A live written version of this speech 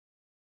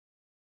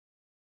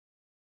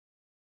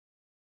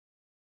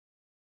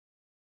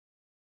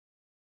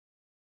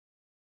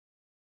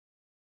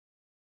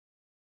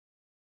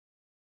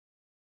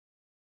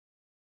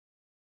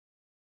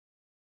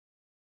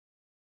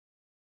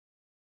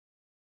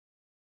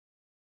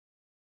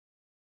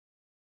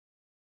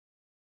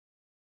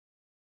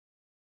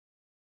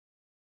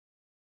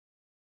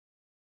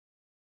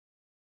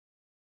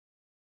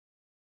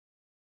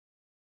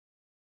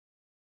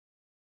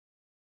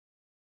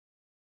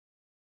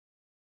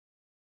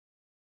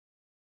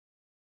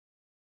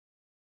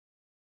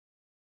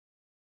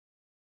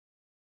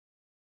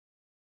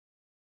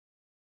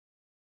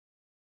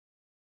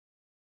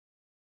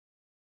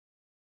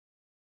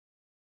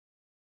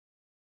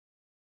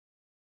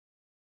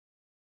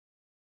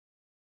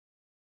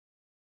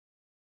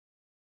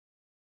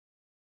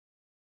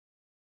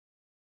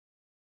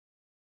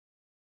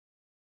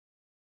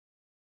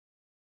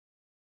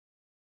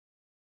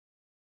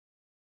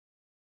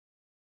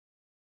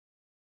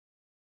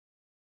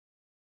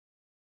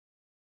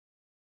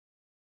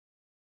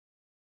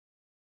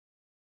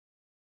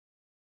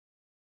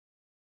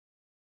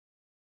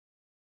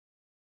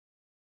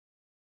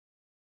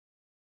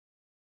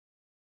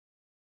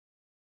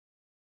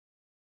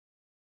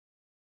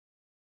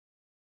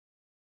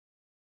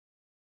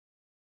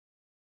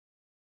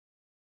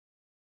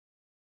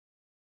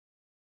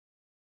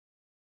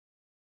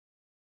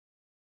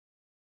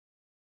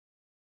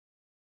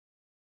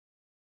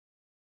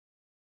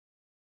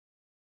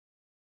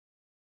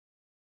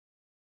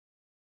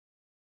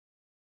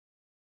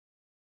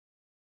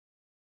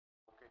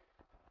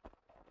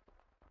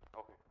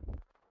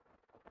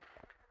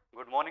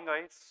Good morning,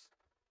 guys.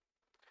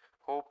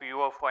 Hope you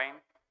are fine.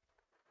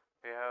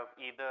 We have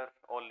either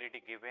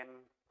already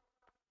given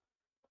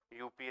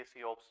UPSC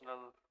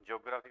optional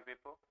geography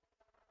paper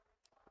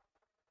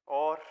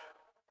or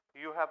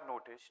you have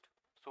noticed.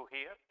 So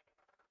here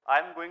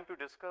I am going to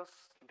discuss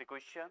the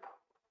question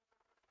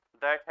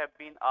that have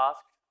been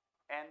asked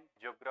in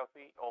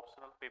geography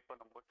optional paper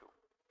number 2.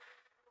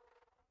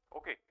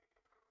 Okay.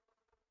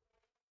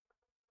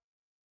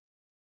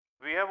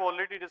 We have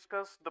already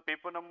discussed the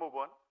paper number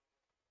 1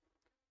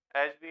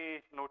 as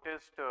we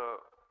noticed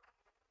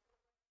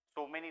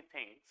so many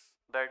things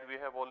that we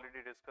have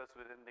already discussed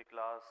within the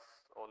class,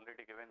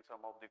 already given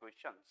some of the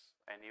questions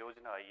and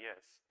Yojna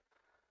IAS.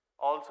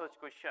 All such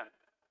question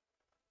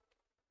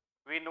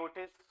we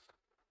notice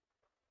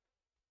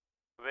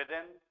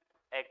within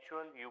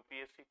actual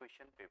UPSC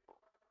question paper.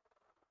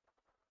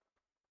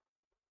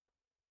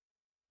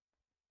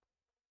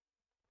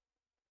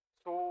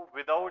 So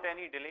without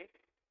any delay,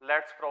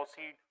 let's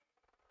proceed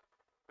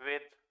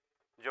with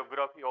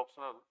geography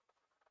optional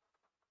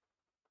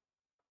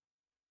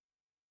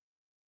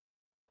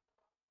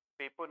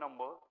paper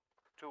number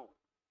 2.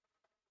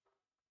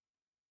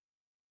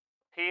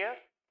 Here,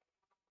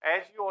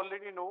 as you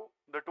already know,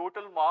 the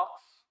total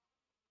marks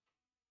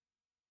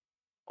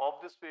of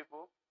this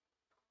paper,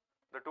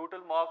 the total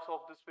marks of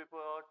this paper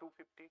are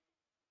 250.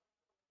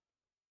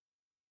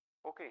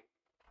 Okay.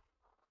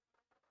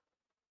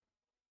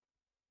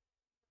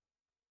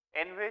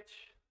 In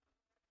which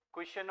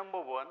question number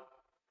 1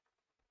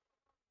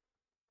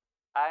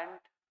 and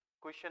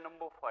question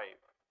number 5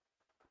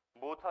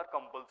 both are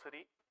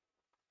compulsory.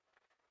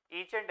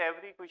 Each and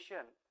every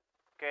question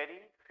carry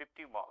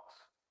 50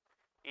 marks.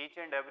 Each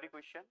and every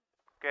question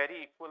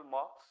carry equal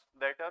marks,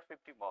 that are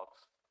 50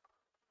 marks.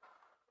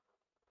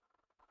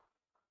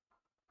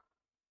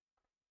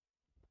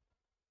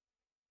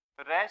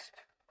 Rest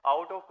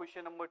out of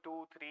question number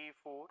 2, 3,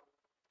 4,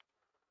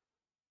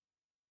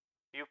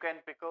 you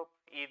can pick up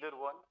either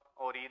one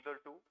or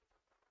either two.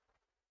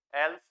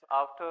 Else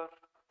after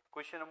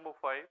question number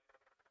 5,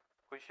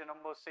 question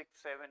number 6,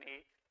 7,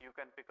 8, you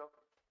can pick up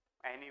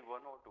any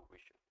one or two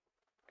question.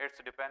 It's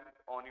depend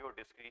on your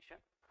discretion.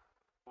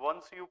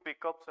 Once you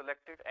pick up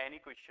selected any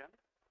question,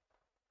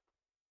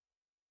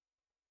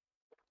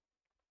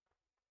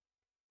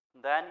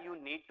 then you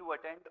need to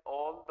attend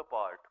all the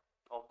part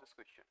of this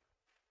question.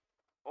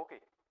 Okay.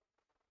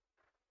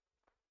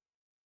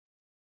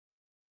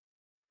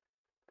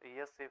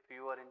 Yes, if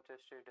you are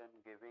interested in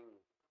giving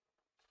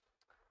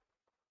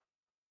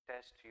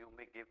test, you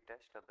may give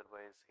test.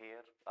 Otherwise,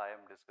 here I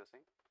am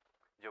discussing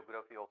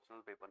geography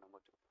optional paper number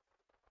 2.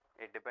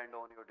 It depends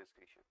on your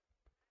discretion.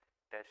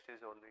 Test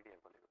is already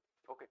available.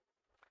 Okay.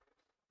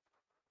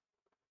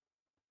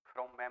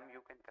 From ma'am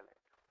you can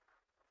collect.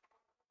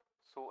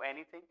 So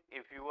anything,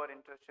 if you are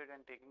interested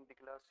in taking the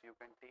class, you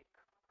can take.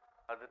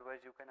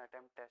 Otherwise, you can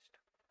attempt test,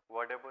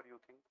 whatever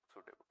you think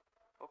suitable.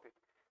 Okay.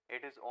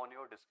 It is on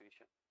your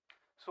discretion.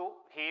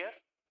 So here,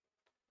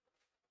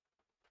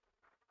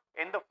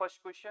 in the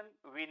first question,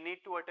 we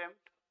need to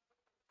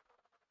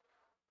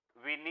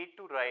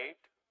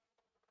write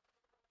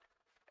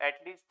at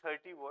least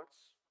 30 words,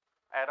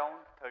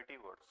 around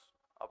 30 words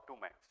up to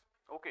max.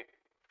 Okay.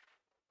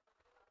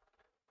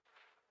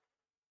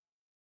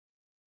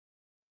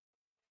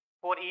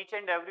 For each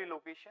and every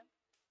location,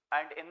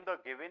 and in the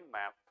given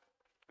map,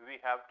 we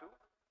have to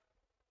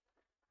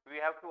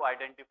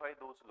identify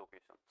those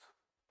locations.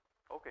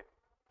 Okay.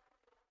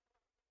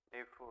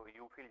 If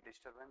you feel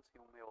disturbance,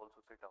 you may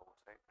also sit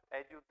outside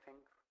as you think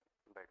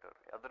better.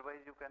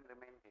 Otherwise, you can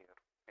remain here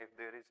if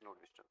there is no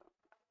disturbance.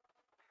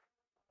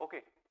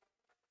 Okay.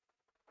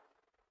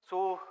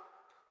 So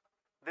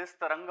this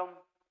Tarangam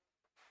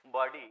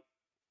body,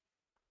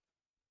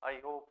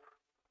 I hope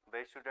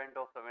the student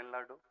of Tamil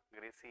Nadu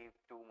receive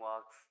 2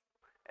 marks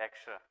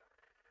extra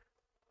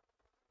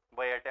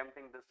by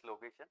attempting this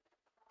location.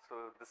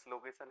 So this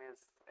location is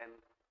in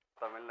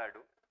Tamil Nadu,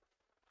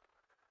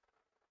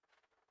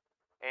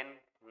 in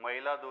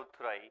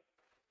Mayiladuthurai,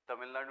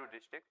 Tamil Nadu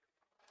district.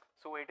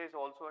 So it is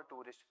also a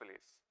tourist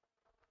place.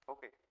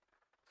 Okay.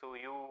 So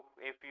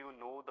if you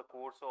know the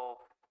course of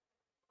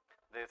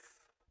this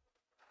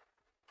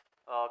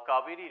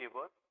Kaveri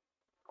river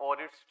or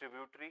its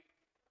tributary,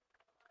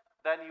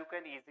 then you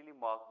can easily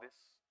mark this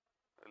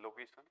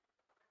location.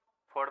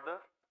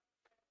 Further,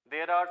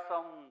 there are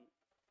some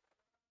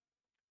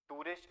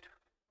tourist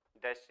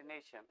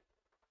destination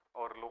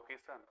or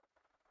location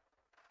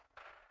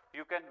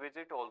you can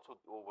visit also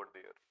over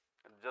there,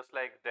 just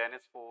like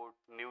Danish Fort,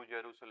 New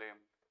Jerusalem,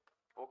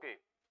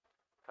 okay,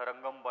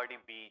 Tharangambadi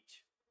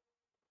beach,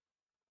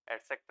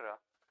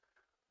 etc.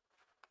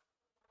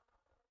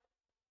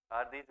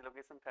 Are these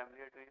locations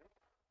familiar to you?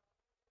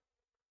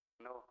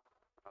 No?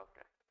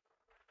 Okay.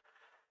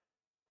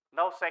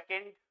 Now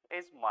second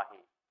is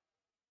Mahe.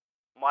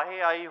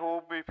 Mahe, I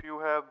hope if you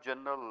have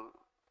general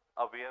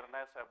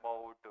awareness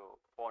about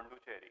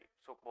Pondicherry.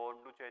 So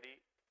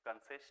Pondicherry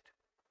consists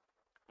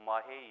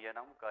Mahe,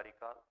 Yanam,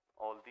 Karikal,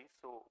 all these.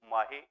 So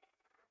Mahe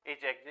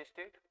is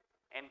existed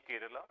in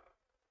Kerala,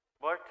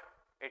 but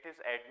it is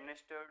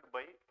administered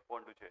by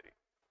Pondicherry.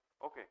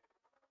 Okay,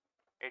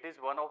 it is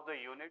one of the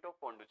unit of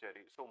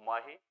Pondicherry. So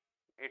Mahe,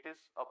 it is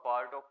a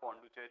part of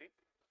Pondicherry,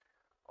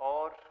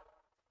 or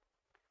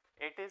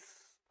it is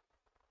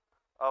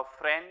a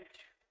French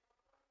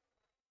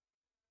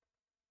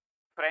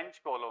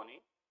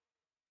colony.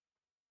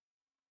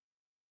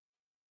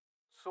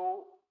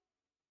 So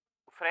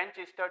French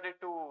started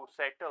to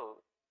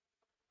settle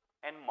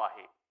in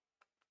Mahe,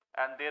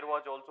 and there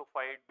was also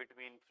fight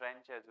between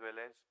French as well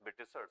as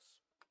Britishers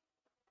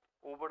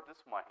over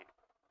this Mahe.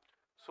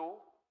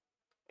 So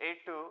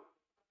it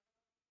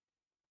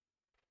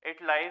it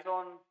lies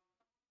on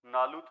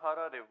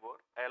Naluthara River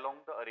along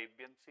the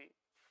Arabian Sea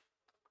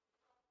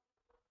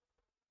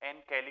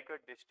in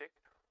Calicut district.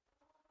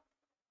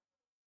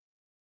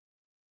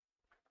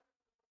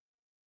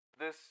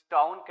 This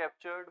town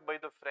captured by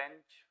the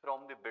French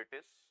from the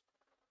British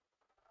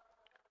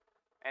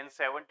in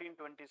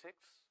 1726.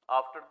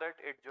 After that,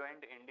 it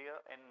joined India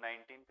in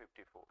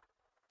 1954.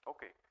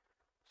 Okay,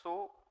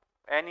 so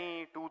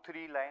any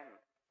 2-3 line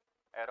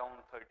around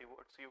 30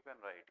 words you can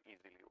write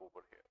easily over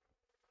here.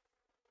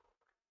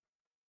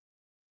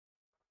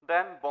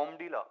 Then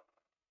Bomdila.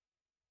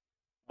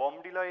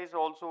 Bomdila is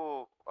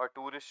also a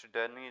tourist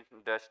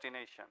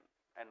destination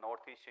in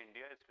Northeast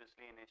India,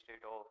 especially in the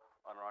state of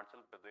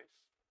Arunachal Pradesh.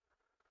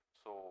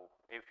 So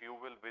if you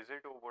will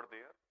visit over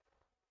there,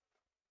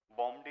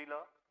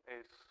 Bomdila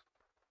is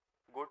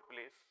good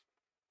place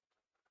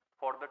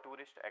for the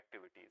tourist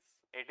activities.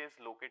 It is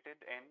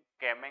located in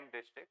Kameng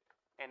district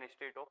in the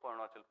state of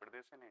Arunachal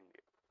Pradesh in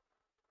India.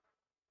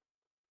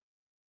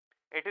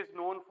 It is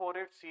known for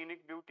its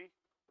scenic beauty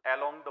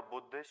along the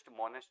Buddhist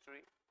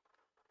monastery.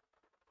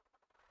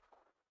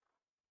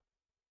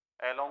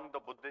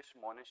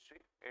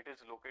 It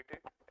is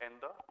located in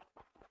the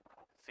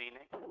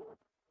scenic.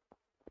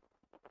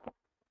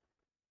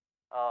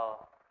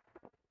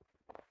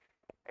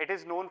 It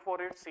is known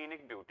for its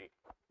scenic beauty.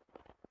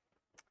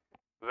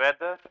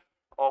 Weather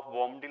of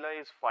Bomdila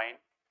is fine,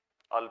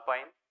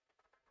 alpine.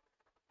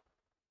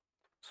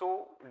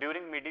 So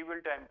during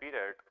medieval time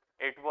period,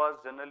 it was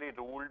generally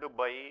ruled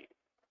by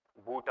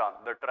Bhutan,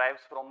 the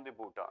tribes from the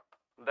Bhutan.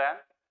 Then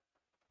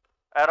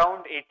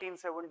around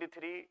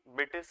 1873,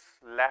 British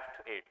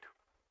left it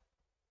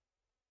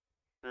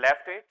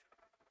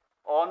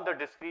on the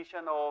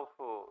discretion of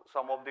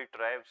some of the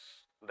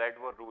tribes that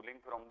were ruling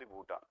from the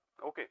Bhutan.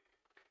 Okay,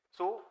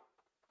 so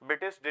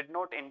British did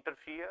not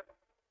interfere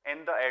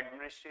in the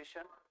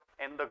administration,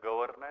 in the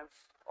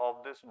governance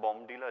of this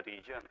Bomdila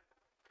region.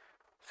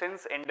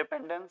 Since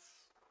independence,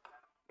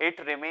 it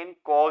remained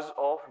cause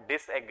of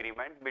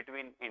disagreement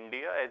between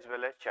India as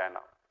well as China.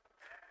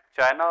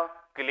 China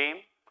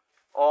claimed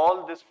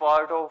all this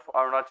part of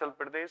Arunachal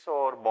Pradesh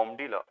or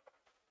Bomdila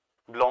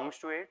belongs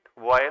to it,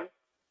 while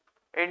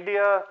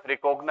India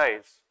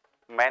recognized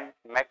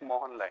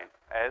McMahon Line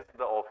as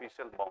the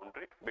official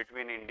boundary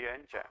between India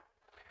and China,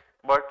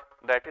 but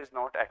that is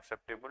not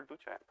acceptable to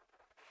China.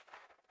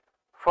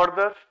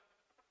 Further,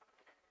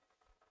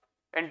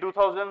 in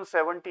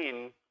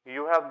 2017,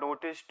 you have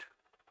noticed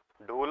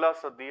Dhola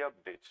Sadiya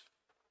Bridge.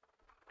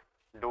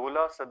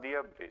 Dhola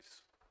Sadiya Bridge.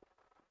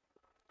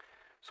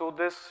 So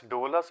this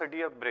Dhola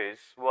Sadiya Bridge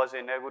was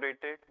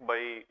inaugurated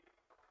by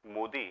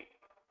Modi,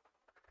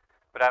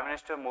 Prime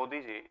Minister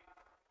Modi ji,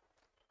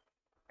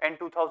 in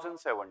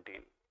 2017.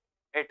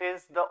 It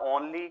is the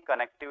only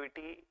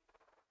connectivity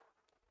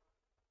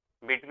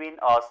between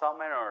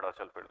Assam and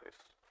Arunachal Pradesh.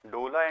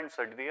 Dhola and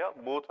Sadiya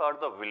both are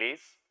the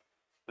villages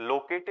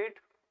located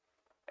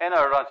in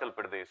Arunachal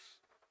Pradesh.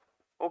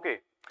 Okay,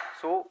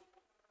 so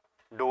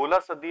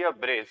Dhola Sadiya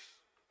Bridge,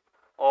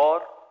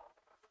 or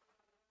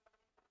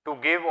to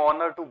give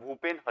honor to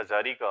Bhupen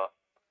Hazarika,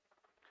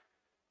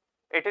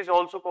 it is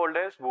also called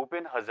as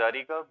Bhupen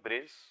Hazarika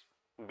Bridge,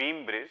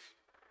 Beam Bridge,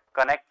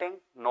 connecting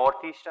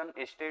northeastern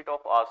state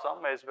of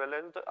Assam as well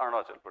as the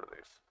Arunachal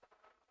Pradesh.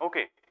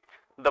 Okay,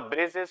 the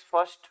bridge is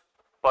first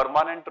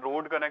permanent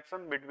road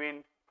connection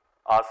between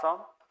Assam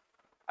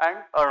and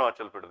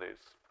Arunachal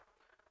Pradesh.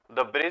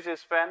 The bridge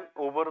spans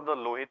over the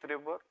Lohit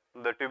River,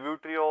 the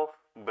tributary of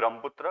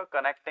Brahmaputra,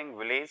 connecting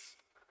village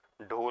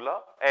Dhola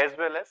as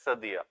well as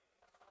Sadiya.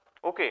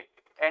 Okay,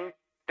 and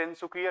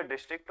Tinsukia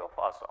district of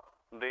Assam.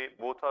 They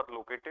both are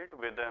located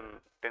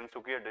within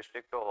Tinsukia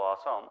district of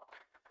Assam,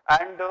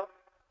 and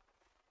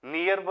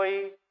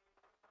nearby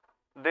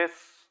this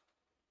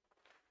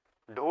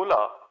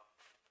Dhola,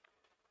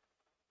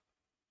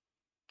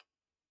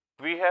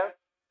 we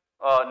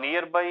have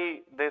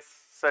nearby this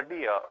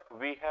Sadiya,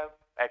 we have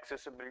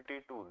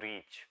accessibility to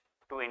reach,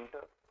 to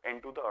enter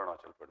into the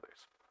Arunachal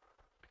Pradesh.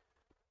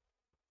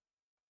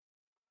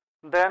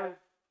 Then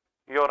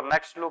your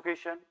next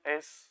location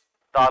is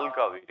Tal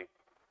Kaveri.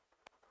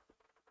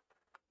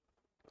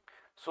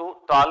 So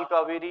Tal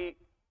Kaveri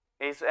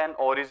is an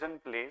origin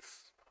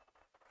place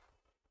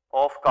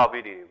of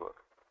Kaveri river.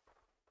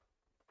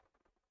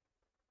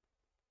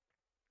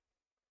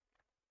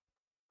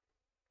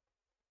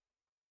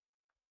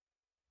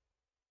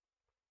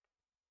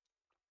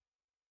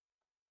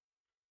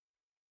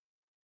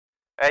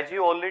 As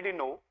you already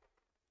know,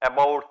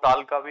 about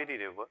Tal Kaveri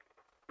river,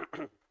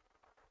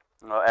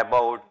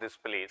 about this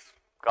place,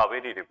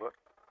 Kaveri river,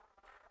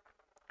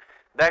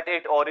 that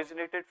it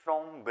originated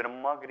from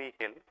Brahmagiri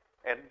hill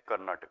in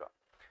Karnataka.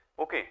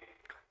 Okay,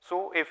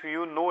 so if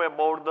you know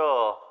about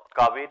the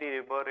Kaveri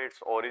river, its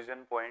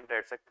origin point,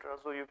 etc.,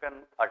 so you can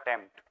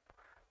attempt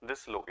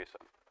this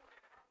location.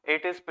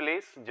 It is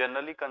place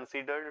generally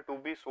considered to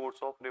be source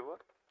of river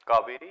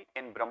Kaveri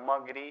in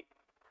Brahmagiri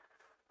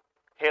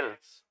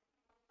hills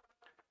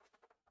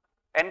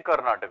in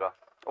Karnataka.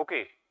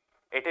 Okay,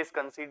 it is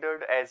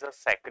considered as a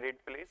sacred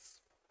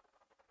place,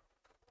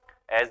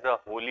 as a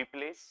holy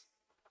place,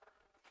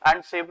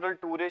 and several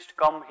tourists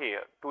come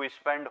here to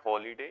spend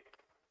holiday,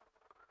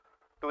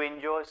 to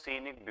enjoy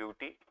scenic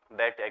beauty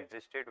that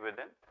existed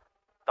within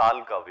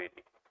Tal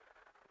Kaveri.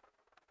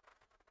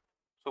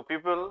 So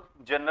people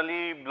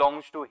generally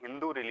belongs to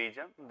Hindu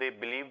religion. They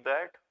believe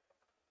that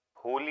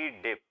holy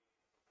dip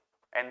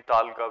and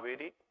Tal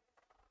Kaveri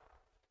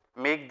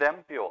make them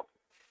pure.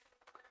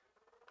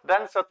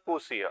 Then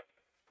Satkosia.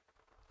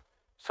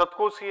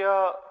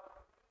 Satkosia,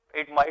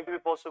 it might be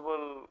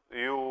possible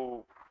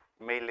you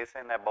may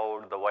listen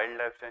about the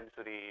wildlife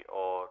sanctuary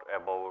or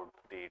about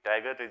the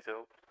tiger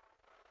reserve.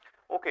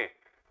 Okay,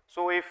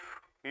 so if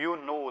you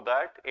know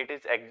that it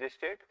is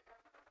existed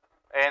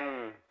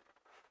in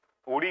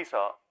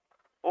Odisha,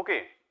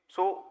 okay,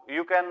 so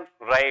you can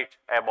write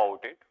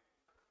about it.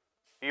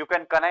 You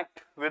can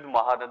connect with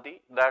Mahanadi,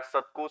 that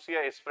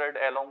Satkosia is spread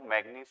along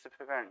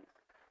magnificent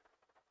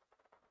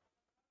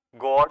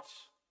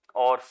gorge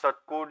or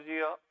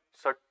Satkosia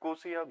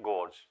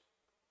gorge.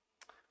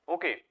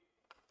 Okay,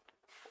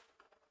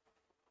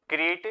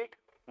 created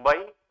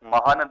by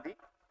Mahanadi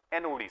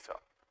in Odisha.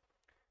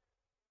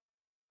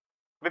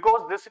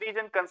 Because this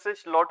region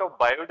consists lot of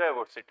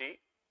biodiversity,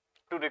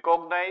 to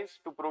recognize,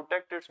 to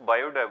protect its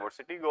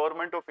biodiversity,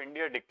 Government of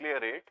India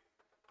declared it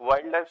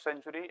Wildlife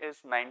Sanctuary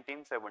is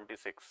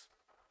 1976.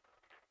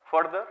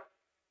 Further,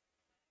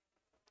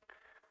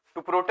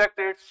 to protect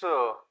its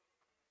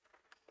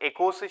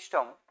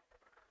ecosystem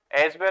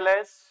as well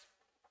as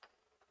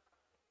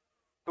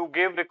to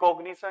give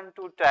recognition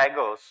to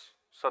tigers,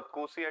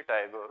 Satkosia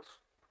tigers,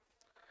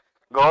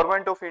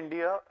 Government of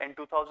India in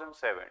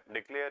 2007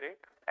 declared it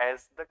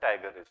as the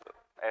tiger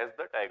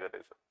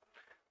reserve,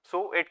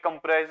 So it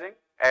comprising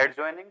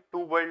adjoining two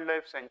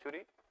wildlife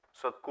sanctuary,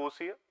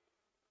 Satkosia,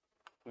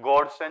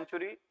 God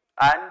Sanctuary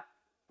and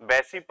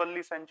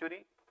Basipalli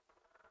Sanctuary.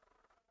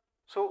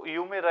 So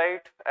you may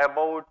write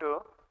about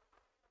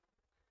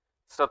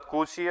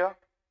Satkosia,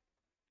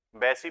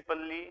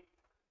 Basipalli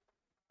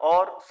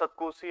or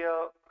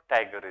Satkosia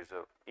Tiger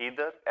Reserve,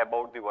 either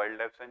about the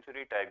wildlife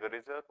sanctuary, tiger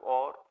reserve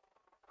or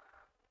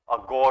a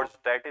gorge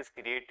that is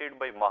created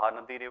by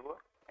Mahanadi river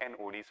in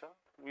Odisha.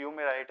 You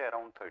may write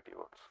around 30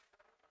 words.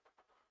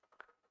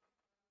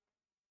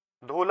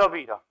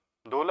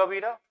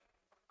 Dholavira,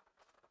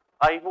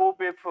 I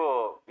hope if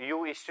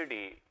you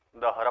study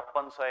the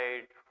Harappan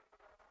side,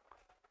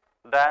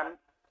 then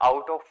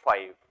out of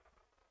 5,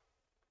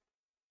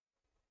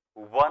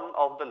 one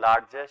of the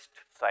largest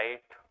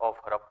site of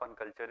Harappan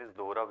culture is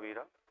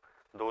Dholavira.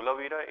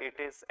 Dholavira, it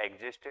is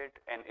existed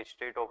in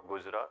state of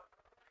Gujarat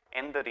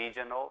in the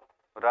region of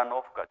Run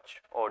of Kutch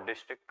or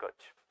district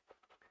Kutch.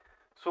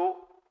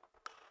 So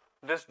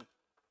this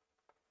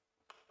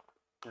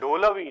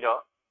Dholavira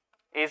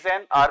is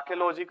an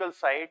archaeological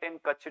site in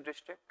Kutch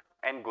district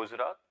and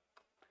Gujarat,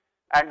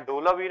 and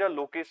Dholavira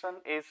location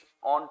is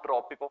on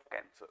Tropic of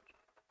Cancer.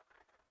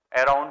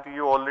 Around,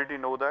 you already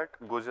know that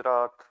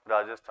Gujarat,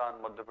 Rajasthan,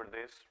 Madhya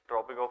Pradesh,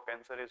 Tropic of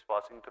Cancer is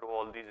passing through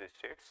all these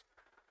states.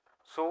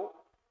 So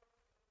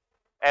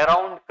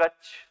around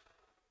Kutch,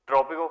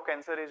 Tropic of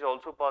Cancer is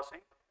also passing,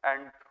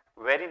 and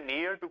very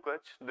near to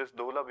Kutch, this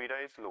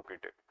Dholavira is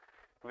located.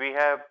 We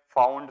have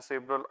found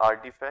several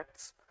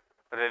artifacts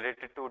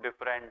related to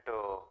different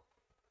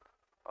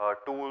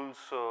tools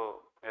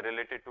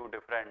related to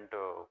different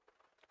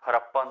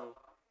Harappan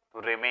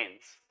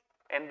remains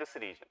in this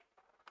region.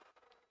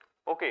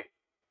 Okay.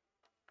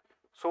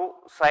 So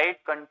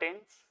site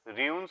contains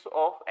ruins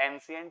of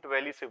ancient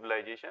valley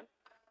civilization,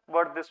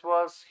 but this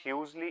was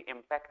hugely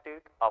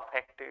affected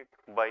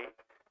by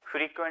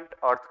frequent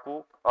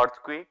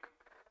earthquake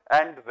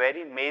and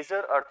very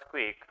major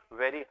earthquake,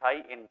 very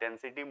high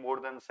intensity, more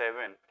than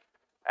 7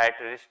 at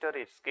Richter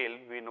scale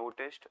we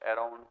noticed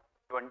around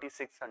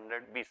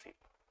 2600 BC.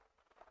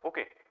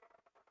 Okay.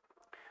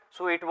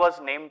 So it was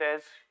named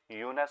as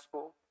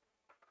UNESCO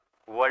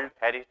World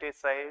Heritage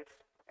Site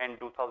in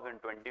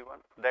 2021.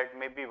 That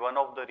may be one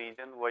of the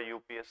reason why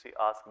UPSC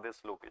asked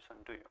this location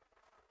to you.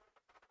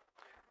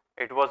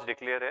 It was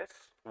declared as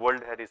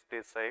World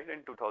Heritage Site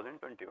in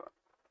 2021.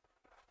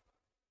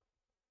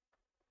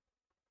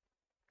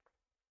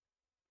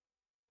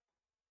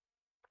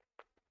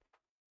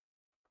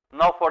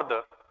 Now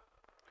further,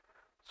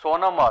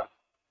 Sonamarg.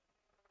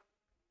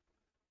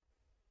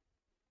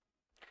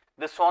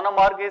 The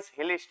Sonamarg is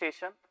hill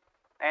station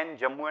in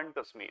Jammu and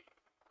Kashmir.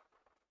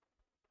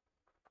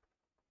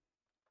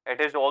 It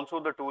is also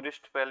the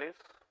tourist palace.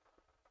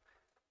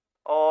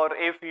 or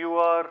if you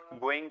are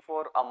going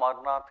for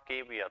Amarnath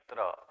Cave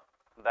Yatra,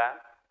 then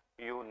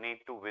you need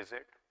to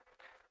visit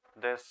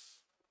this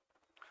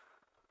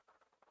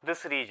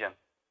region,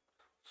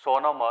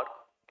 Sonamarg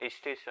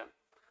station.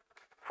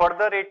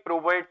 Further, it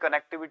provides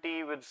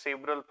connectivity with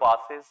several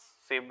passes,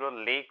 several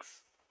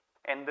lakes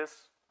in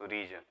this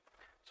region.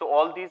 So,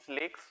 all these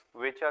lakes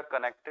which are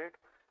connected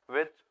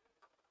with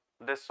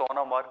this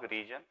Sonamarg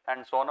region,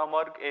 and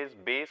Sonamarg is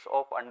base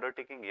of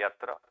undertaking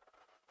yatra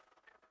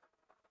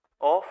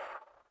of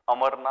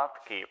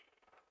Amarnath cave.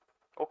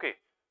 Okay.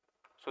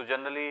 So,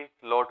 generally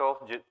lot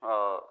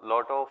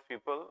of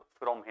people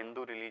from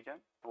Hindu religion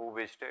who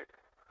visited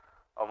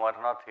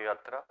Amarnath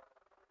yatra,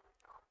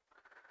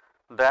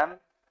 then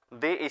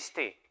they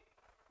stay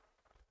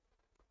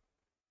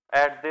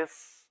at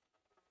this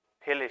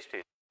hill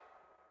station.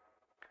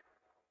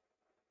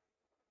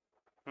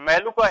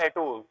 Meluka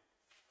atoll.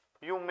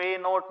 You may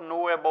not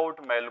know about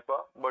Meluka,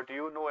 but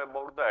you know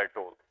about the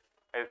atoll.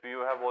 If you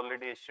have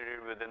already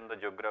studied within the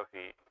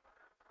geography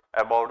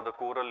about the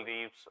coral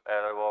reefs,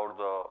 about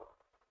the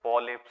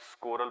polyps,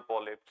 coral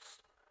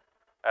polyps,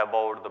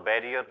 about the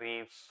barrier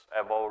reefs,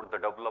 about the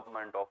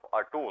development of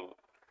atoll.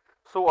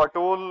 So,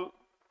 atoll,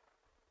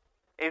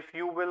 if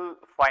you will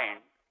find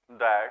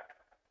that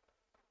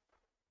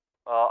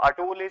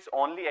atoll is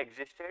only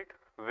existed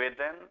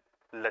within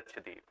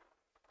Lakshadweep,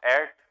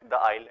 at the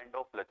island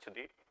of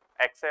Lakshadweep.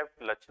 Except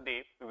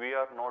Lakshadweep, we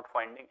are not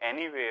finding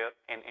anywhere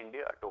in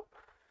India atoll.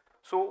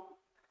 So,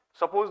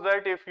 suppose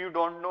that if you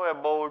don't know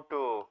about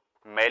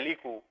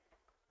Meliku,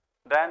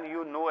 then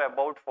you know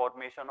about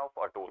formation of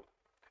atoll.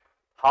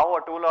 How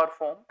atoll are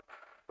formed?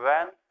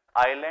 When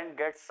island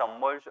gets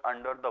submerged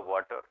under the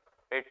water,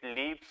 it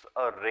leaves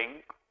a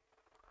ring,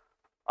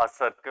 a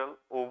circle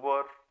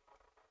over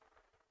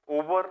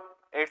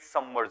its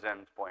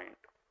submergence point.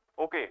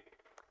 Okay.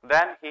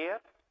 Then here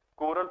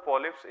coral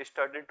polyps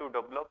started to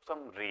develop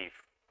some reef,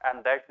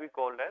 and that we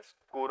called as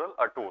coral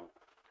atoll.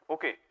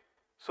 Okay.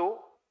 So,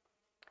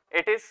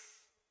 it is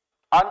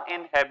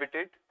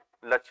uninhabited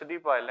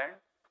Lakshadweep island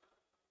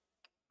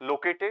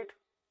located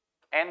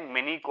in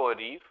mini coral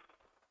reef,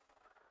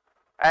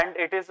 and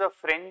it is a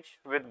fringe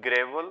with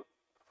gravel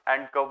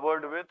and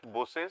covered with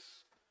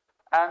bushes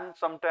and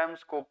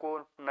sometimes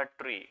coconut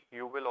tree.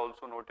 You will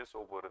also notice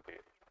over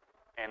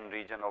there in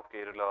region of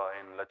Kerala,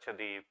 in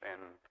Lakshadweep, in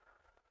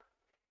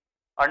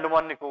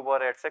Andaman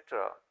Nicobar,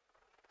 etc.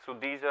 So,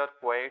 these are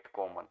quite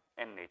common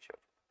in nature.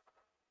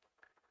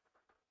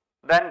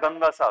 Then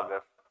Ganga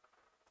Sagar.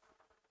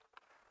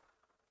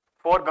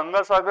 For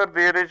Ganga Sagar,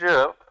 there is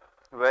a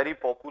very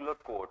popular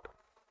quote.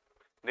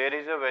 There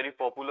is a very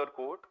popular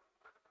quote,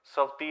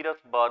 Sav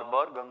Tirath Bar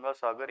Bar, Ganga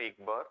Sagar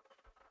Ek Bar.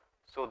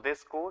 So,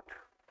 this quote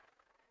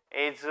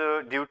is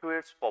due to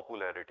its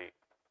popularity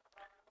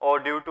or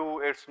due to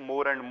its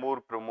more and more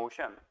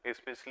promotion,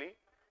 especially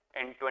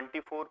in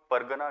 24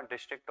 Pargana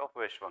district of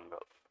West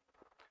Bengal.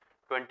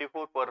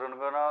 24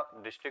 Pargana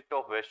district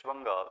of West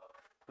Bengal,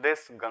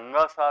 this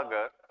Ganga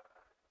Sagar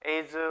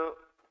is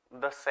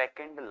the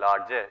second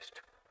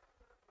largest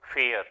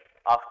fair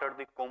after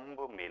the Kumbh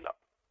Mela,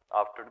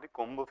 after the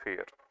Kumbh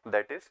fair,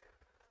 that is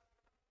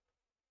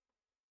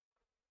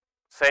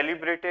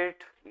celebrated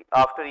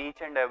after each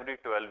and every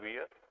 12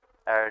 years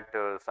at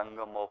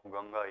Sangam of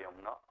Ganga,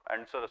 Yamuna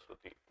and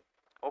Saraswati.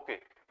 Okay,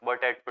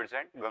 but at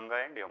present Ganga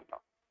and Yamuna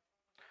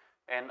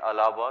in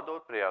Allahabad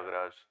or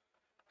Prayagraj.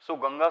 So,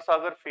 Ganga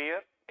Sagar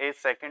fair is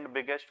second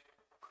biggest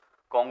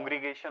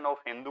congregation of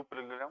Hindu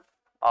pilgrim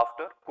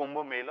after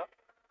Kumbh Mela.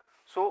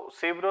 So,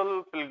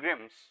 several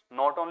pilgrims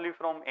not only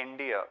from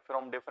India,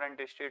 from different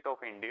states of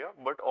India,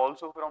 but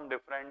also from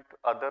different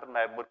other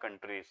neighbor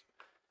countries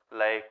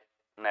like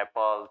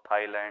Nepal,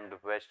 Thailand,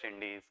 West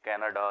Indies,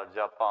 Canada,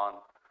 Japan,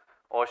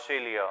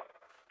 Australia,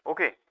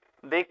 okay,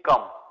 they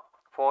come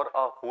for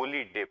a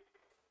holy dip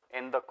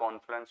in the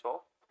confluence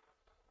of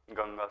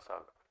Ganga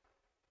Sagar.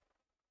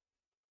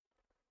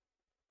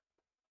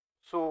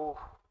 So,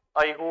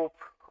 I hope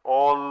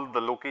all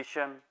the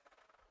location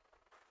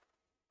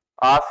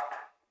asked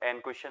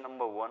in question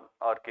number 1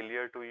 are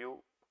clear to you.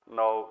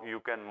 Now, you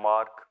can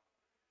mark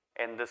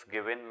in this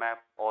given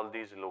map all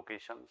these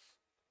locations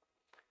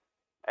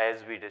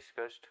as we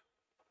discussed.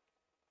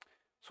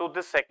 So,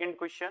 this second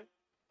question,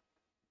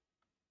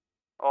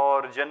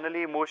 or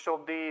generally most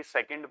of the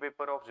second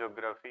paper of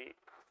geography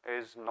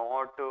is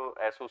not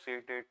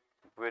associated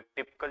with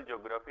typical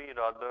geography,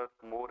 rather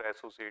more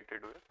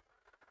associated with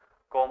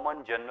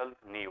common general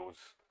news.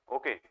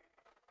 Okay.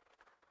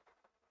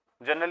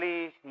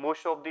 Generally,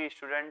 most of the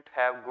students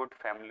have good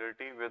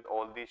familiarity with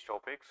all these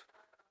topics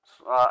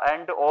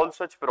and all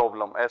such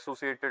problem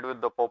associated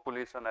with the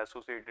population,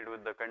 associated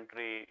with the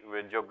country,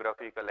 with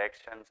geographical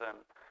extension,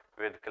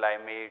 with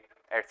climate,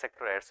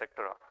 etc., etc.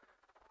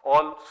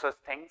 All such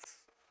things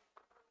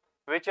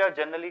which are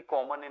generally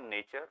common in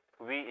nature,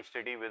 we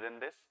study within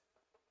this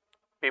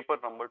paper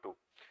number 2.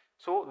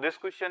 So, this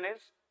question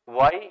is,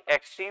 why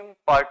extreme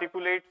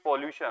particulate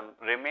pollution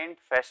remained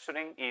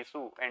festering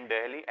issue in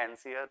Delhi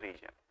NCR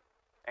region?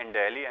 In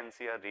Delhi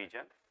NCR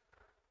region,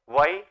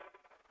 why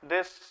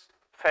this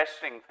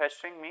festering.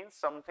 Festering means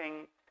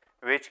something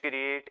which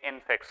create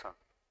infection,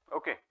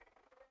 okay,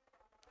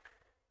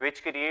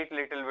 which create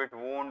little bit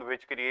wound,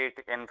 which create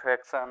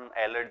infection,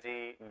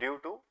 allergy due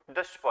to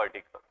dust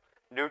particle,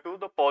 due to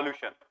the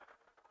pollution.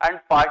 And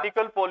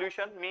particle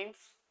pollution means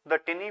the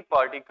tiny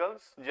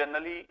particles,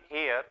 generally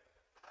here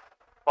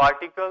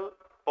particle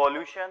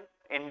pollution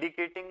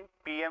indicating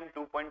PM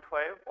 2.5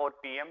 or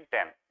PM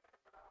 10,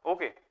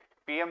 okay,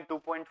 PM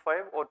 2.5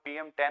 or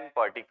PM 10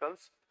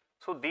 particles.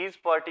 So these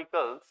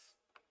particles,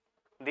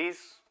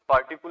 these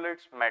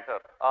particulates matter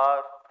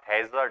are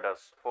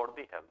hazardous for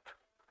the health,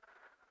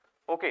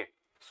 okay.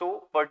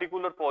 So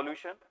particle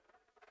pollution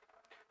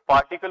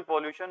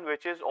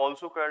which is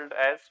also called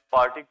as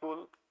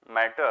particle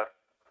matter,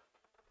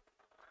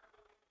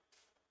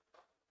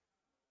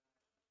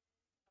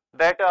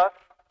 that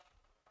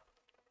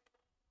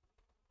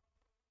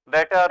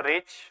are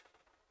rich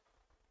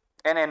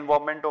in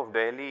environment of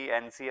Delhi,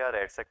 NCR,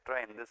 etc.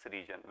 in this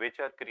region, which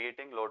are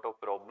creating lot of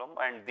problem,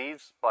 and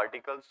these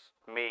particles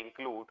may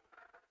include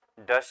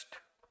dust,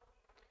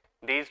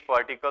 these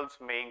particles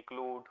may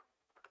include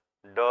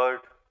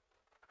dirt,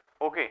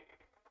 okay.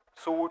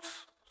 Soot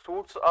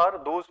are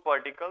those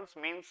particles,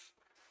 means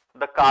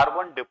the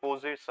carbon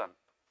deposition,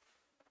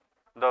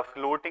 the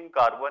floating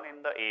carbon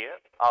in the air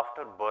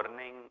after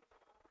burning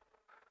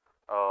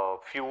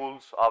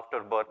fuels,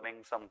 after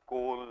burning some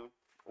coal,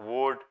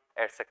 wood,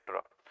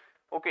 etc.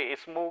 Okay,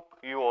 smoke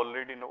you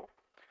already know,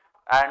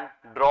 and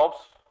drops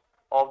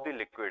of the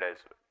liquid as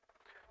well.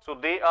 So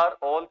they are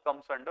all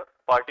comes under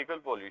particle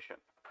pollution.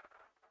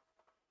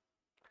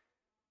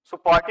 So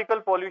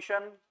particle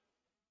pollution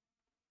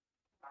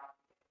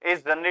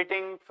is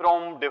generating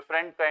from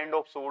different kind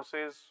of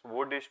sources: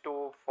 wood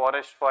stove,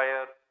 forest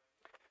fire,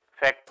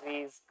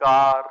 factories,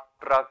 car,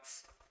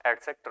 trucks,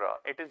 etc.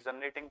 It is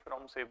generating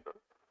from several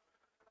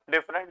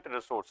different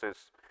resources.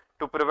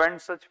 To prevent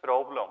such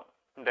problem,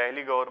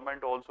 Delhi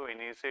government also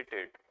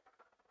initiated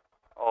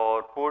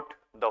or put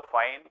the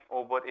fine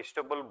over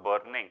stubble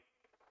burning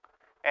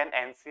in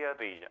NCR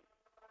region.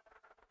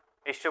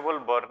 Stubble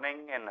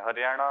burning in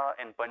Haryana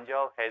and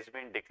Punjab has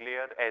been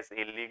declared as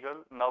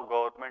illegal. Now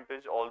government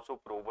is also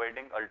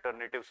providing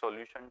alternative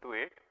solution to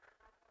it,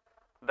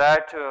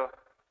 that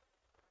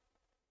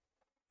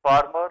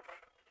farmer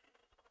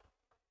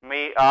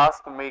may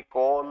ask, may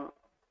call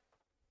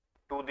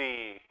to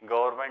the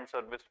government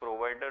service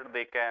provider,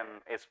 they can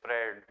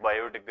spread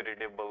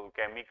biodegradable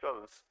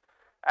chemicals,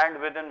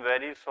 and within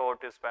very short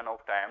span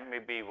of time,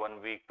 maybe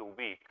 1 week, 2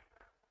 weeks,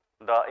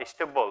 the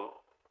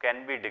stubble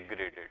can be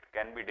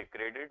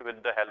degraded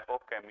with the help of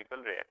chemical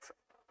reaction,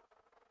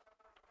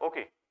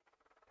 okay.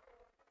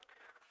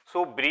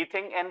 So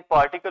breathing and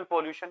particle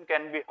pollution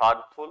can be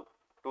harmful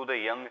to the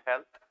young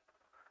health.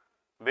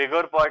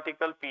 Bigger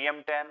particle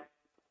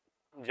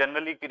PM10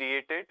 generally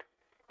created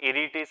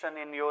irritation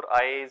in your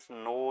eyes,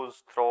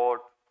 nose,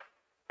 throat,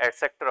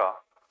 etc.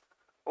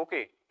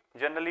 Okay,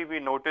 generally we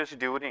notice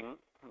during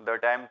the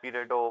time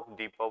period of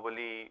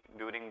Deepavali,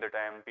 during the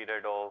time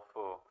period of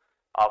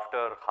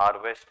after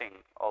harvesting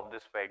of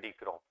this paddy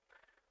crop,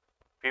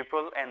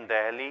 people in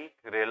Delhi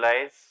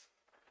realize,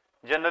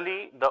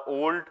 generally the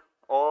old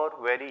or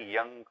very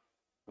young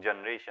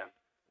generation,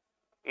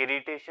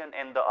 irritation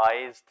in the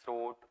eyes,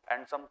 throat,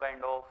 and some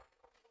kind of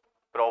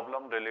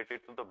problem related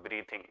to the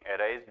breathing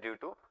arise due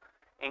to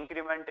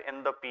increment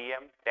in the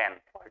PM10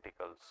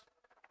 particles,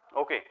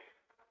 okay.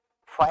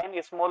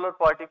 Fine smaller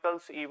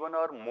particles even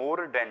are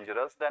more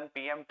dangerous than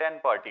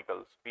PM10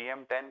 particles.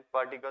 PM10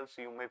 particles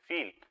you may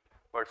feel,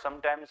 but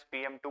sometimes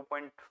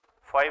PM2.5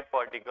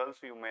 particles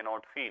you may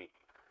not feel,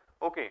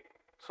 okay.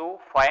 So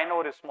fine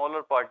or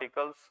smaller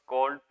particles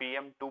called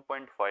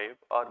PM2.5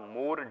 are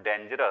more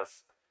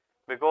dangerous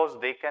because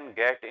they can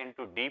get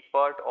into deep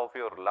part of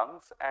your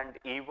lungs, and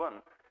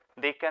even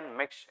they can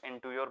mix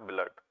into your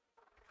blood.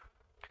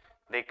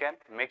 They can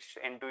mix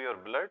into your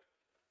blood.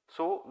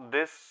 So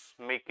this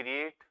may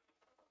create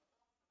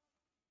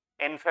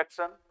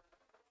infection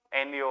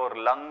in your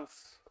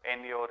lungs,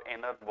 in your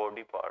inner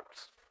body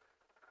parts.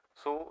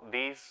 So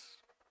these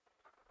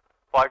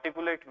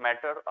particulate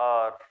matter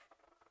are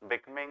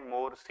becoming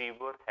more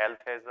severe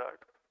health hazard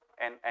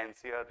in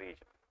NCR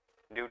region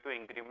due to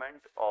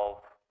increment of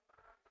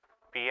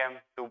PM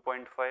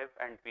 2.5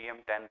 and PM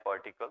 10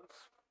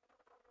 particles.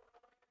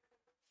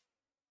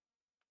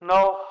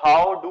 Now,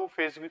 how do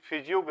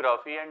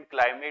physiography and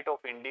climate of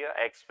India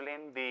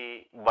explain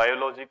the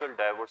biological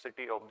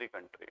diversity of the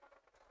country?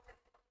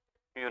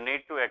 You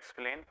need to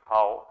explain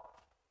how.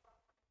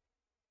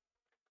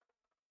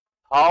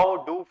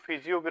 How do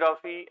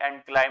physiography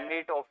and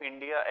climate of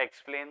India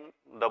explain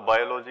the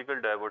biological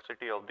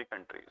diversity of the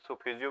country? So,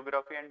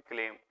 physiography and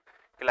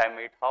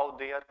climate, how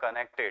they are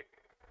connected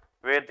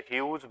with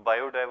huge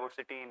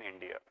biodiversity in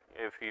India.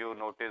 If you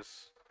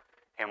notice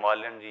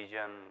Himalayan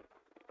region,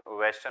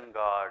 Western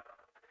Ghat,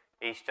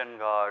 Eastern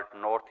Ghat,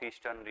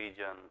 Northeastern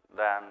region,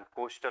 then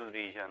coastal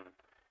region,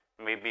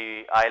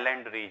 maybe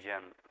island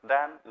region,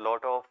 then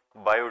lot of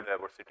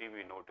biodiversity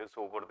we notice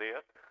over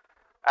there.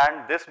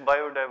 And this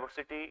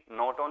biodiversity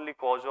not only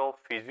cause of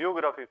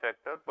physiography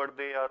factor, but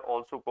they are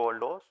also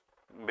called as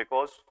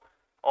because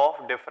of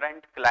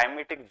different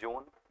climatic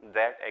zone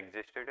that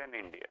existed in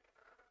India.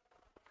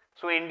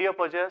 So India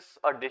possesses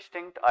a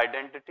distinct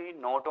identity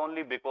not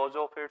only because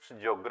of its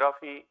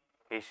geography,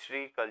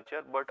 history,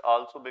 culture, but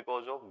also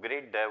because of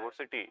great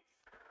diversity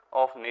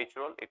of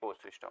natural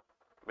ecosystem.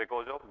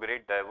 Because of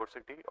great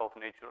diversity of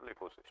natural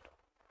ecosystem.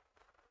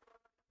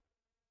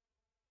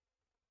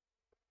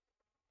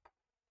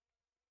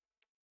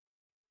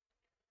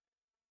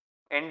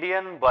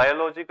 Indian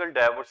biological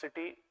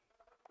diversity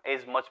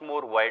is much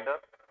more wider.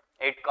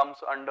 It comes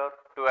under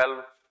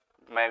 12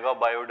 mega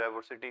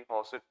biodiversity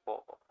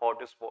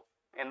hotspot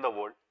in the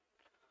world.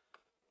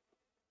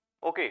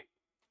 Okay,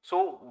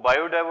 so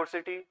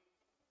biodiversity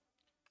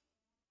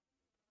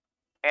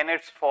in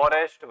its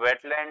forest,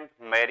 wetland,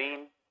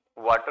 marine,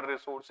 water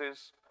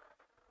resources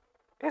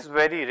is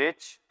very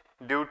rich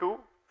due to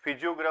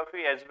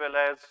physiography as well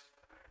as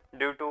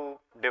due to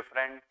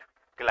different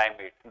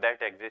climate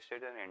that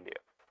existed in India.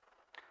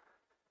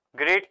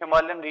 Great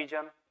Himalayan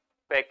region,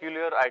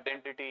 peculiar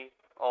identity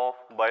of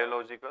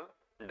biological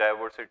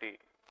diversity.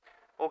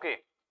 Okay,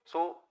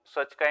 so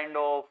such kind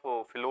of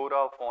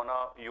flora,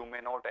 fauna you may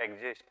not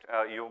exist,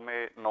 you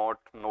may not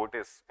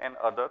notice in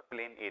other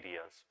plain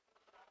areas.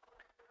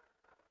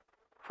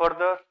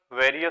 Further,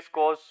 various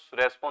causes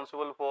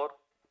responsible for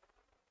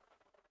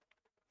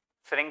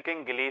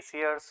shrinking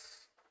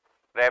glaciers,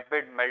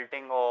 rapid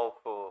melting of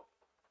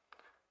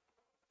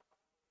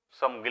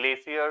some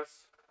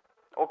glaciers,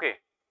 okay,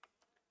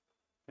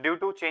 due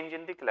to change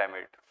in the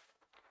climate.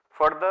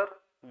 Further,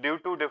 due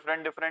to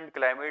different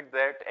climate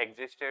that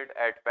existed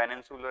at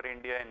peninsular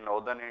India, in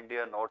northern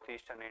India,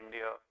 northeastern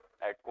India,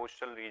 at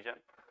coastal region,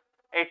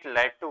 it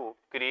led to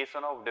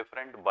creation of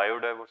different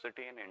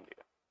biodiversity in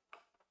India.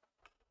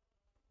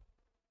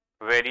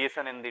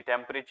 Variation in the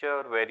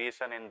temperature,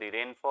 variation in the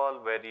rainfall,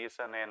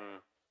 variation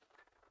in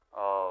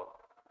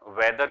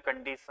weather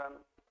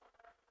condition,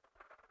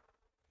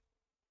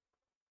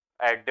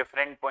 at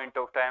different point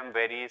of time,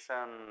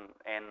 variation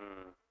in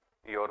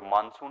your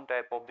monsoon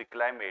type of the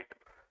climate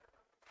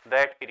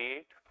that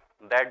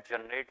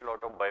generate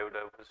lot of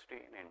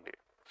biodiversity in India.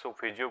 So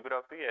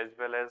physiography as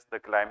well as the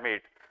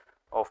climate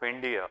of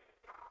India,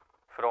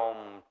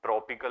 from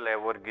tropical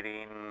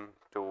evergreen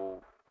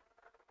to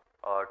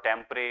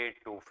temperate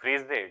to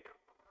frigid,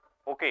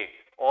 okay,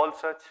 all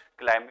such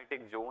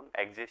climatic zone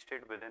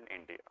existed within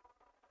India.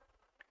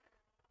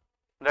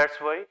 That's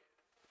why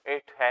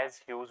it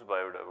has huge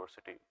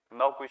biodiversity.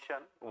 Now question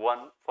 1,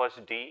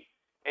 first D,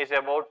 is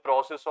about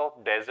process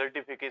of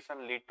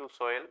desertification lead to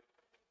soil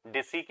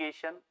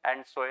desiccation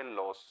and soil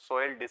loss.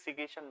 Soil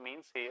desiccation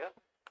means here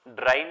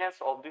dryness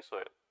of the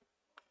soil.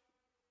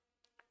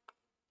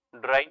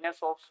 Dryness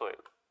of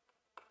soil.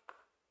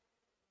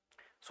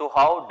 So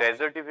how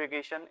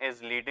desertification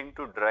is leading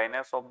to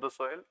dryness of the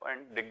soil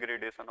and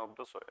degradation of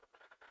the soil.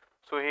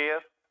 So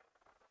here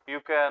you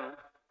can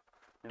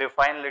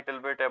define little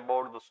bit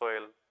about the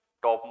soil,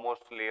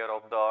 topmost layer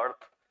of the earth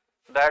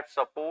that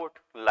support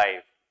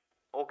life,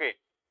 okay,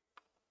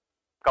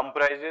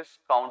 comprises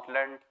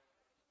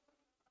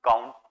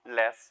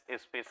countless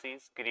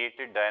species,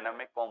 created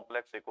dynamic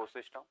complex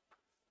ecosystem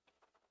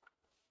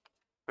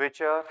which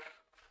are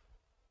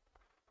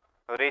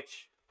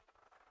rich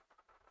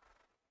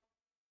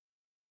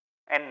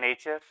in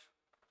nature.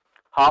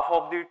 Half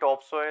of the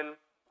topsoil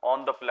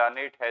on the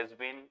planet has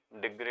been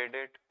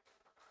degraded,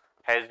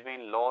 has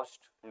been lost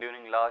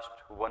during last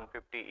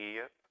 150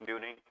 years,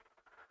 during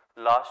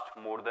last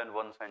more than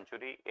 1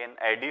 century. In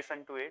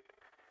addition to it,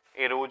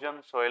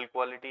 erosion, soil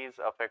quality is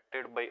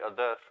affected by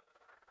other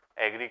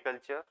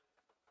agriculture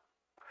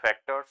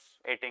factors.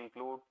 It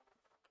include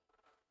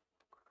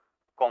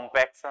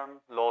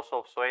compaction, loss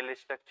of soil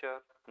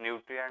structure,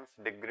 nutrients,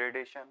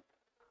 degradation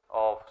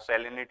of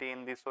salinity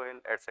in the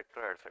soil,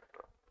 etc., etc.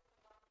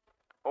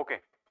 Okay.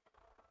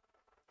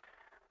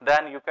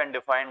 Then you can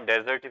define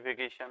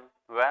desertification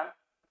when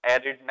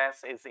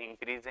aridness is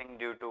increasing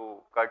due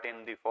to cut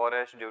in the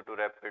forest, due to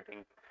rapid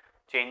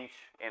change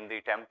in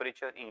the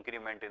temperature,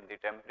 increment in the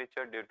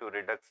temperature, due to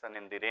reduction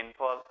in the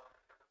rainfall.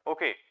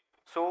 Okay,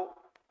 so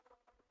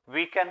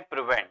we can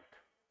prevent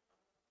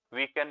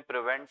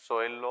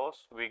soil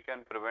loss, we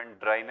can prevent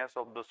dryness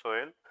of the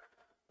soil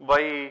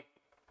by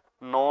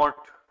not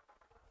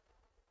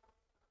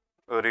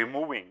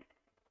removing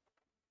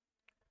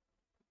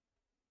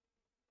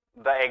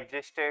the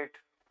existed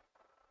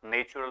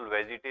natural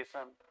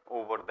vegetation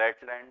over that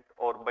land,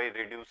 or by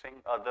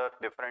reducing other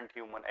different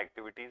human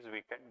activities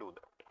we can do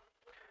that.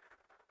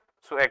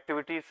 So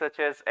activities such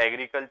as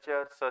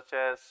agriculture, such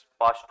as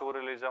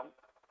pastoralism,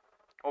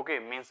 okay,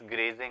 means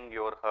grazing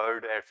your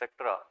herd,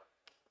 etc.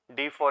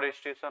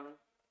 Deforestation,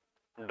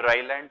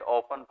 dry land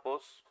often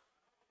push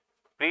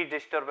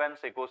pre-disturbance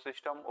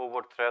ecosystem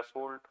over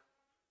threshold,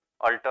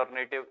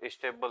 alternative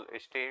stable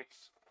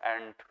states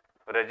and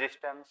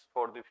resistance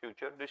for the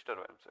future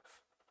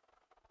disturbances.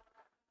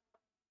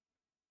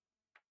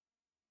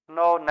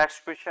 Now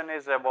next question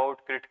is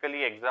about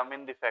critically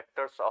examine the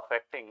factors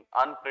affecting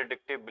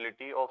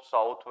unpredictability of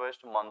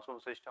southwest monsoon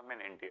system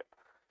in India.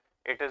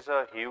 It is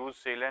a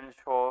huge challenge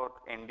for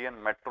Indian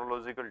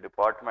Meteorological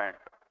Department.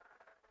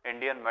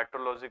 Indian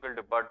Meteorological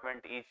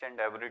Department each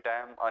and every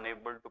time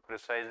unable to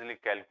precisely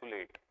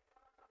calculate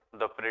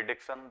the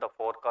prediction, the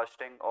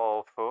forecasting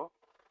of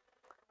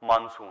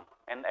monsoon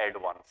in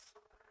advance,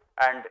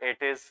 and it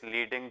is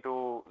leading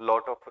to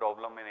lot of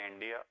problem in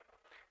India.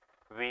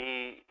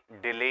 We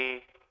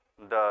delay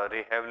the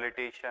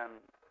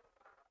rehabilitation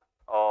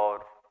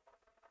or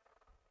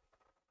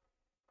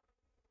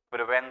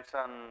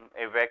prevention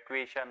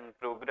evacuation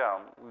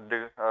program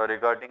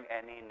regarding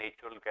any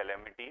natural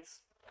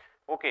calamities.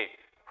 Okay,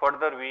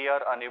 further we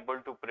are unable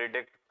to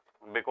predict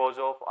because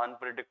of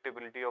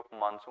unpredictability of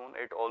monsoon.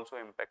 It also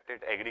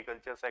impacted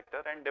agriculture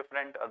sector and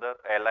different other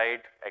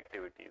allied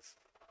activities.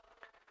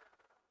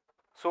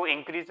 So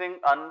increasing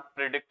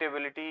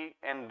unpredictability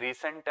in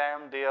recent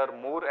time, they are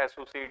more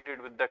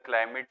associated with the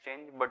climate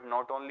change, but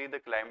not only the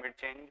climate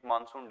change,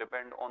 monsoon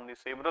depend on the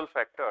several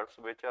factors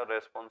which are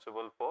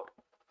responsible for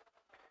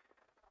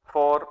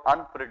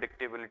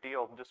unpredictability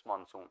of this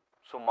monsoon.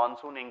 So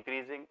monsoon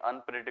increasing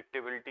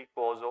unpredictability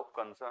cause of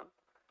concern,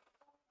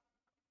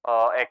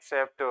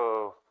 except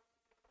UP,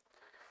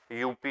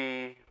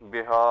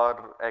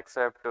 Bihar,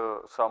 except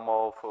some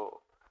of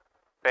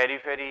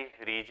periphery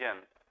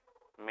region,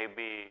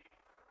 maybe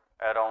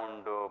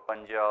around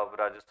Punjab,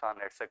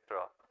 Rajasthan,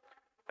 etc.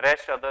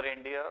 Rest other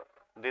India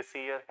this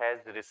year has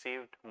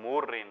received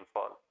more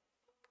rainfall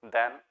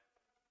than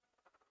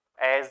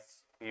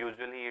as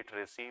usually it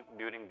received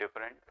during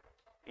different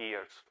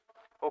years.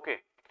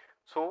 Okay,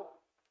 so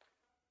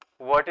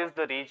what is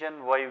the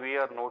reason why we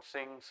are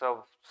noticing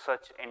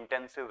such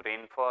intensive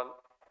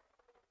rainfall?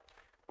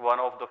 One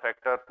of the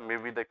factor may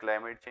be the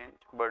climate change,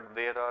 but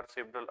there are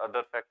several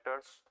other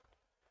factors.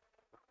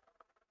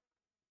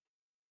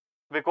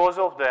 Because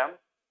of them,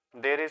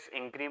 there is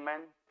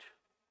increment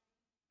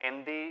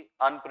in the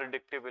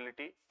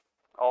unpredictability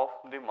of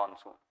the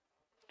monsoon.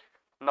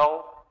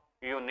 Now,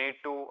 you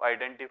need to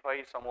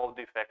identify some of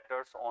the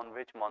factors on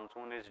which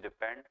monsoon is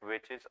depend,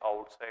 which is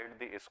outside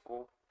the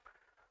scope,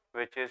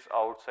 which is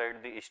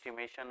outside the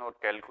estimation or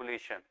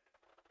calculation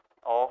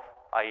of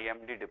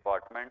IMD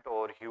department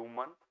or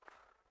human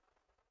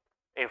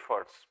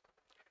efforts.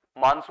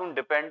 Monsoon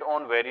depend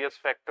on various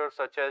factors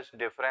such as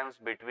difference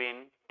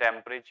between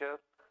temperature,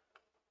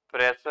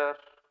 pressure,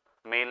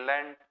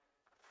 mainland,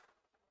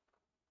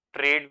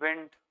 trade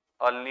wind,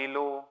 El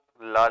Nino,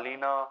 La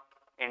Nina,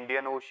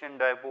 Indian Ocean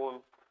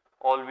dipole,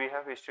 all we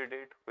have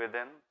studied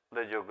within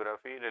the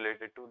geography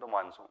related to the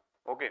monsoon.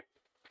 Okay.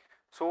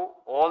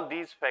 So all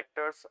these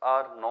factors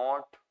are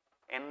not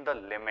in the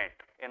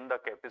limit, in the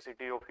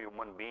capacity of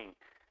human being.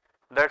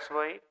 That's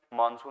why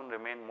monsoon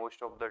remain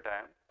most of the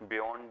time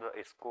beyond the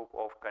scope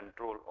of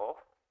control of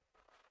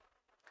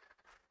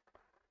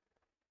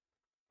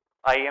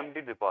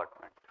IMD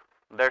department.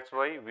 That's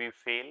why we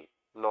fail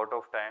lot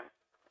of time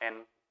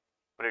in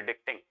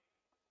predicting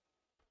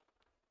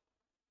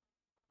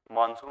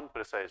monsoon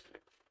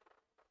precisely.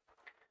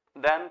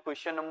 Then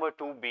question number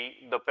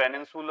 2b, the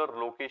peninsular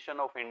location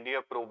of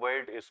India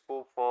provide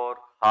scope for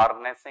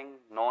harnessing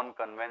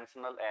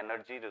non-conventional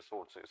energy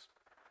resources.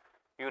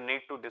 You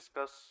need to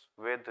discuss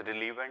with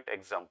relevant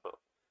example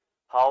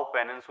how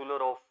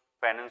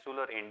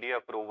peninsular India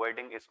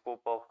providing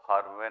scope of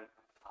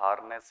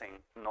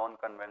harnessing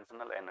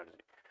non-conventional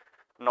energy.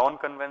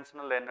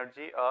 Non-conventional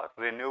energy or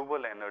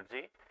renewable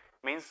energy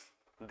means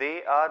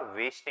they are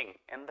wasting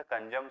in the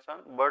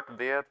consumption, but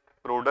their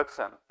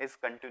production is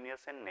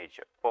continuous in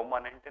nature,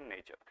 permanent in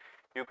nature.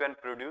 You can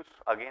produce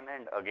again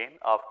and again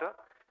after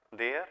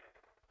their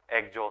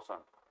exhaustion,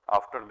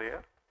 after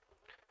their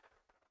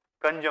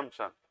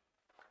consumption.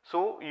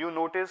 So you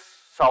notice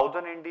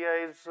southern India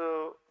is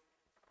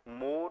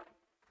more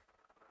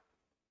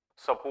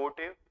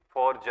supportive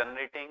for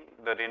generating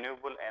the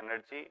renewable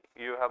energy.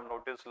 You have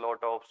noticed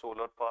lot of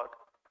solar park,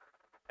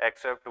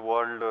 except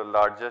world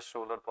largest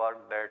solar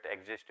park that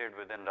existed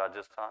within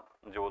Rajasthan,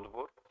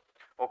 Jodhpur.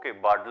 Okay,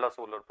 Badla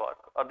solar park.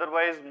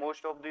 Otherwise,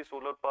 most of the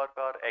solar park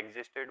are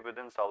existed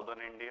within southern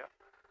India,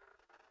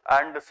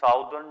 and the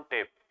southern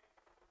tip,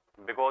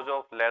 because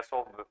of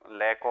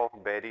lack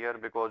of barrier,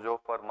 because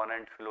of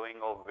permanent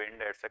flowing of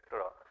wind,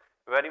 etc.,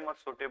 very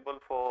much suitable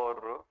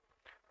for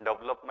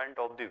development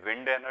of the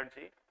wind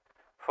energy.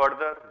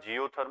 Further,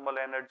 geothermal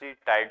energy,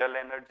 tidal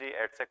energy,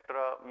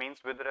 etc.,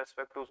 means with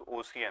respect to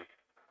ocean,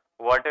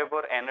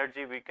 whatever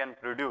energy we can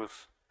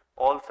produce,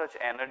 all such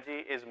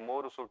energy is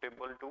more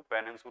suitable to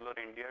peninsular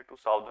India, to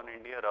southern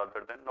India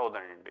rather than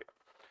northern India.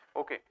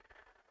 Okay.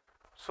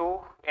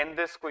 So in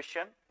this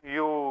question,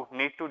 you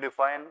need to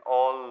define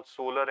all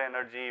solar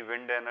energy,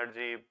 wind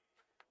energy,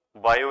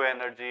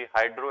 bioenergy,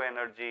 hydro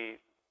energy,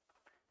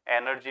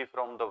 energy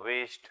from the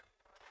waste,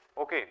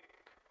 okay,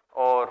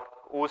 or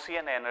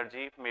ocean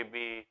energy,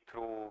 maybe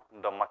through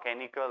the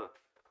mechanical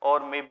or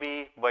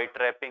maybe by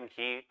trapping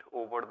heat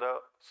over the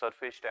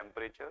surface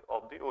temperature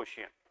of the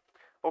ocean.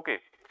 Okay.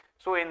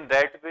 So in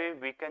that way,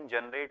 we can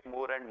generate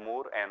more and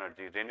more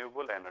energy,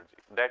 renewable energy.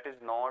 That is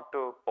not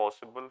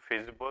possible,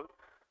 feasible,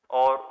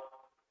 or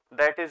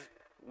that is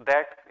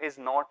that is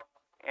not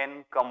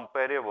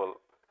incomparable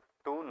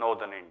to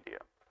northern India.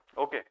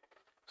 Okay.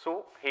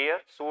 So here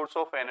source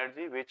of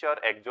energy which are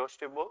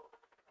exhaustible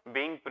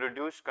being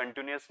produced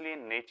continuously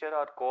in nature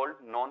are called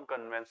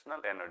non-conventional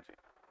energy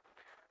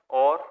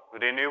or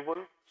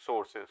renewable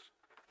sources.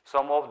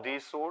 Some of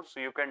these sources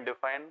you can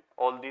define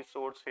all these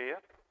sources here.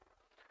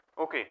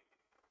 Okay.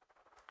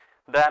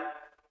 Then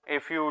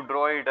if you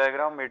draw a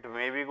diagram, it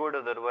may be good,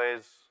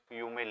 otherwise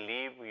you may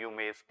leave, you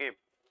may escape.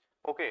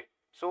 Okay.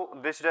 So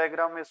this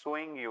diagram is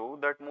showing you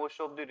that most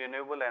of the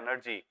renewable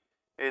energy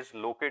is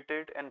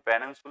located in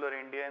peninsular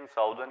India and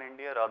southern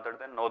India rather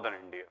than northern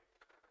India.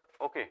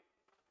 Okay.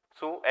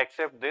 So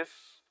except this,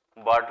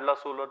 Badla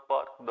solar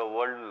park, the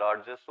world's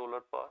largest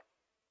solar park,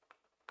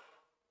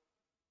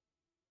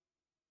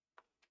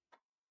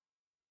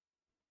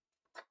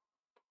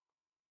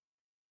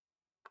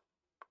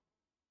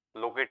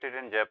 located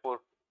in Jaipur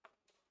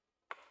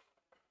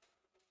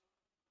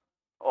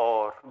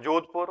or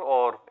Jodhpur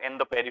or in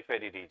the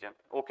periphery region.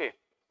 Okay.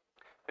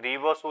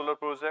 Riva solar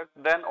project,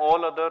 then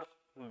all other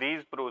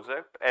these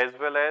projects as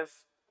well as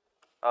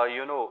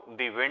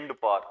the wind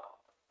park,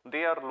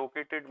 they are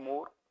located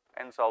more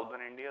in southern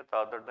India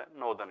rather than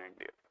northern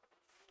India.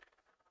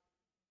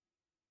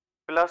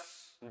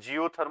 Plus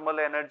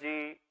geothermal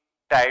energy,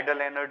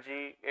 tidal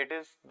energy, it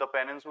is the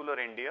peninsular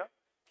India.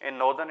 In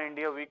northern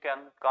India, we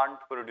can't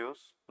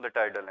produce the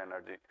tidal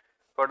energy.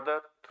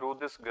 Further, through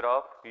this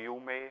graph, you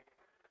may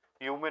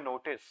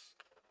notice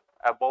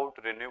about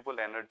renewable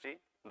energy,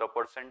 the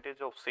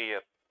percentage of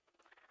share,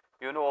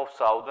 of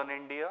southern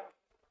India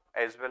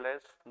as well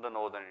as the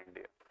northern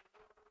India.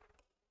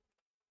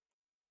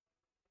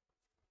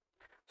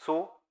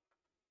 So,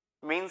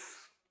 means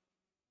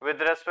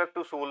with respect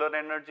to solar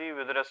energy,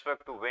 with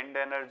respect to wind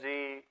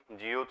energy,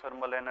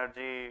 geothermal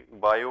energy,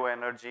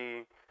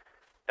 bioenergy,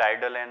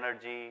 tidal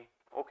energy,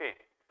 okay,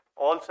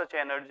 all such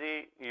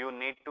energy you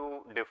need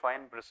to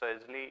define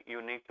precisely,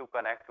 you need to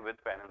connect with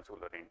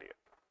peninsular India.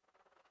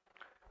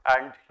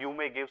 And you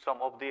may give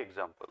some of the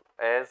example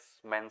as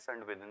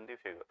mentioned within the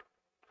figure.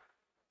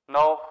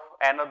 Now,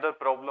 another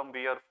problem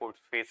we are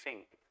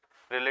facing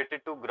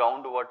related to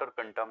groundwater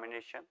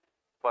contamination,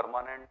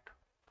 permanent,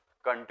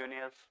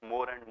 continuous,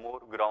 more and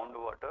more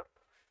groundwater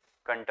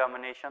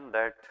contamination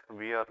that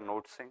we are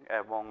noticing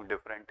among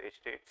different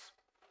states.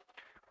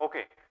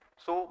 Okay,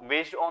 so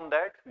based on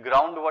that,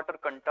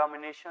 groundwater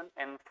contamination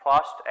in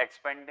fast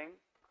expanding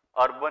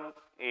urban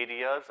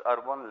areas,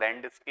 urban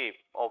landscape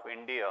of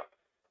India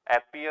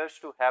appears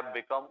to have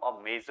become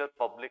a major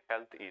public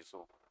health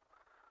issue.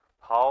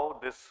 How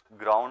this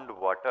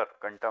groundwater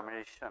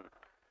contamination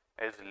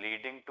is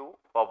leading to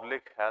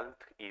public health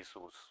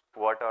issues.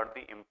 What are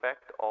the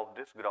impact of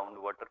this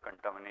groundwater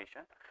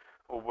contamination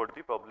over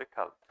the public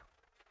health?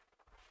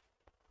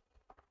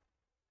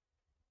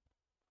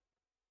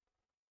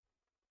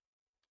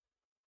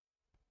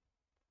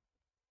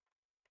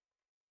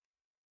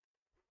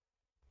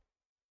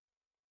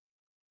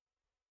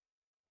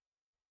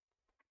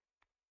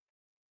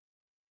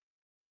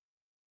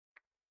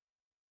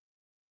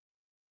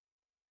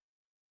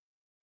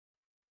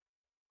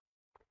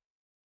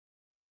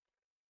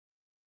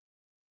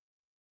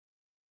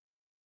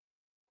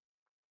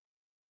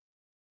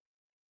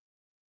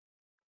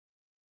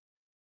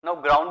 Now,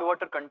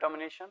 groundwater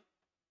contamination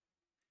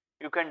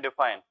you can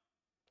define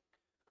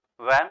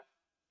when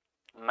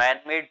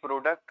man-made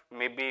product,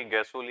 maybe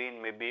gasoline,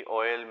 maybe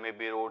oil,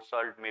 maybe road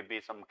salt, maybe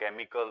some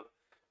chemical,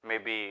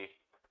 maybe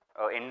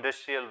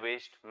industrial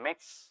waste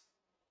mix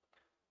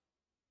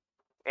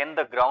in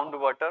the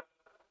groundwater,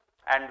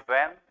 and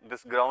when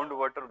this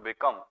groundwater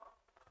become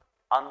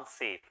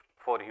unsafe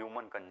for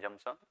human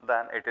consumption,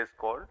 then it is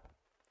called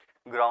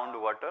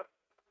groundwater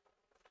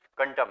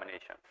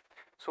contamination.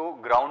 So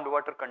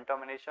groundwater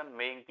contamination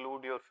may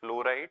include your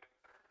fluoride.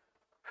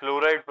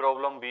 Fluoride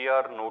problem we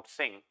are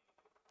noticing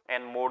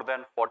in more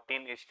than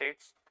 14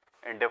 states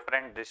in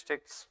different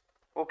districts.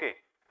 Okay,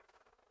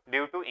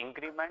 due to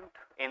increment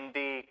in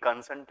the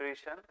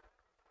concentration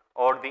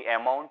or the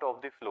amount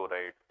of the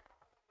fluoride,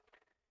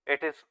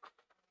 it is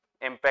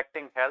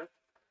impacting health.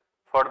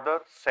 Further,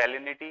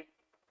 salinity,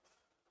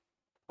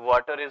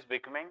 water is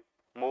becoming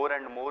more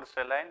and more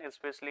saline,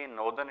 especially in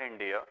northern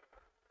India.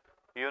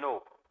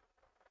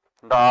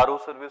 The RO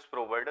service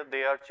provider,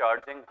 they are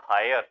charging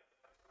higher,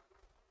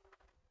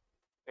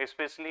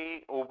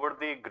 especially over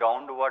the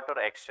groundwater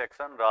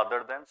extraction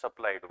rather than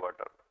supplied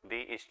water,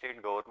 the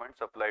state government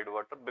supplied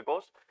water,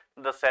 because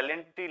the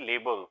salinity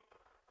level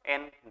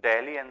in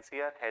Delhi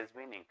NCR has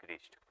been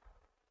increased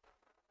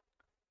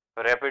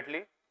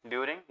rapidly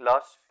during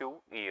last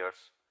few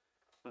years.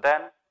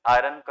 Then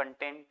iron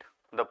content,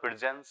 the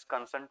presence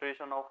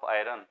concentration of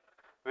iron,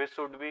 which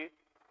should be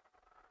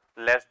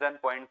less than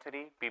 0.3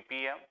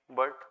 ppm,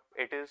 but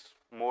it is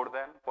more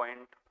than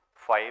 0.5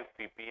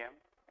 ppm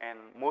in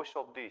most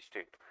of the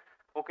state.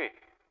 Okay,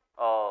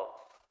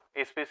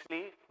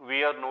 especially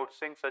we are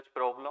noticing such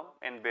problem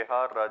in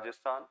Bihar,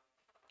 Rajasthan.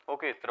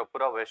 okay,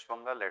 Tripura, West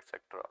Bengal, etc.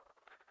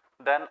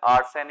 Then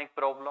arsenic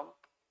problem,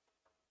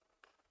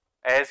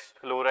 as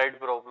fluoride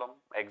problem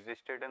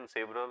existed in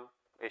several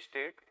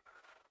states,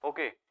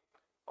 okay,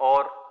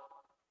 or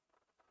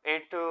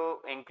it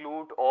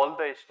include all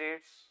the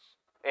states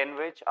in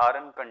which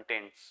iron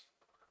contents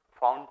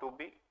found to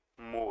be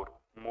more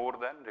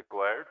than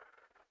required.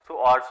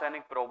 So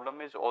arsenic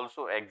problem is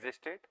also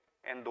existed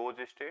in those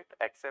states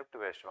except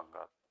West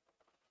Bengal.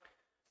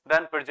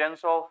 Then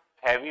presence of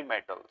heavy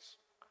metals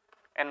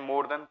in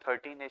more than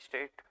 13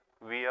 states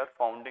we are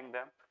finding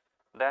them.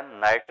 Then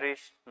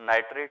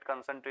nitrate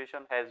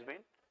concentration has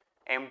been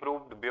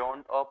improved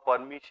beyond a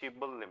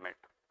permissible limit.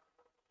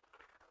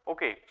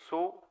 Okay,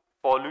 so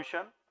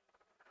pollution,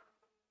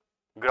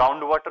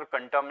 groundwater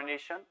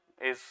contamination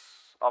is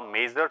a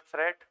major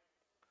threat,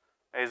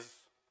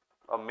 is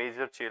a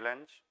major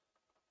challenge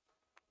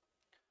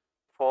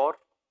for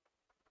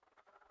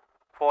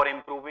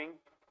improving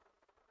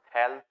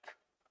health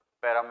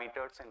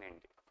parameters in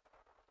India.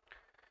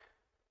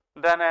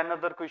 Then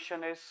another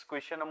question is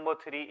question number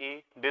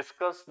 3A.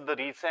 Discuss the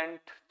recent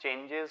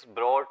changes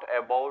brought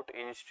about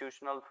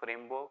institutional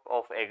framework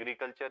of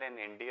agriculture in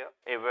India.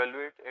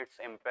 Evaluate its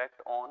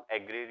impact on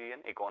agrarian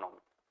economy.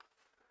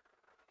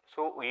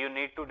 So you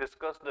need to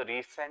discuss the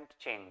recent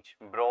change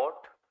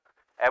brought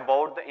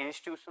about the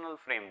institutional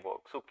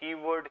framework. So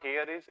keyword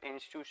here is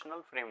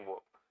institutional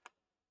framework.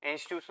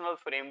 Institutional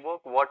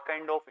framework, what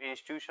kind of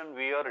institution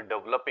we are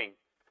developing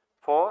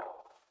for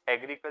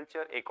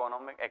agriculture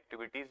economic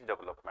activities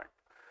development.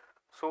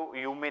 So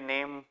you may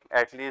name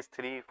at least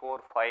 3, 4,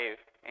 5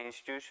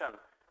 institution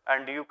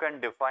and you can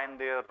define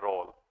their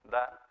role.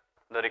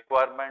 The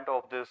requirement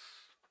of this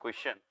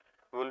question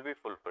will be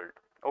fulfilled.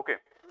 Okay.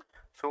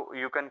 So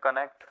you can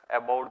connect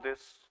about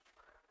this.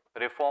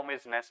 Reform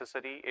is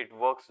necessary. It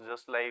works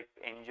just like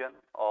engine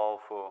of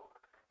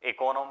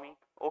economy.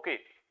 Okay.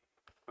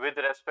 With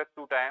respect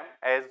to time,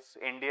 as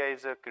India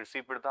is a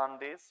Krishi Pradhan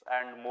Desh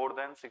and more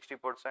than 60%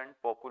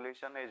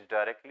 population is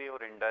directly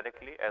or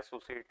indirectly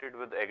associated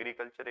with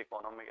agriculture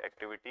economic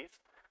activities,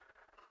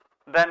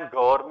 then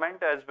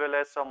government as well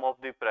as some of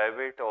the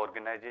private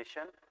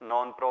organization,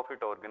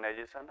 non-profit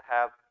organization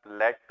have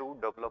led to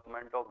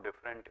development of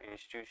different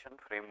institution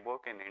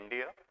framework in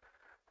India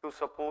to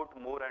support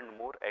more and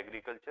more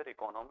agriculture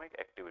economic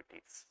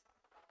activities.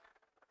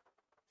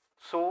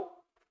 So,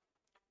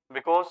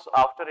 because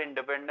after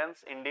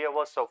independence, India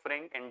was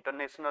suffering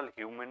international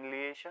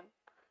humiliation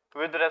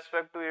with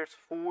respect to its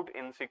food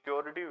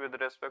insecurity,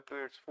 with respect to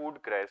its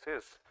food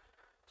crisis.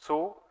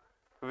 So,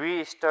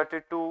 we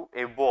started to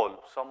evolve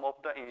some of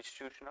the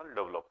institutional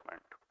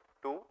development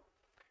to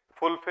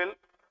fulfill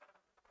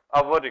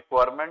our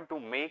requirement to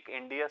make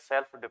India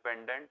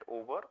self-dependent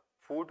over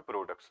food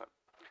production.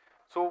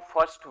 So,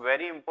 first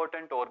very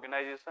important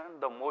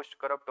organization, the most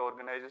corrupt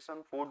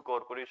organization, Food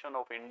Corporation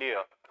of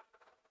India,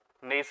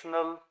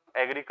 National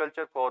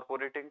Agriculture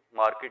Cooperative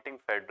Marketing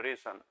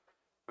Federation,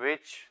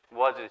 which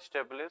was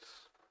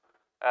established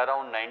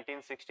around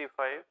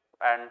 1965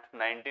 and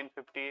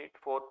 1958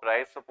 for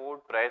price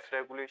support, price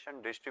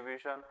regulation,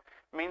 distribution,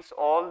 means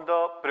all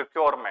the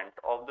procurement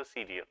of the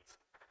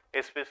cereals,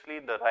 especially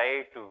the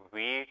rye,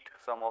 wheat,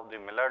 some of the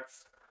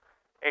millets.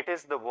 It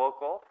is the work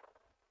of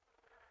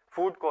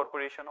Food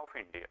Corporation of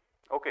India.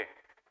 Okay,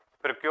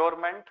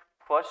 procurement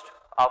first,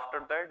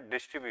 after that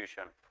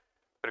distribution.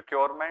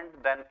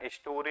 Procurement, then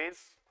storage,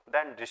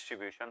 then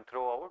distribution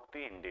throughout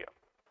the India.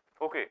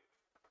 Okay.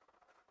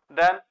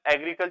 Then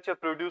Agriculture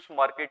Produce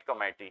Market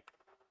Committee.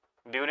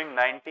 During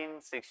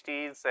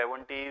 1960s,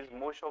 70s,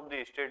 most of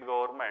the state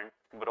government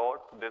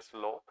brought this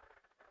law,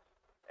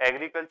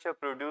 Agriculture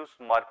Produce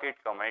Market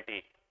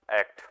Committee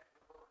Act.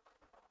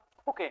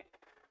 Okay.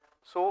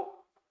 So,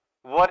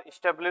 were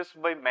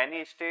established by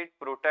many states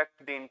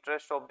protect the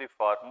interest of the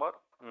farmer.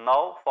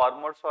 Now,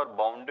 farmers are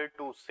bounded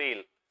to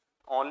sell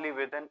only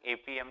within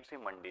APMC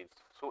mandis.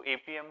 So,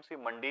 APMC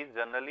mandis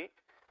generally,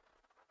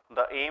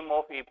 the aim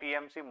of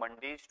APMC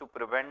mandis to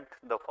prevent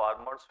the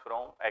farmers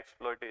from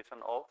exploitation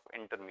of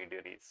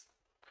intermediaries.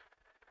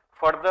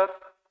 Further,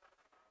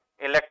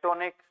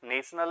 electronic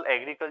national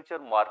agriculture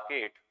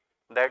market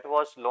that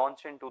was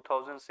launched in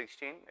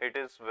 2016, it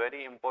is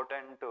very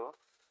important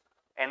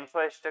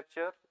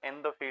infrastructure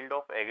in the field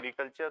of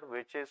agriculture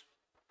which is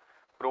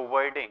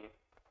providing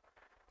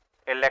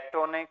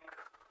electronic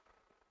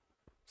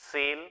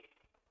sale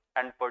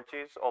and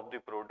purchase of the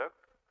product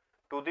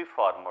to the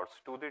farmers,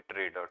 to the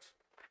traders.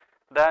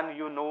 Then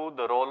you know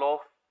the role of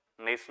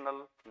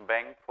National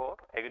Bank for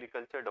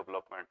Agriculture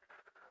Development.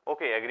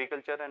 Okay,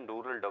 Agriculture and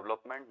Rural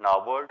Development,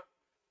 NABARD.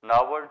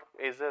 NABARD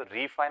is a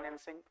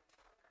refinancing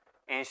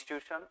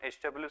institution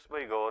established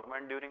by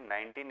government during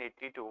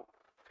 1982.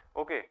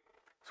 Okay,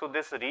 so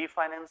this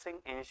refinancing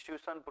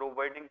institution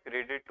providing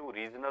credit to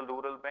regional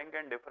rural bank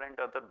and different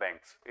other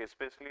banks,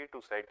 especially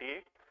to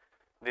satiate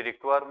the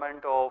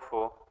requirement of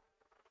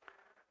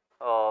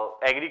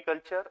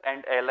agriculture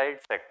and allied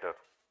sector.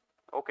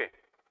 Okay.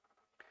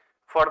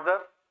 Further,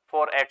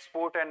 for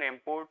export and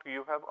import,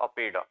 you have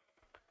APEDA.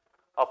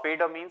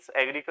 APEDA means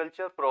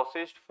Agriculture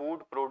Processed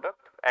Food Product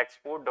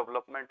Export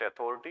Development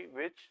Authority,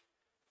 which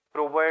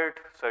provide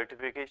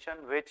certification,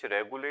 which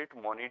regulate,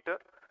 monitor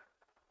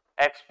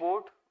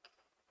export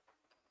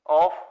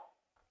of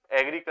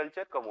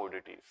agriculture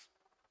commodities.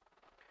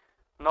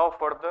 Now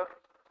further,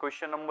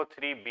 question number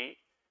 3b,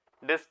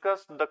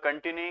 discuss the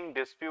continuing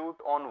dispute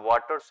on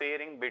water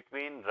sharing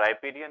between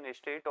riparian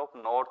state of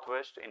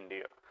northwest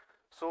India.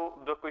 So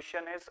the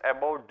question is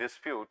about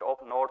dispute of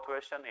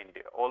northwestern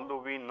India.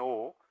 Although we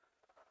know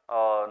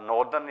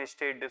northern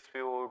state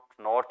dispute,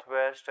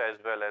 northwest as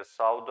well as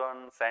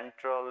southern,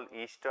 central,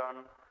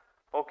 eastern,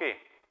 okay.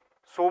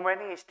 So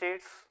many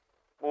states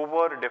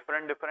over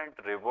different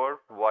river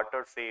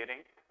water sharing,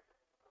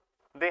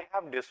 they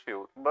have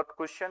dispute, but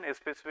question is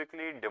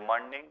specifically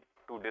demanding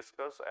to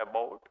discuss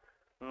about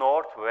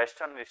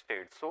northwestern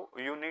states. So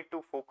you need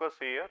to focus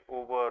here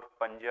over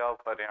Punjab,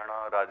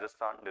 Haryana,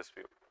 Rajasthan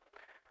dispute.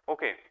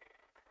 Okay,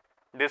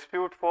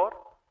 dispute for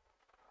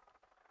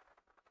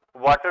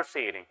water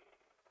sharing.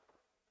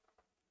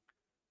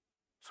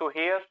 So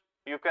here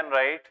you can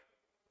write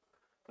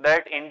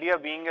that India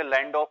being a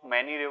land of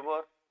many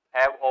rivers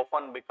have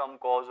often become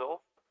cause of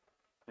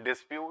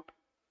dispute,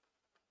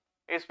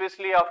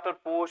 especially after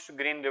post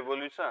green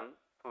revolution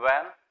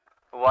when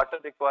water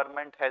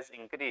requirement has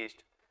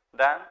increased,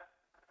 then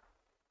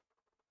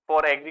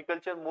for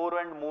agriculture more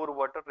and more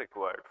water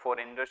required, for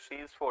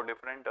industries, for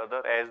different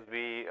other, as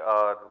we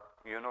are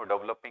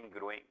developing,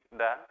 growing,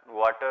 then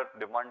water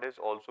demand is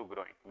also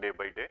growing day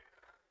by day.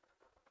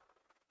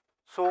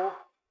 So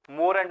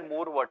more and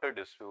more water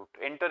dispute,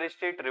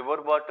 interstate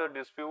river water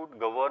dispute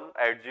govern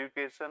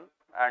adjudication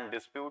and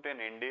dispute in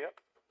India,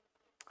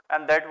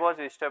 and that was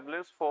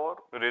established for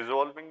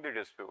resolving the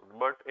dispute,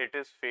 but it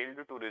is failed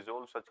to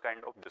resolve such kind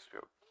of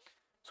dispute.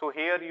 So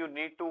here you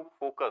need to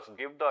focus,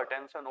 give the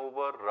attention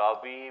over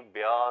Ravi,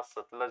 Byas,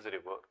 Satluj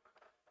river,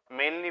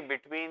 mainly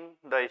between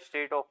the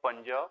state of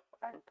Punjab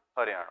and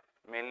Haryana,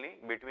 mainly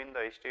between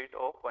the state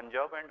of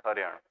Punjab and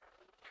Haryana.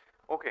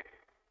 Okay.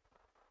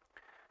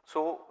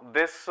 So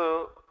this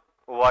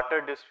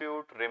water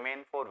dispute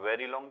remain for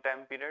very long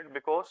time period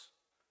because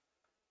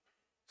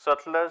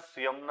Satluj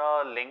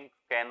Yamuna link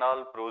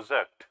canal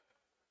project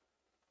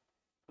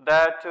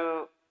that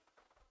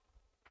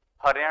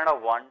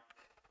Haryana want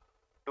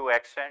to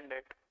extend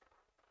it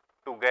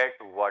to get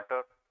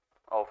water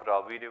of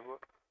Ravi river,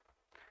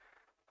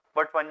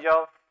 but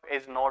Punjab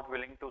is not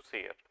willing to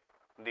share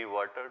the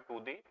water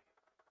to the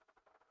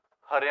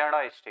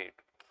Haryana state.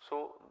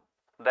 So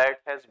that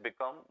has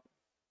become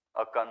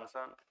a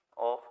concern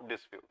of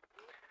dispute.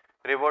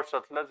 River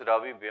Satluj,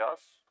 Ravi, Byas,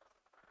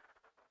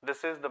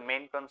 this is the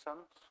main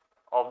concerns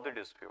of the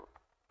dispute.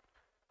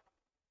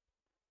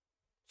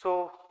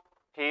 So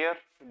here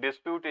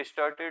dispute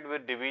started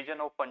with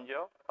division of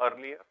Punjab.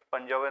 Earlier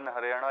Punjab and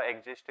Haryana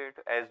existed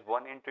as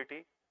one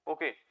entity.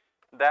 Okay.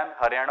 Then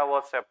Haryana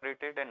was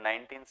separated in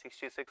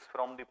 1966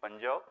 from the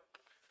Punjab.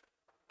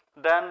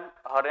 Then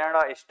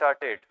Haryana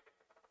started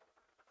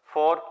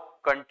for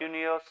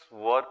continuous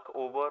work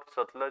over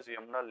Satluj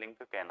Yamuna link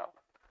canal,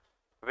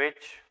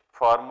 which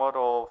farmer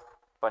of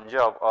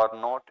Punjab are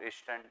not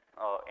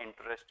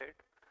interested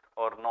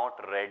or not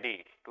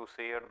ready to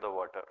share the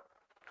water,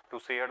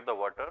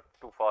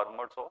 to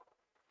farmers of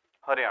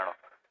Haryana.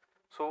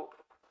 So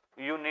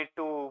you need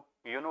to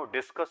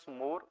discuss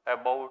more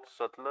about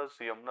Satluj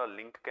Yamuna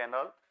link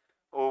canal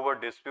over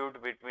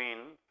dispute between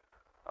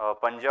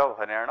Punjab,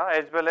 Haryana,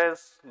 as well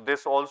as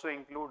this also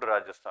include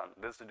Rajasthan.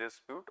 This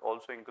dispute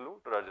also include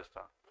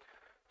Rajasthan.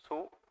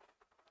 So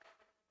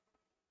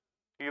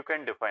you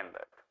can define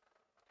that.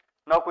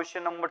 Now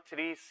question number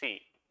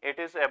 3c, it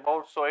is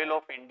about soil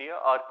of India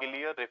are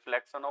clear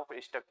reflection of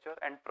structure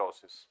and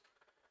process.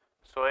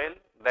 Soil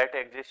that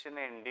exists in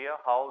India,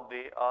 how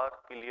they are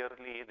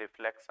clearly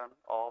reflection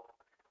of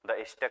the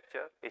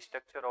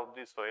structure of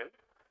the soil.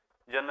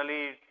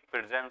 Generally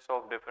presence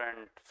of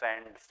different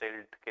sand,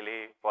 silt,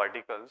 clay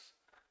particles,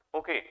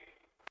 okay,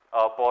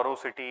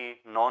 porosity,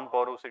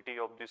 non-porosity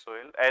of the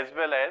soil, as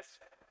well as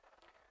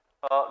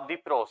the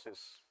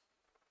process,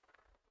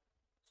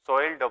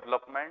 soil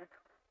development,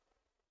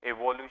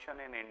 evolution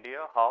in India,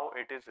 how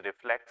it is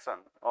reflection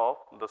of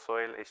the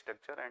soil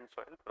structure and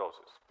soil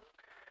process.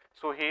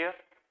 So here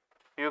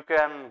you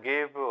can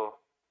give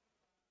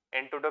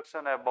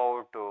introduction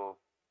about the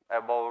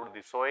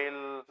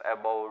soil,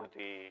 about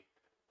the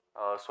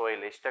soil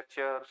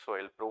structure,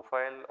 soil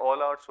profile,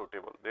 all are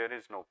suitable, there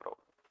is no problem.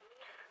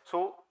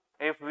 So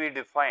if we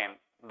define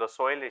the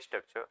soil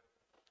structure,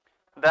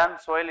 then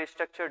soil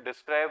structure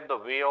describe the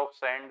way of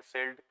sand,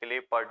 silt, clay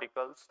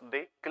particles,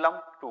 they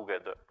clump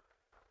together.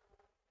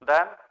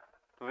 Then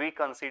we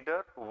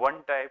consider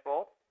one type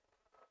of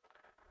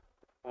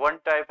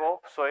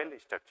soil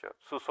structure.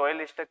 So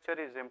soil structure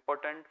is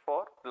important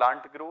for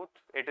plant growth,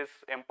 it is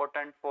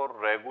important for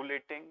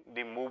regulating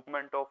the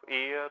movement of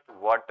air,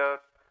 water,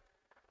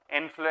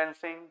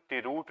 influencing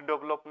the root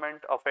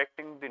development,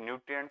 affecting the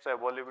nutrients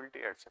availability,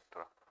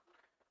 etc.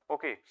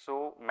 Okay,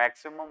 so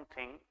maximum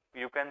thing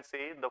you can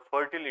say the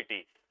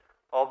fertility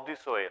of the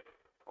soil.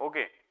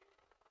 Okay,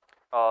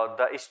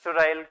 the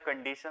sterile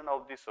condition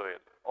of the soil,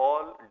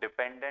 all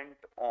dependent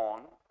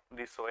on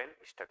the soil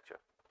structure.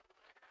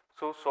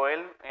 So soil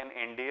in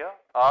India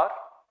are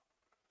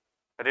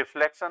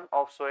reflection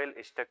of soil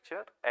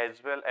structure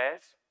as well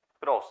as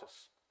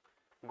process.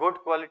 Good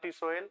quality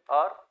soil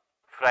are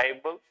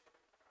friable.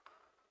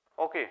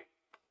 Okay.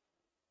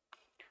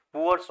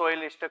 Poor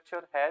soil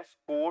structure has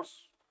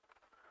coarse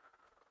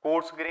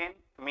grain,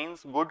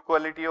 means good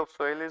quality of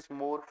soil is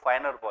more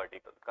finer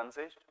particle,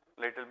 consist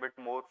little bit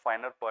more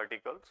finer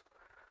particles,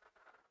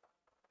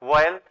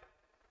 while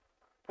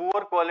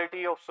poor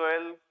quality of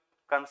soil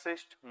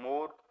consists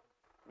more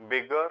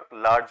bigger,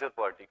 larger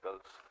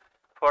particles.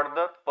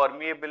 Further,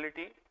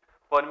 permeability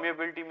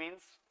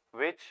means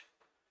which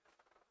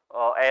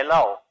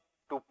allow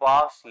to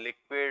pass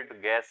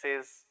liquid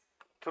gases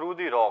through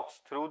the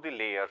rocks, through the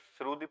layers,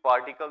 through the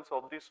particles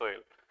of the soil,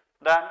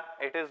 then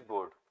it is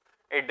good.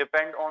 It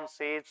depends on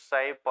sage,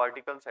 sipe,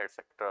 particles,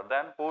 etc.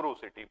 Then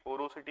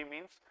porosity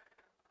means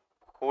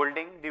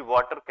holding the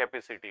water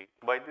capacity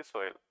by the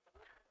soil.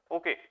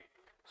 Okay,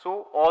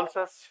 so all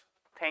such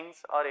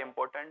things are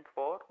important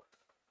for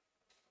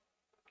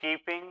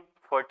keeping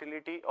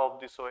fertility of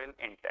the soil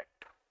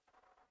intact.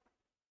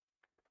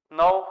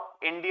 Now,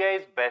 India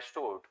is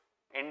bestowed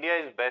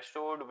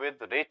with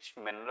rich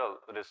mineral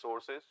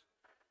resources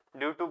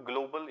due to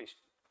global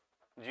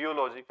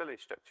geological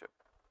structure.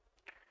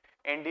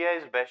 India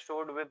is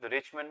bestowed with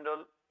rich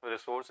mineral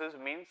resources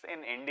means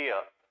in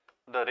India,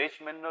 the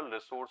rich mineral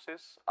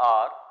resources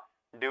are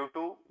due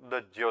to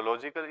the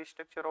geological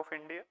structure of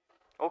India.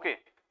 Okay,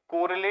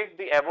 correlate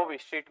the above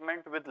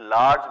statement with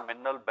large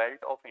mineral belt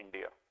of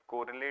India.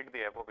 Correlate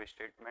the above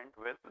statement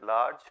with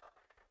large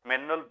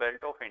mineral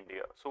belt of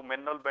India. So,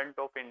 mineral belt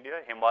of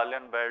India,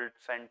 Himalayan belt,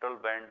 central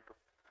belt,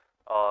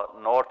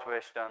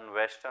 northwestern,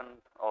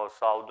 western or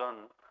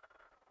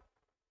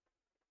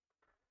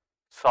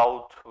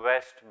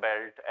southwest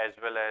belt as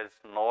well as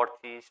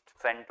northeast,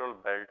 central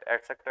belt,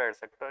 etc.,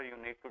 etc. You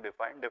need to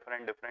define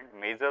different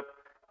major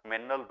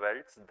mineral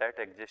belts that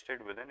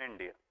existed within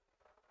India.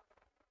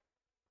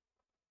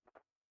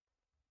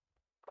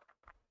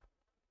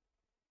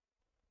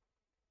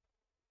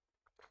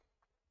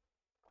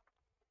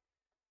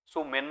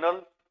 So,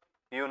 mineral,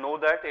 you know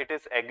that it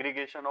is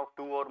aggregation of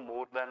two or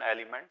more than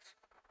elements.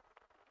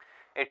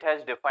 It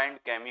has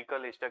defined chemical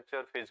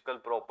structure, physical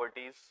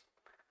properties,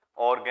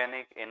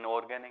 organic,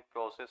 inorganic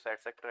process,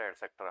 etc.,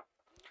 etc.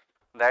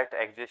 that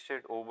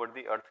existed over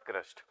the earth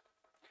crust.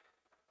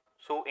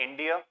 So,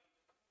 India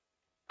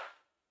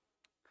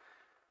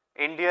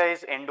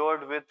is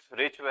endowed with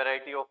rich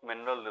variety of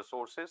mineral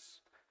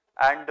resources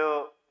and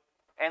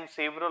in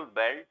several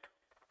belt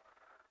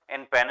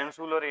in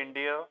peninsular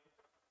India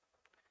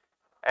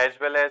as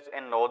well as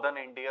in northern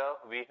India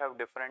we have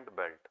different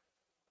belt.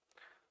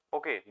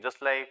 Okay,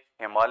 just like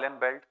Himalayan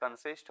belt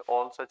consists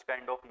all such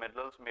kind of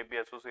minerals may be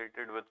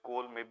associated with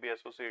coal, may be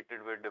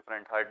associated with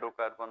different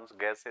hydrocarbons,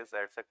 gases,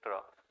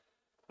 etc.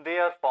 They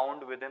are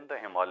found within the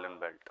Himalayan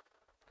belt.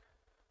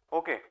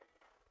 Okay,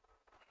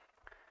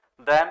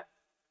 then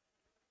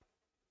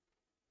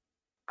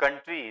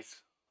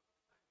countries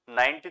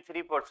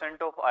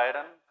 93% of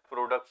iron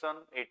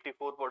production,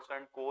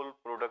 84% coal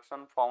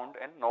production found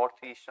in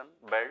northeastern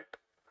belt,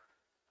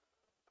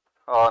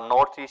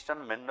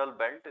 northeastern mineral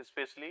belt,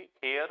 especially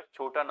here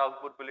Chota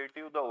Nagpur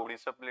Plateau, the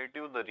Odisha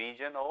Plateau, the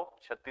region of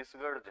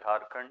Chhattisgarh,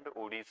 Jharkhand,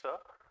 Odisha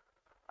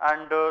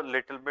and a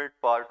little bit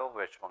part of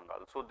West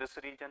Bengal. So, this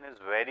region is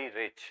very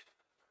rich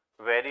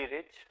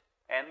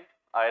in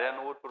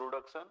iron ore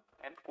production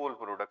and coal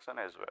production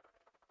as well.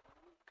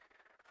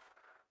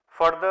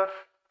 Further,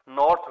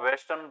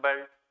 northwestern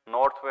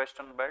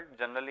belt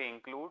generally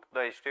include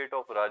the state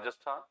of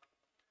Rajasthan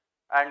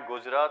and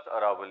Gujarat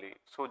Aravalli.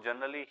 So,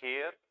 generally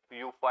here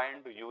you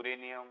find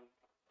uranium,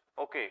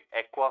 okay,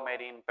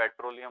 aquamarine,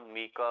 petroleum,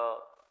 mica,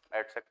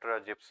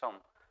 etc., gypsum,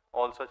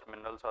 all such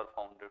minerals are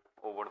found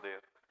over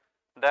there.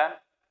 Then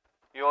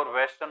your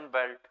western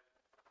belt,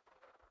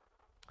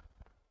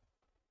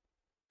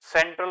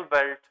 central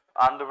belt,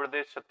 Andhra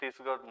Pradesh,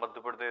 Chhattisgarh,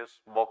 Madhya Pradesh,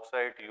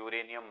 bauxite,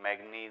 uranium,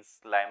 manganese,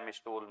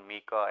 limestone,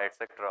 mica,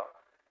 etc.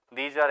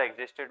 These are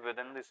existed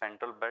within the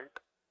central belt.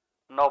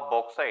 Now,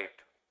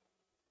 bauxite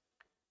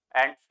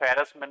and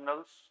ferrous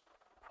minerals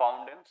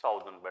found in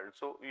southern belt.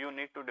 So, you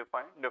need to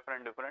define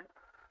different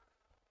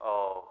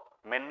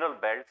mineral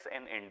belts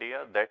in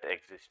India that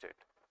existed.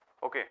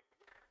 Okay.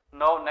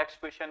 Now, next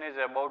question is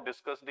about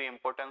discuss the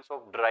importance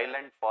of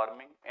dryland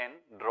farming in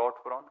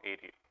drought prone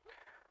area.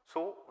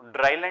 So,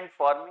 dryland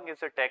farming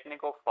is a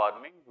technique of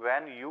farming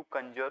when you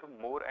conserve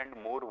more and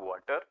more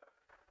water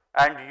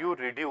and you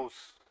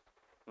reduce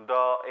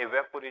the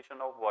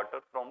evaporation of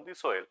water from the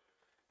soil.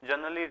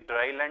 Generally,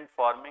 dryland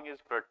farming is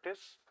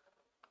practiced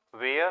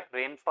where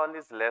rainfall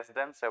is less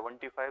than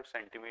 75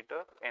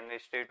 centimeter in the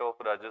state of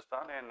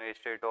Rajasthan and the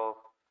state of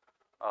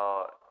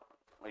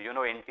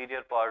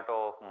interior part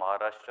of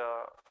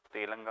Maharashtra,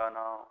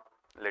 Telangana,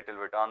 little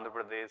bit Andhra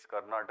Pradesh,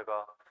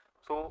 Karnataka.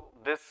 So,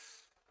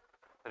 this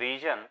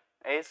region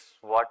is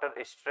water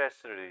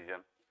stress region.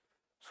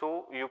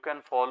 So you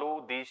can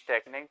follow these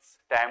techniques: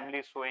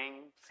 timely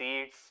sowing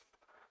seeds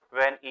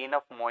when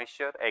enough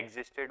moisture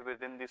existed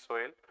within the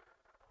soil.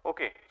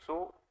 Okay,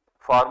 so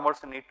farmers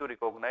need to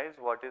recognize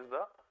what is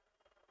the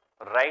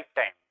right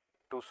time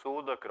to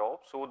sow the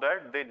crop, so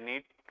that they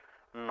need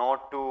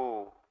not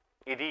to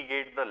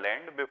irrigate the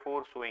land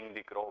before sowing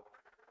the crop.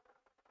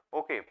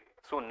 Okay,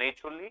 so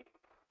naturally,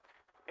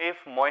 if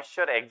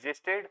moisture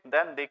existed,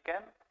 then they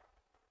can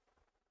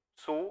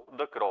sow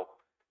the crop.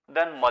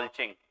 Then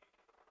mulching.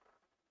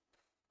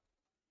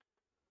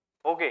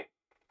 Okay,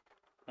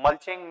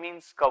 mulching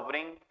means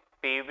covering,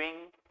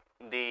 paving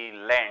the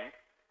land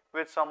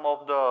with some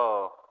of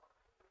the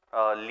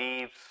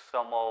leaves,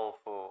 some of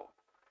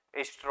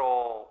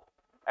straw,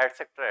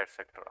 etc.,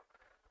 etc.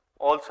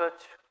 All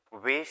such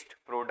waste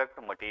product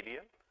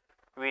material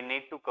we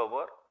need to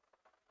cover,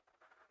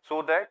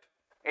 so that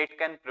it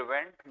can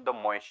prevent the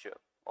moisture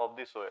of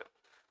the soil.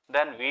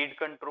 Then weed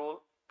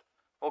control.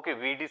 Okay,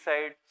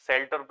 weedicide,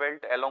 shelter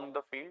belt along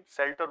the field.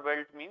 Shelter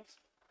belt means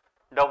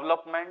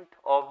development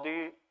of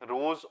the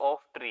rows of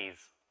trees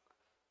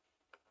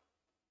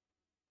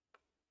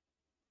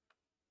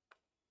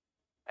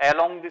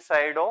along the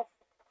side of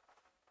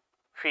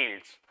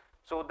fields,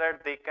 so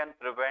that they can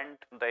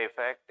prevent the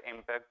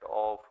impact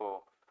of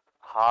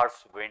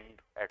harsh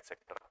wind, etc.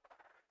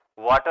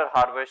 Water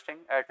harvesting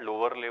at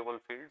lower level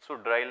fields. So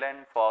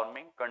dryland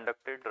farming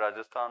conducted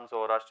Rajasthan,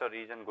 Saurashtra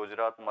region,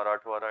 Gujarat,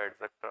 Marathwada,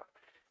 etc.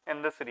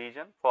 In this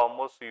region,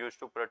 farmers used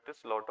to practice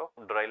lot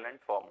of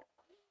dryland farming.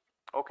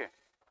 Okay.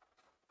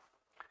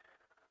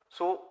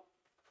 So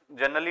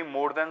generally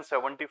more than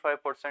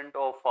 75%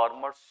 of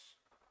farmers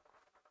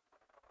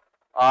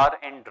are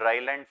in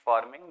dryland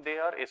farming. They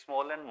are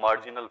small and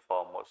marginal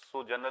farmers.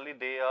 So generally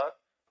they are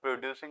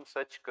producing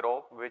such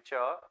crop which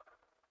are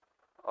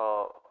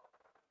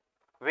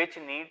which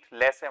need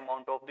less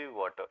amount of the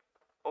water.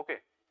 Okay.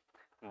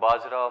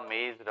 Bajra,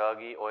 maize,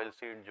 ragi,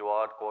 oilseed,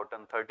 jowar,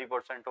 cotton,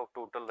 30% of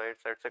total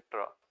rice,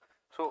 etc.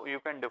 So you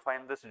can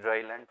define this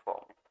dryland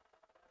farming.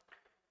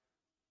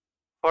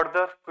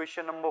 Further,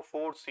 question number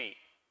 4C.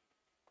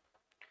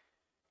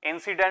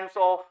 Incidence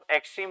of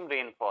extreme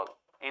rainfall.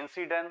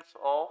 Incidence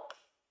of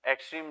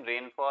extreme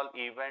rainfall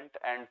event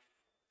and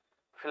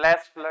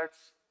flash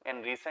floods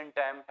in recent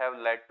time have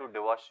led to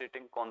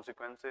devastating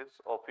consequences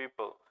of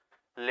people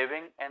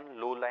living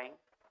in low-lying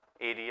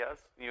areas.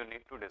 You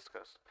need to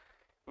discuss.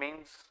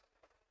 Means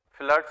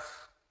floods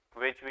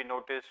which we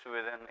noticed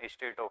within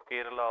state of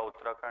Kerala,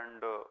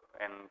 Uttarakhand,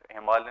 in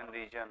Himalayan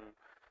region,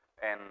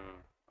 in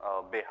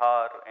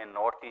Bihar, in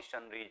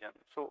northeastern region.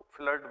 So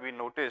flood we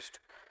noticed,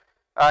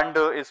 and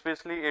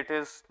especially it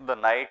is the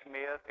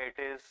nightmare, it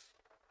is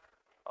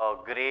a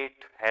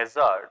great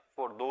hazard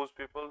for those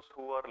people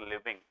who are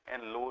living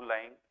in low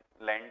lying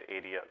land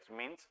areas.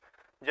 Means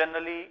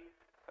generally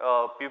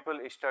people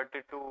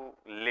started to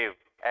live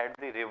at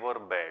the river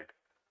bed.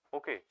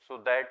 Okay, so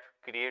that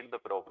create the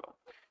problem.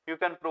 You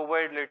can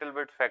provide little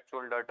bit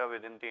factual data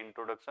within the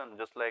introduction,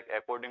 just like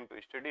according to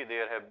study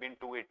there have been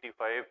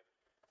 285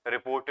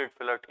 reported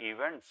flood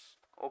events,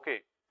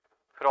 okay,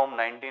 from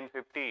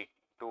 1950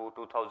 to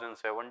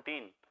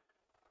 2017.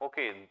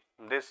 Okay,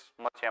 this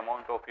much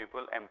amount of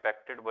people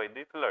impacted by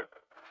the flood.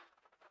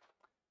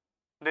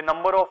 The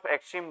number of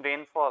extreme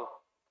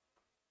rainfall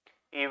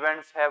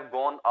events have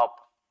gone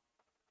up.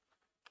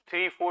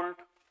 Threefold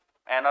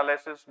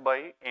analysis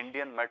by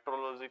Indian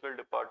Meteorological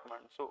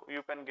Department. So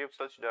you can give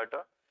such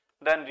data.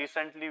 Then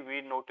recently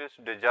we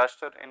noticed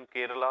disaster in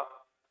Kerala,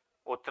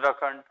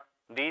 Uttarakhand.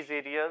 These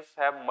areas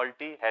have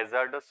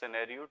multi-hazardous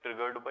scenario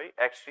triggered by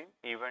extreme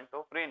event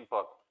of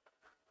rainfall.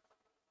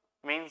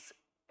 Means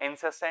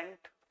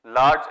incessant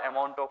large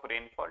amount of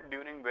rainfall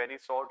during very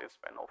short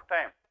span of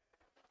time.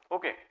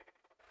 Okay.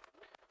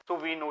 So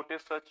we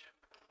notice such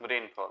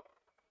rainfall.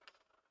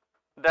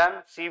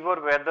 Then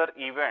severe weather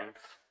events,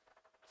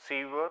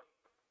 severe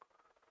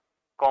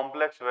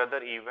complex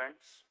weather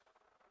events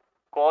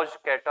cause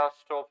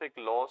catastrophic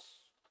loss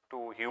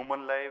to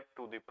human life,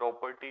 to the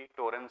property.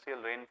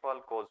 Torrential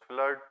rainfall cause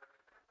flood.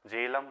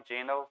 Jhelum,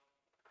 Chenab,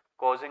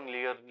 causing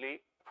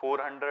nearly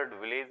 400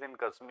 villages in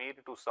Kashmir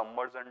to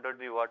submerge under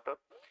the water.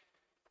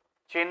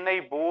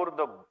 Chennai bore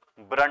the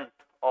brunt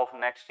of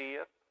next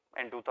year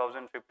in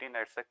 2015,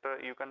 etc.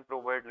 You can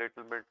provide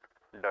little bit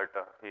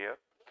data here.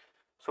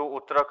 So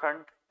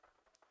Uttarakhand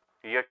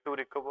yet to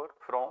recover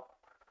from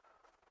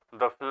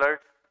the flood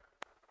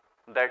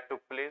that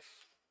took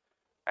place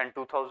in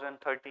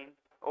 2013.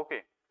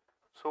 Okay,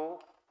 so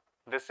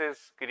this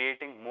is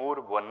creating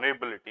more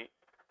vulnerability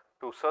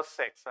to such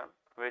section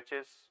which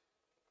is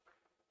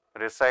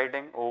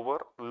residing over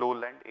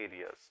lowland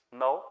areas.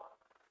 Now,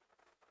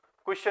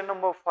 question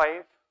number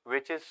 5,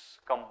 which is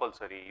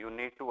compulsory. You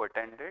need to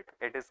attend it.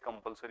 It is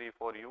compulsory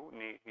for you.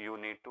 You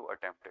need to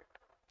attempt it.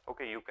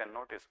 Okay, you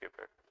cannot skip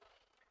it.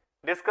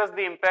 Discuss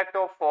the impact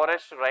of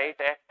Forest Right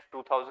Act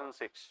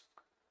 2006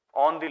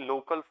 on the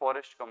local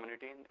forest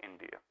community in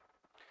India.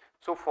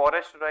 So,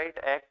 Forest Right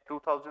Act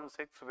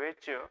 2006,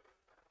 which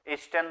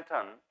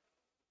strengthen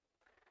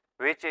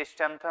which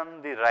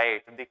strengthen the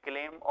right, the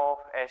claim of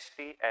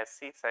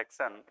ST/SC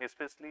section,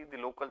 especially the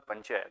local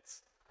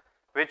panchayats,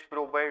 which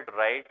provide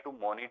right to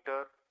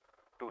monitor,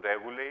 to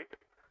regulate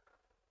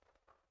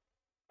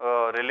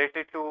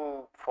related to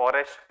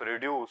forest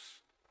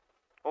produce,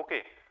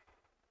 okay,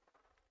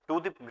 to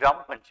the gram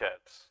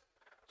panchayats.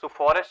 So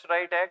Forest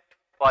Right Act,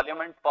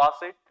 Parliament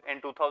passed it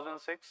in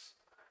 2006,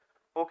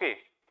 okay,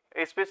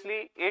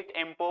 especially it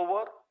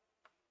empower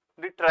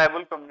the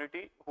tribal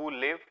community who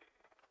live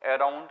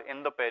around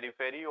in the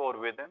periphery or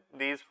within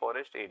these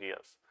forest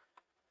areas,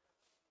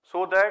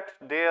 so that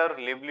their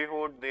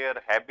livelihood, their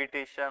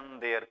habitation,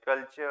 their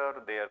culture,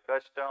 their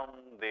custom,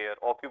 their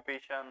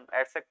occupation,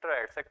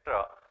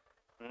 etc.,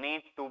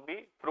 need to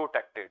be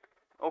protected.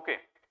 Okay.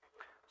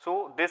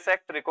 So this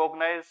act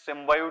recognizes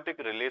symbiotic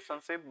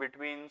relationship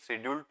between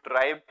scheduled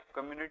tribe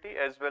community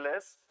as well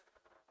as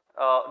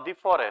the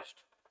forest.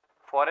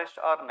 Forests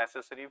are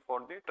necessary for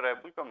the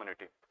tribal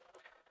community.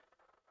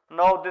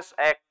 Now this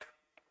act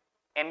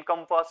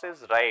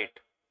encompasses right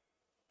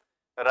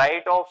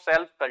of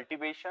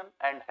self-cultivation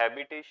and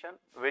habitation,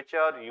 which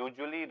are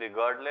usually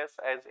regardless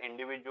as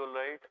individual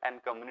right,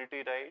 and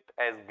community right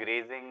as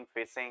grazing,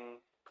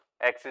 fishing,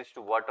 access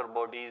to water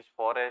bodies,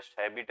 forest,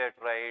 habitat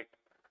right,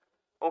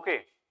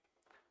 okay,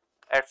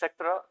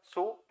 etc.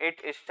 So it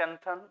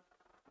strengthens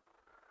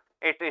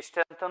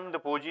the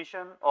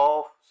position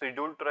of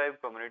scheduled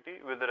tribe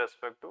community with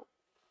respect to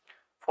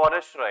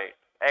forest right.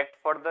 Act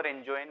further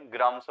enjoin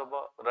Gram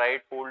Sabha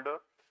right holder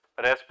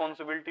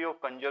responsibility of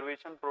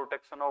conservation,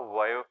 protection of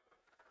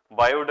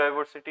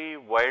biodiversity,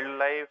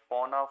 wildlife,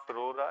 fauna,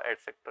 flora,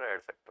 etc.,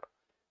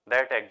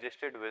 that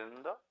existed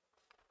within the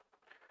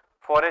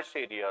forest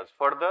areas.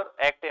 Further,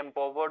 Act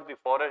empowered the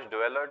forest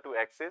dweller to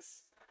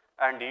access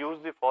and use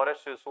the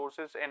forest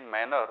resources in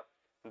manner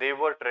they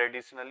were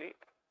traditionally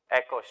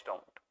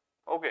accustomed.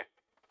 Okay.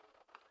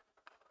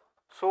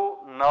 So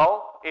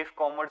now, if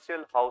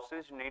commercial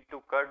houses need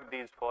to cut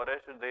these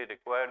forests, they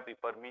require the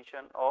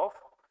permission of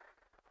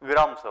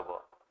Gram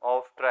Sabha,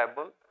 of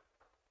tribal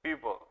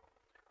people.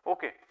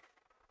 Okay.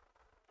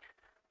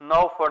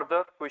 Now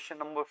further, question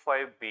number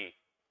 5b.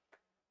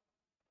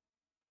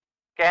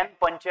 Can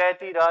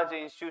Panchayati Raj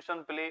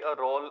institution play a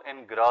role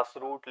in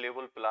grassroots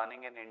level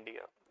planning in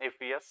India? If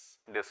yes,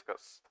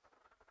 discuss.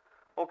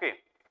 Okay.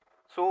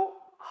 So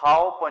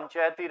how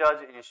Panchayati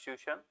Raj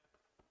institution,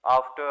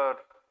 after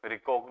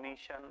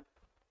recognition,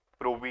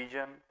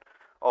 provision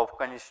of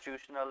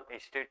constitutional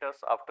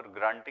status, after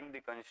granting the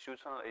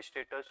constitutional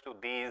status to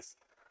these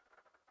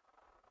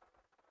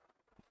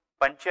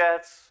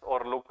panchayats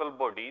or local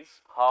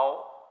bodies,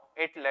 how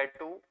it led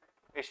to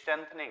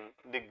strengthening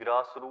the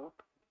grassroots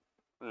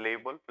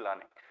level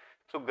planning.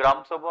 So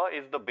Gram Sabha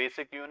is the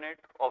basic unit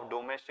of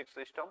domestic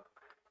system.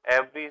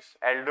 Every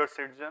elder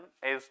citizen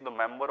is the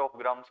member of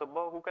Gram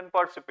Sabha who can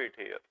participate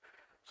here.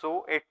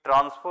 So it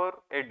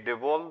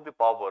devolves the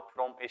power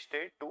from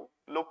state to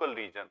local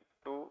region,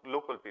 to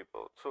local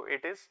people. So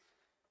it is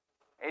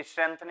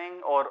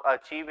strengthening or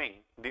achieving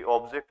the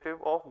objective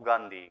of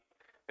Gandhi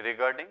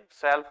regarding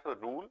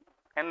self-rule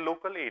and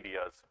local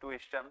areas, to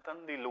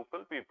strengthen the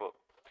local people.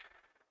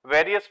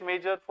 Various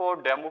measures for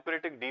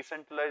democratic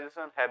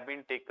decentralization have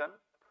been taken,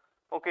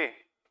 okay,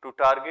 to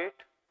target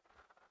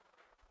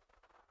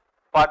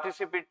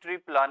participatory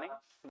planning.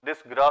 This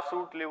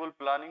grassroots level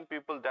planning,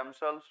 people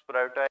themselves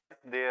prioritize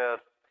their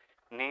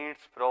needs,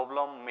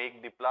 problem,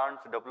 make the plans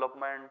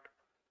development,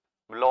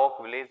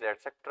 block, village,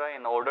 etc.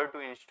 in order to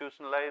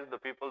institutionalize the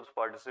people's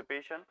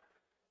participation.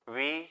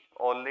 We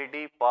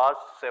already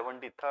passed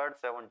 73rd,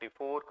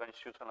 74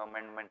 Constitutional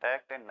Amendment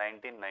Act in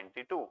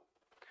 1992,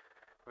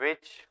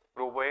 which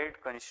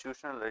provide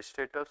constitutional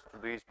status to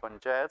these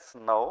panchayats.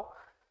 Now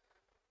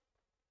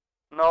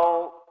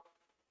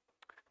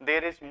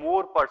there is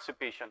more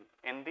participation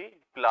in the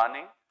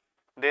planning,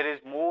 there is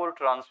more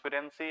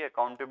transparency,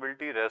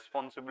 accountability,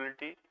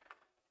 responsibility,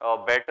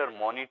 better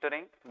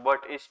monitoring, but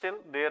still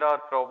there are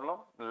problem,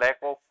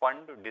 lack of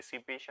fund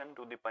dissipation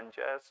to the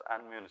panchayats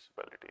and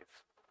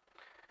municipalities,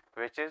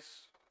 which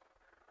is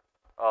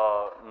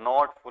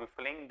not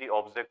fulfilling the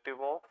objective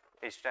of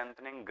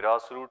strengthening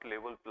grassroots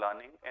level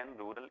planning in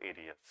rural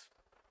areas.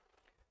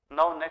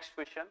 Now next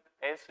question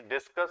is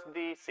discuss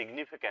the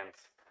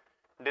significance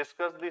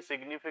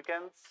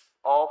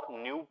of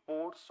new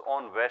ports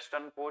on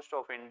western coast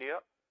of India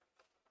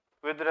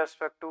with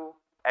respect to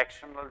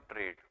external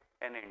trade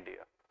in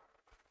India.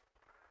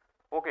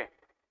 Okay.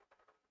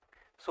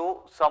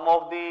 So some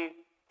of the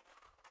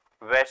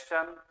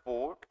western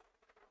port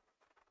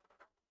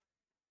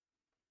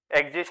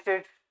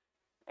existed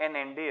in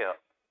India.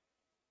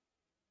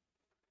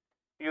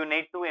 You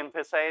need to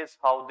emphasize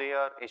how they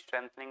are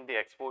strengthening the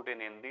export in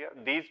India.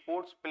 These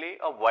ports play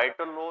a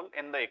vital role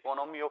in the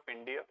economy of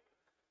India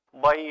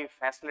by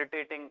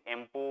facilitating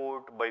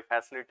import, by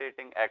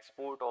facilitating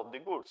export of the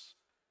goods.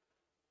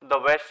 The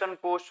western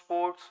coast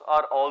ports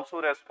are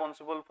also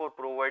responsible for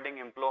providing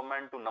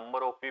employment to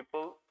number of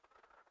people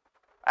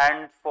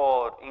and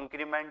for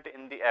increment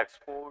in the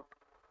export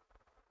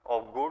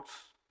of goods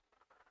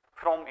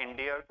from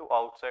India to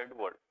outside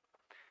world.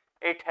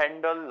 It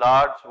handle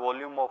large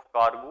volume of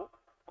cargo,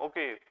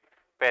 okay,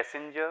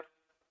 passenger,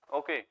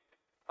 okay,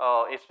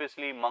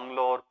 especially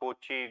Mangalore,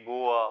 Kochi,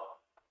 Goa,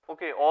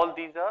 okay, all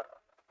these are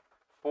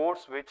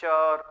ports which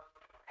are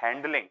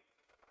handling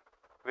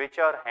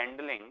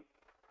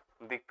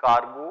the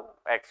cargo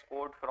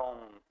export from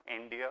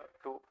India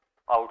to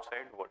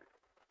outside world.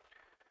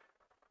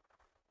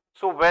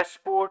 So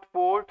Westport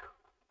port,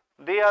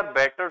 they are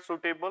better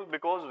suitable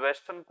because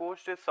western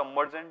coast is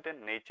submergent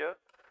in nature,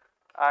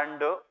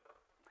 and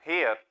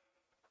here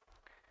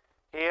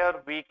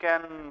we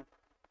can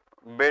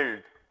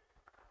build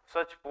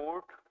such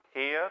port.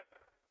 Here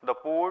the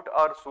port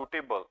are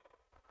suitable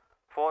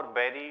for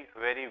very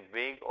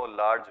big or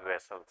large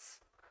vessels.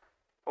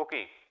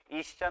 Okay,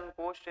 eastern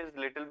coast is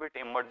little bit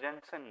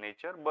emergent in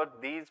nature,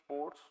 but these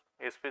ports,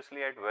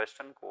 especially at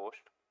western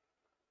coast,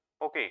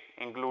 okay,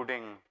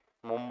 including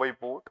Mumbai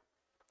port,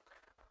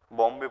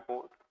 Bombay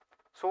port,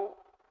 so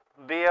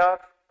they are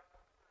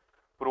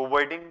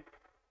providing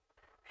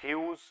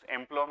huge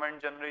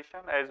employment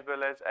generation as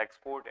well as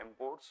export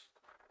imports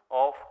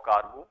of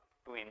cargo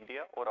to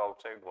India or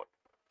outside world.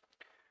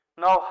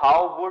 Now,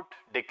 how would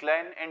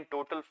decline in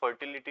total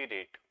fertility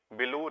rate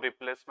below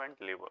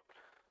replacement level?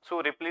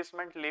 So,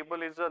 replacement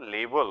level is a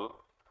level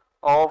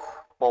of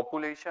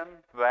population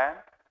when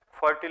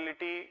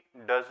fertility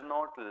does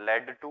not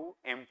lead to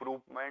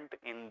improvement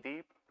in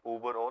the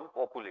overall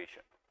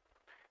population.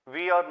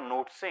 We are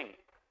noticing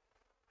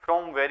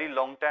from very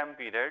long time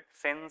period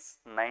since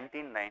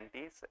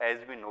 1990s, as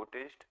we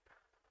noticed,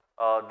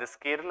 this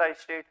Kerala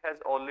state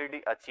has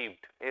already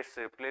achieved its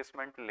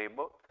replacement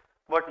labor,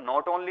 but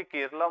not only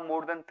Kerala,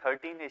 more than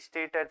 13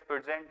 states at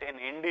present in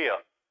India,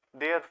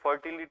 their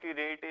fertility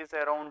rate is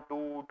around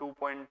 2,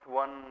 2.1,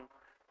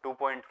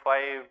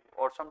 2.5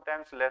 or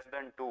sometimes less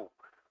than 2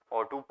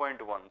 or 2.1.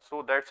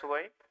 So that's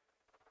why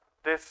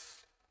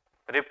this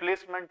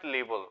replacement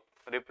level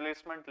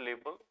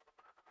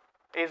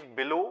is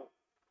below,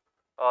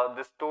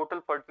 this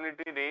total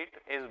fertility rate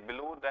is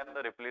below than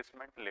the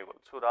replacement level.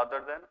 So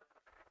rather than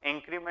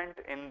increment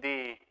in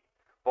the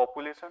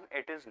population,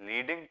 it is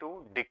leading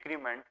to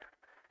decrement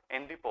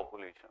in the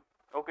population,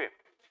 okay,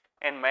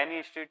 in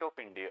many states of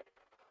India.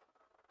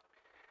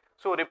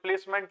 So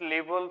replacement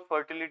level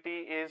fertility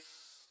is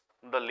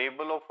the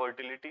level of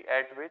fertility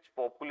at which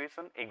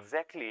population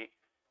exactly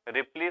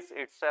replace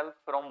itself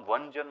from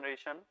one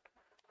generation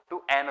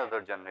to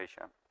another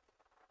generation,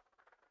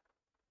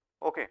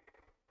 okay.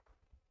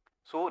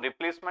 So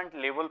replacement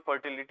level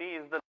fertility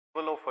is the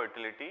level of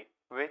fertility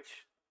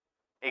which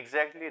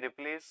exactly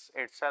replace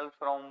itself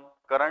from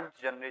current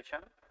generation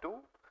to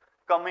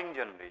coming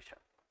generation.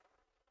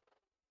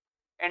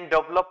 In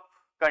developed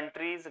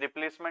countries,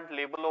 replacement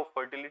level of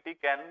fertility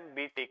can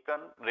be taken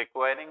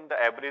requiring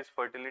the average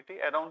fertility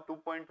around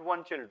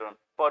 2.1 children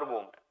per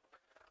woman,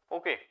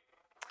 okay.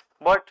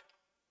 But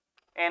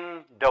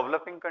in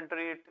developing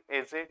country,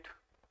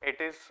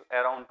 it is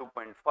around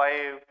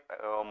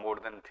 2.5, more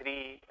than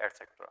 3,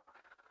 etc.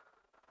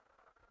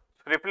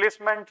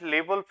 Replacement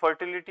level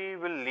fertility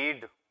will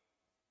lead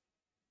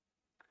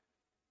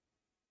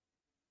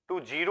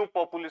to zero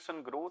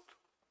population growth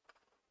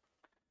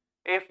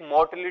if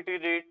mortality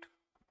rate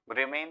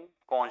remain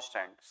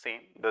constant,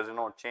 same, does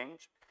not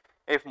change.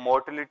 If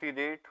mortality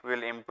rate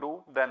will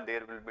improve, then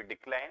there will be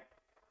decline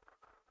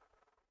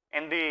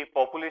in the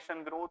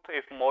population growth.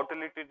 If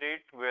mortality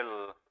rate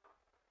will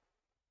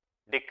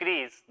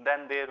decrease,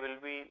 then there will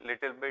be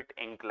little bit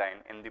incline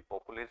in the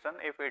population.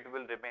 If it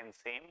will remain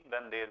same,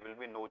 then there will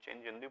be no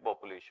change in the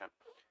population.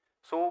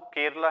 So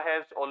Kerala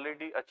has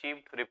already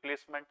achieved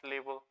replacement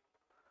level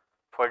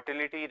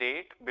fertility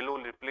rate below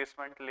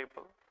replacement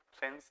level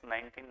since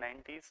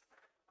 1990s.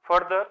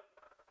 Further,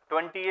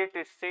 28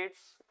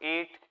 states,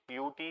 8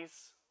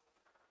 UTs,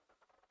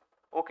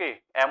 okay,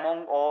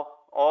 among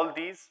all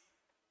these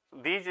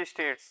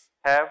states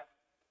have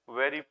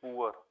very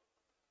poor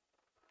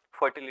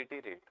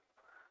fertility rate,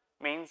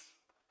 means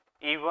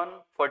even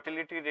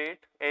fertility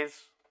rate is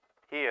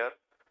here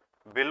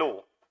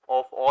below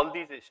of all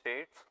these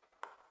states,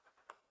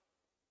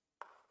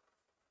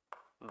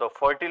 the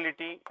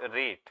fertility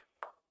rate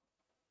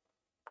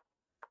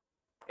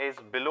is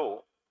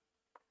below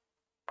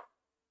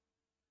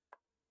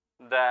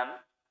than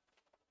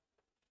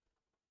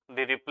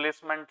the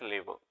replacement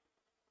level.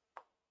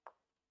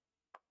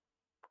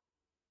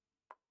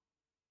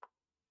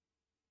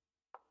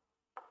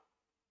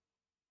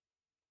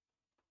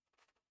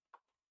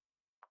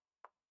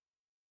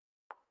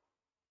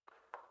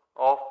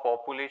 Of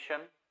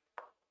population,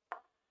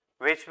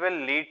 which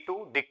will lead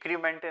to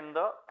decrement in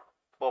the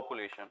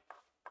population.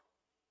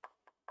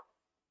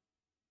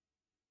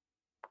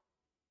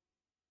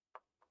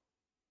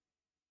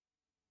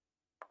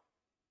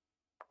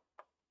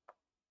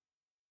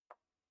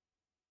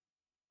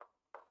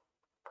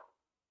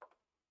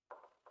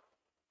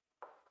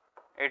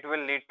 It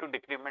will lead to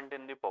decrement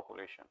in the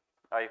population.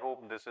 I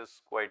hope this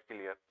is quite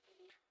clear.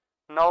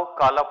 Now,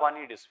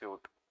 Kalapani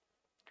dispute.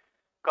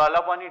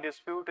 Kalapani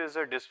dispute is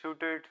a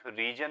disputed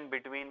region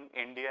between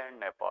India and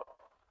Nepal.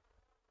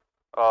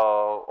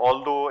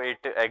 although it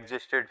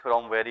existed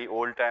from very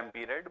old time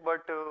period,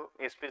 but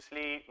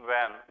especially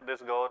when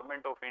this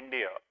government of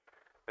India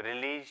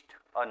released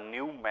a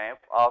new map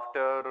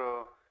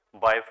after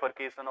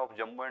bifurcation of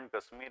Jammu and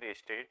Kashmir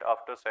state,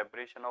 after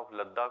separation of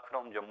Ladakh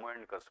from Jammu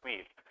and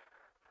Kashmir,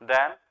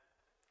 then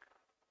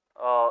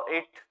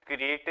it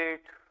created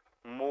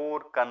more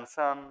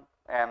concern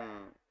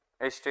and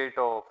state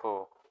of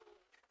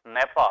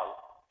Nepal.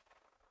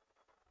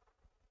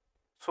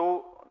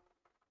 So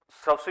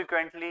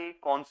consequently,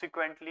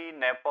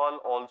 Nepal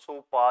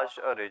also passed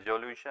a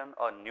resolution,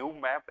 a new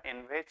map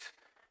in which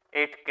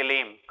it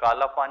claimed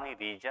Kalapani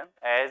region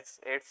as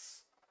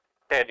its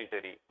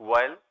territory,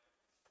 while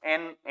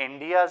in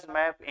India's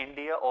map,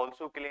 India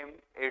also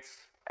claimed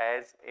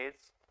as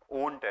its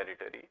own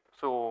territory.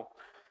 So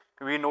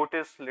we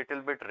notice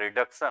little bit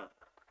reduction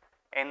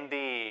in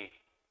the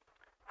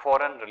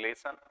foreign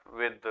relation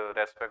with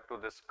respect to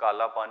this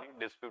Kalapani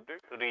disputed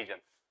region.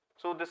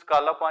 So this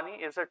Kalapani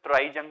is a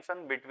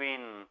tri-junction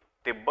between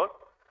Tibet,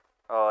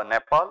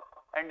 Nepal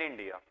and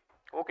India.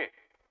 Okay.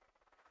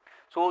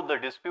 So the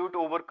dispute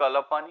over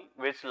Kalapani,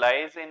 which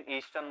lies in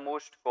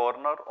easternmost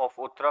corner of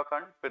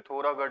Uttarakhand,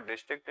 Pithoragarh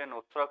district in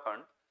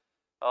Uttarakhand,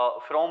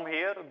 from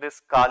here this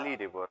Kali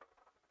river.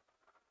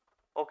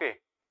 Okay.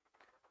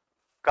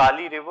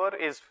 Kali river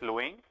is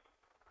flowing,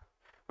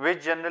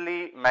 which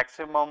generally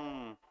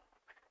maximum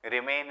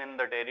remain in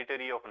the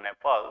territory of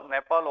Nepal.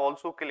 Nepal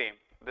also claim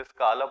this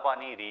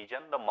Kalapani region,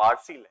 the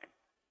marshy land,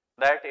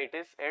 that it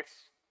is its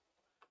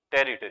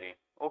territory.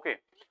 Okay.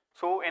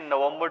 So in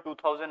November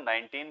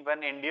 2019,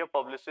 when India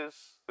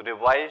publishes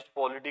revised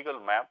political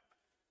map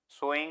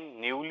showing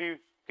newly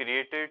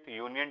created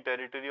union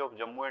territory of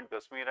Jammu and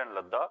Kashmir and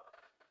Ladakh,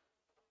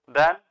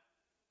 then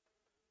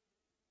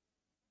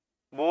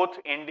both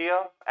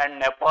India and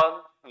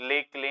Nepal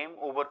lay claim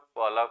over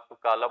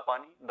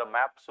Kalapani. The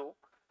map show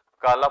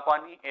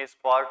Kalapani is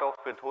part of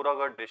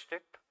Pithoragarh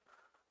district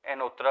in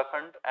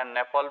Uttarakhand, and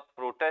Nepal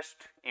protest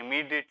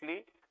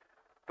immediately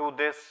to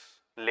this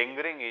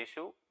lingering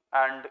issue,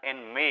 and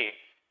in May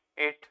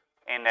it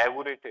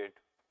inaugurated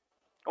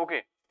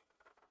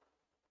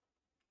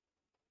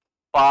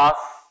pass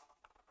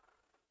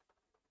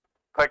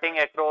cutting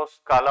across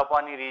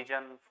Kalapani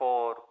region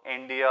for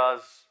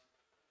India's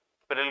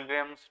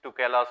pilgrims to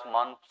Kailash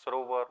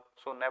Mansarovar.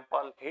 So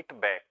Nepal hit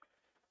back.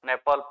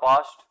 Nepal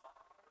passed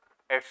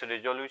its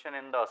resolution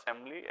in the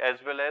assembly, as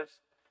well as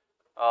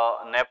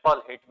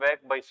Nepal hit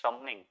back by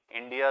summoning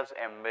India's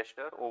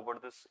ambassador over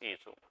this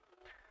issue.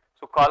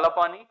 So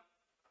Kalapani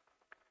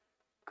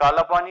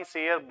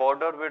share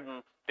border with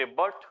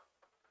Tibet,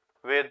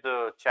 with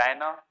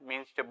China,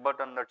 means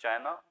Tibet under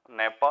China,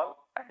 Nepal,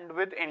 and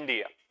with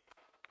India.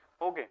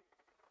 Okay.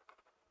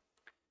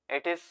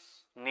 It is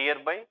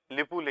nearby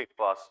Lipu Lake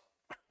Pass.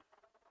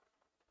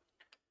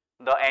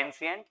 The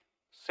ancient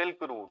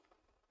Silk Route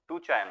to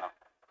China.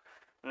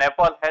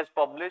 Nepal has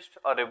published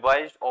a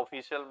revised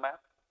official map,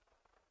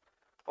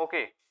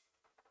 okay,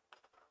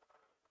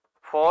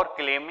 for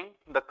claiming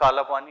the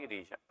Kalapani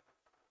region.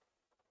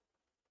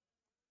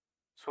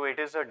 So it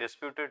is a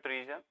disputed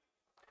region.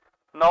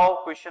 Now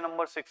question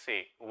number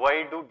 6a,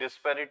 why do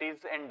disparities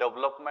in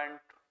development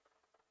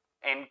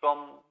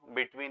income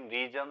between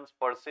regions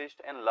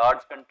persist in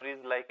large countries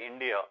like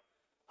India?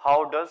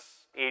 How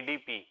does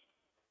ADP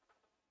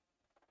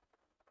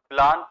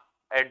plan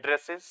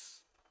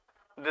addresses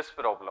this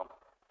problem?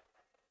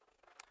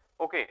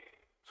 Okay,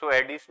 so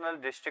additional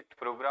district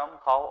program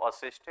how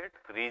assisted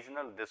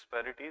regional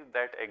disparities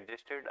that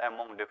existed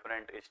among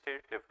different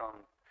states, different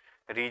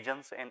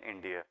regions in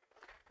India.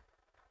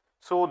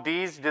 So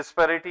these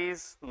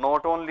disparities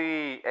not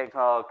only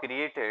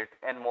created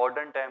in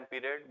modern time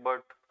period,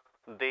 but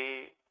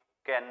they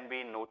can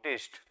be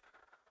noticed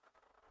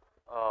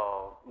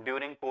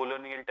during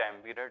colonial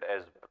time period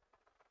as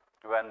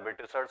well. When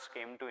Britishers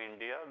came to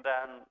India,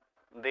 then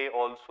they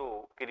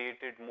also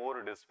created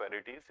more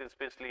disparities,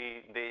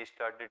 especially they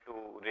started to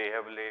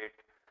rehabilitate,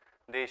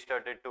 they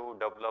started to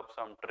develop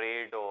some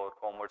trade or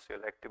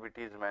commercial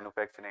activities,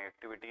 manufacturing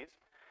activities,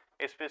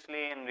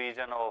 especially in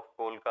region of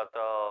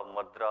Kolkata,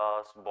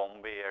 Madras,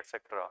 Bombay,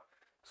 etc.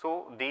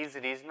 So these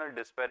regional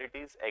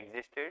disparities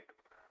existed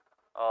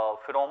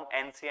from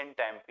ancient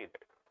time period.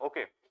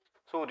 Okay.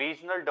 So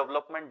regional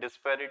development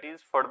disparities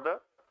further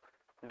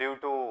due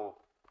to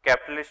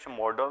capitalist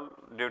model,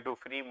 due to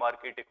free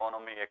market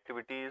economic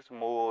activities,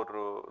 more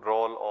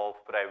role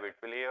of private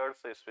players,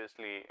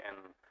 especially in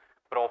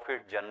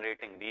profit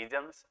generating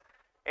regions,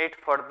 it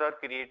further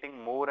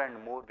creating more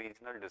and more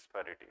regional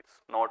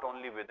disparities, not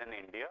only within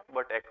India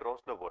but across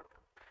the world,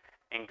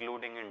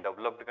 including in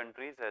developed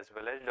countries as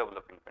well as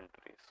developing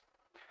countries.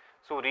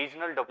 So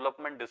regional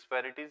development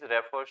disparities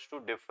refers to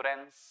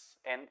difference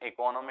in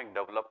economic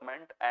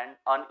development and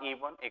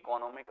uneven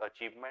economic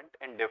achievement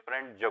in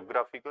different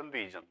geographical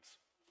regions.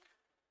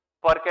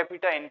 Per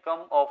capita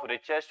income of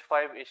richest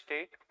 5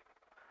 states,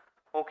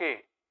 okay,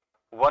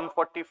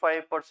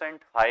 145%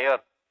 higher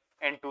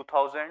in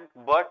 2000,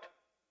 but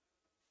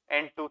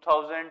In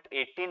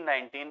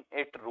 2018-19,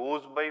 it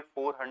rose by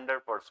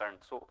 400%.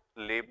 So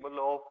level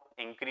of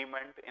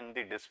increment in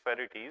the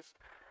disparities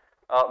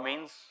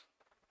means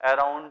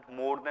around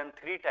more than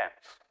 3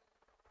 times,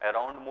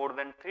 around more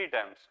than 3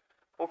 times.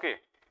 Okay,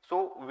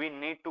 so we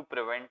need to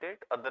prevent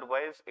it,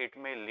 otherwise it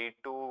may lead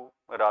to,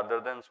 rather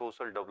than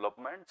social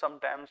development,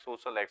 sometimes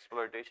social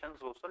exploitation,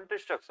 social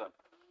destruction.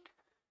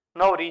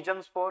 Now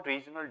regions for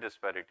regional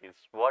disparities.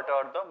 What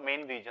are the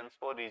main regions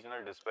for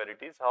regional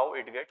disparities? How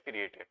it get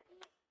created?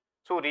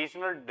 So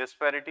regional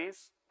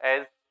disparities,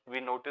 as we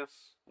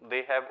notice,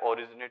 they have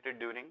originated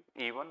during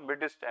even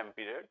British time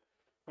period.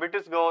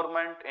 British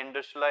government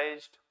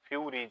industrialized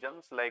few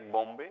regions like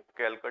Bombay,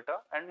 Calcutta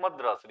and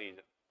Madras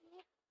region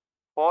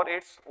for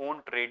its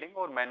own trading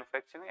or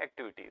manufacturing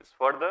activities.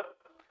 Further,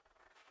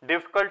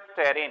 difficult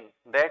terrain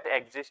that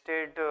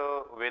existed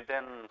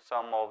within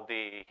some of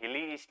the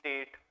hilly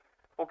state,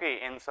 okay,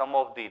 in some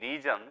of the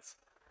regions,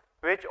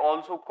 which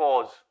also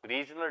cause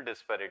regional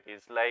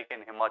disparities like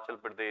in Himachal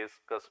Pradesh,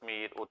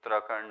 Kashmir,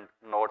 Uttarakhand,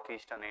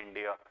 northeastern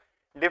India,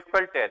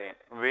 difficult terrain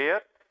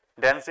where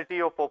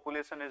density of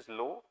population is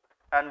low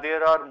and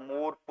there are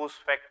more push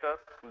factor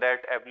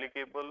that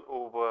applicable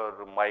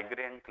over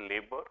migrant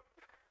labor,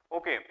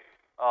 okay,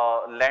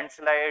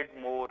 landslide,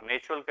 more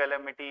natural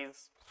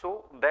calamities.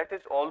 So that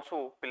is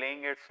also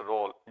playing its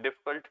role,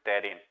 difficult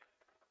terrain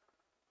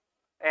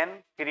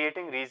and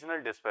creating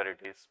regional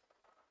disparities.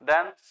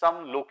 Then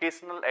some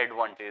locational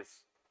advantage,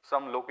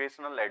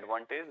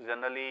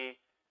 generally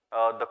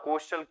the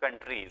coastal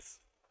countries,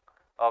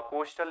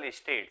 coastal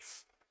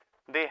states,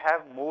 they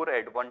have more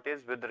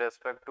advantage with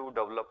respect to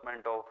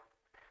development of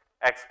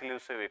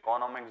exclusive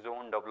economic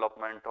zone,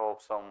 development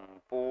of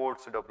some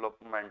ports,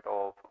 development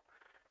of,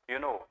 you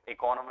know,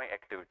 economic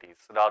activities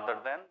rather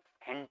than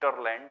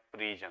hinterland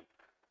region.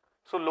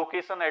 So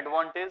location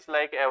advantage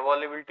like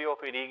availability of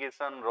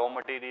irrigation, raw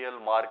material,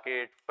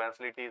 market,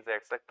 facilities,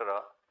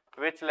 etc.,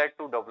 which led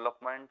to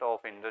development of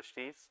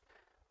industries,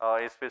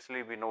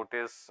 especially we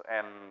notice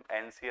in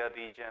NCR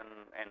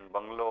region, in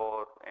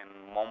Bangalore,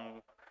 in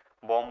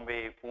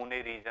Bombay,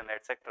 Pune region,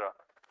 etc.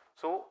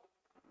 So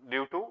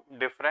due to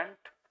different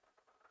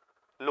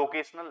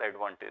locational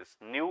advantage,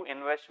 new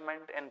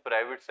investment in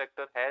private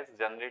sector has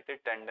generated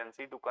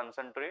tendency to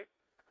concentrate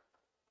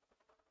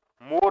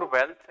more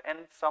wealth in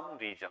some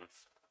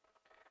regions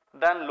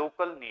than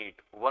local need.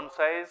 One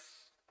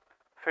size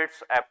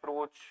fits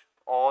approach,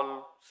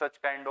 all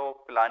such kind of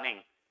planning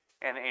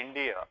in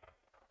India,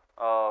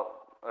 uh,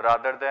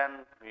 rather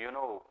than, you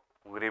know,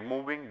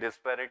 removing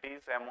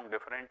disparities among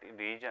different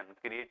region,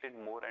 created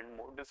more and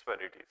more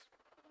disparities.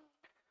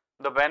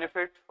 The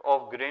benefit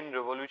of green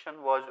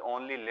revolution was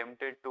only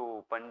limited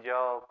to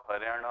Punjab,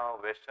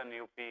 Haryana, Western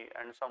UP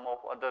and some of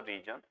other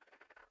region.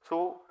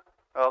 So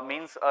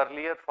means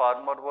earlier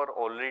farmer were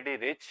already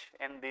rich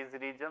in these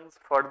regions.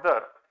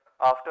 Further,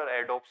 after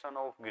adoption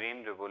of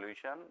green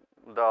revolution,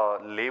 the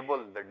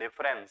label, the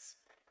difference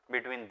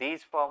between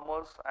these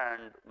farmers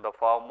and the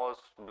farmers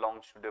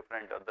belongs to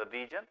different other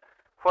region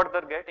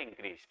further get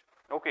increased.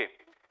 Okay.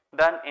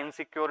 Then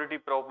insecurity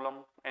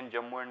problem in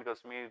Jammu and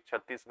Kashmir,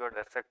 Chhattisgarh,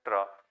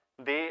 etc.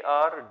 They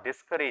are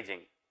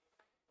discouraging.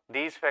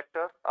 These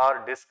factors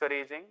are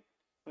discouraging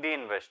the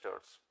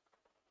investors.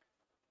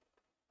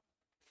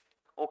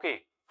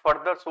 Okay.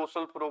 Further,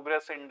 social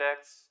progress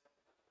index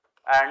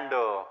and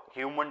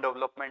human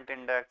development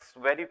index,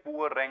 very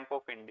poor rank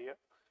of India,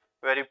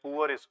 very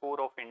poor score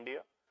of India.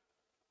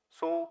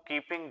 So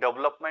keeping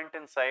development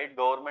in sight,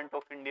 Government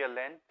of India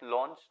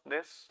launched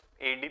this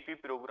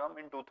ADP program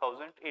in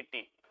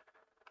 2018.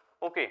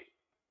 Okay,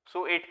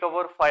 so it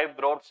covers 5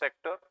 broad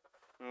sector,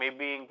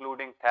 maybe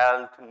including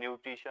health,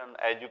 nutrition,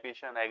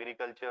 education,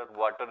 agriculture,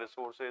 water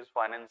resources,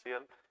 financial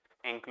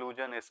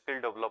inclusion,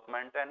 skill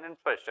development and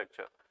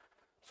infrastructure.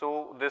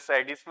 So this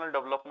additional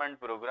development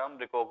program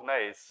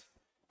recognize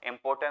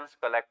importance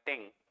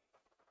collecting,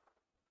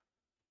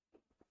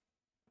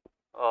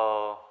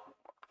 uh,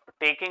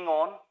 taking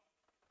on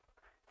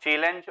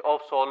challenge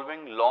of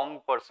solving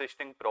long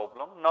persisting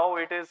problem. Now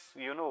it is,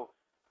 you know,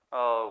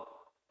 uh,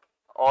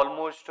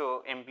 almost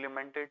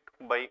implemented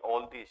by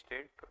all the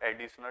state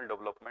additional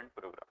development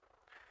program,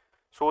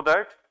 so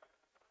that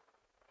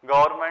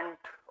government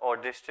or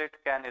district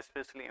can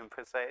especially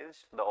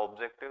emphasize the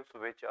objectives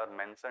which are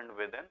mentioned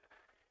within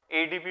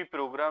ADP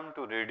program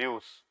to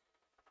reduce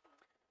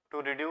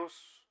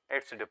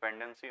its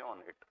dependency on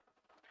it.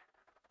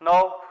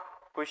 Now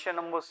question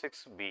number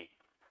 6b,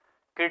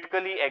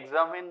 critically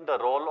examine the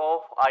role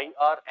of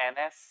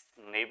IRNS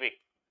NAVIC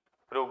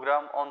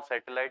program on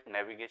satellite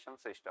navigation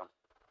system.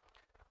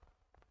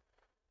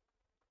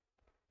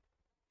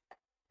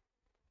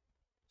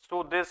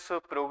 So this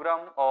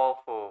program of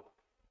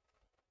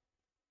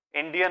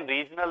Indian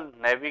Regional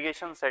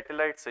Navigation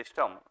Satellite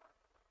System,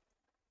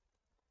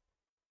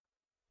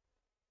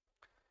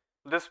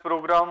 this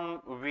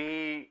program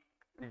we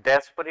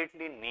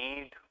desperately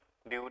need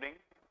during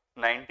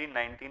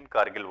 1919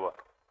 Kargil war.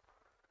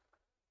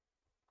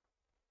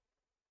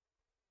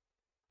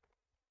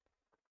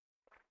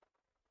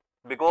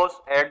 Because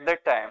at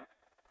that time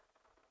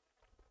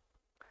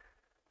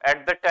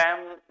At the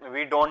time,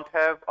 we don't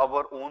have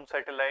our own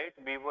satellite,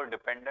 we were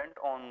dependent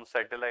on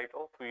satellite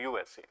of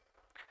USA.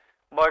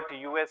 But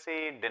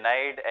USA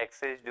denied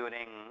access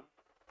during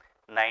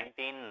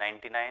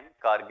 1999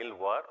 Kargil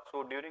war.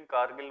 So during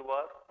Kargil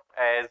war,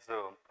 as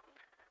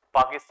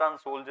Pakistan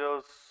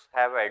soldiers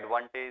have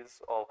advantage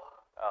of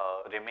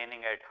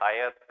remaining at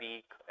higher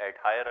peak, at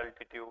higher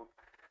altitude,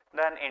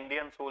 then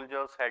Indian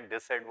soldiers had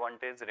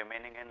disadvantage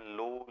remaining in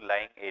low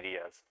lying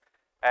areas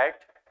at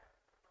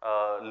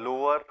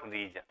lower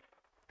region.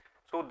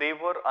 So they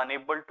were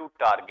unable to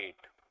target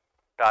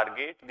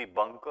the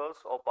bunkers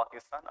of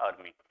Pakistan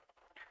army,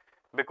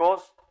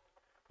 because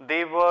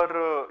they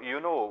were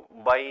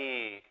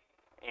by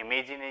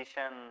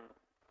imagination,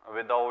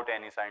 without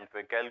any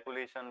scientific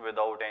calculation,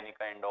 without any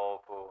kind of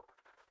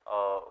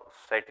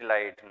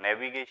satellite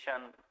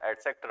navigation,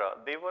 etc.,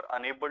 they were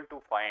unable to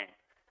find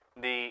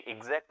the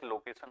exact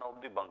location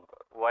of the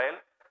bunker, while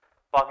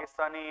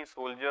Pakistani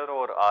soldier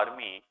or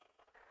army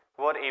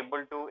were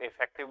able to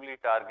effectively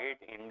target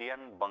Indian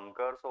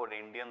bunkers or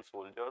Indian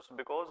soldiers,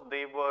 because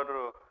they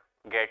were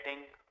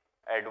getting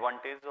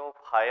advantage of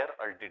higher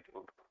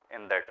altitude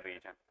in that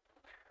region.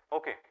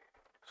 Okay.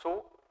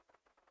 So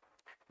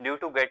due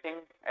to getting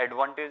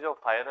advantage of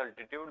higher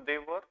altitude, they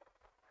were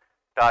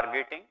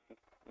targeting,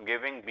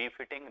 giving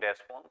befitting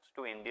response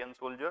to Indian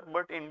soldier,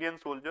 but Indian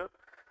soldier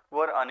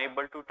were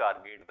unable to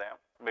target them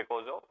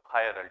because of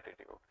higher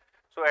altitude.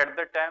 So at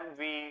the time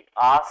we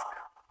ask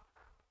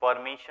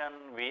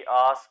permission, we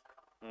ask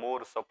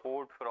more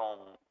support from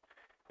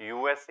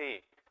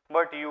USA,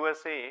 but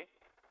USA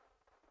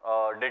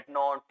did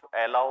not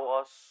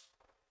allow us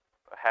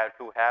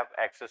to have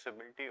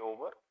accessibility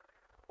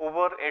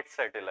over its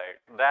satellite.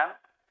 Then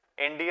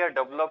India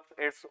developed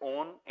its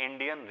own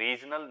Indian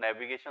regional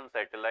navigation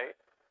satellite,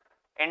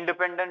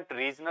 independent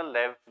regional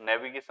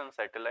navigation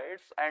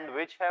satellites, and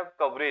which have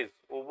coverage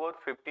over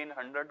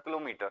 1500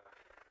 kilometer.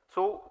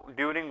 So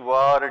during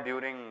war,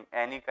 during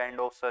any kind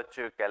of such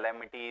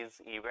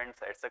calamities, events,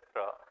 etc.,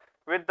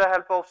 with the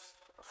help of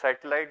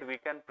satellite, we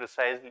can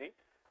precisely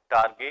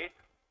target,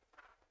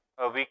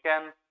 we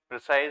can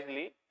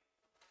precisely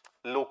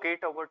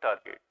locate our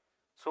target.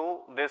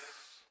 So this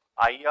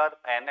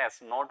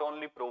IRNS not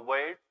only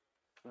provide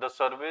the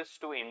service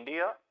to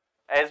India,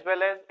 as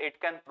well as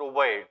it can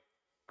provide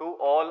to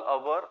all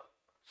our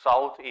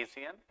South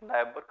Asian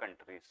neighbor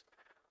countries.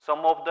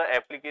 Some of the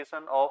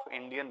application of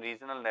Indian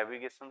regional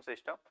navigation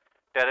system: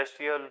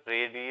 terrestrial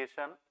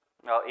radiation,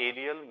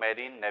 aerial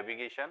marine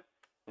navigation,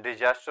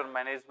 disaster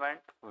management,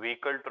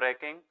 vehicle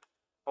tracking,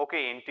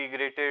 okay,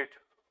 integrated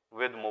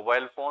with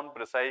mobile phone,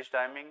 precise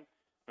timing,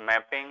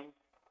 mapping,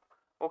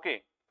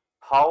 okay,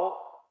 how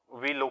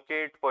we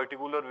locate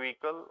particular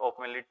vehicle of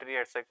military,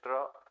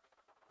 etc.,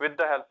 with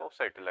the help of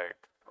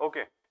satellite.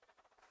 Okay.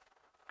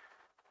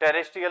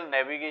 Terrestrial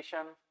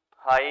navigation,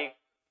 high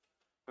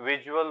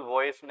visual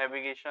voice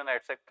navigation,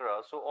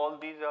 etc. So all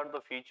these are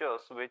the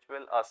features which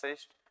will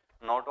assist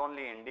not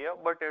only India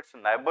but its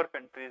neighbor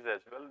countries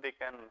as well. They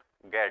can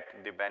get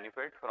the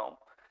benefit from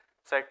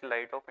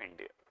satellite of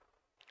India.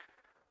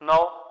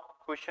 Now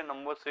question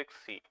number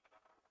 6C.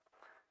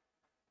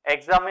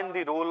 Examine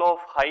the role of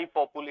high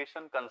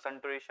population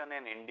concentration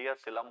in India's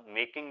slum,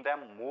 making them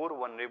more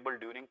vulnerable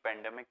during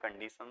pandemic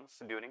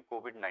conditions during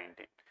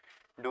COVID-19.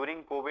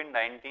 During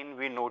COVID-19,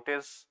 we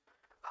notice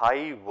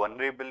high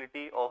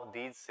vulnerability of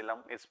these slum,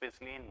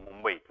 especially in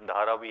Mumbai,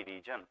 Dharavi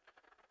region.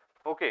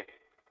 Okay,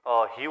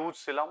 a huge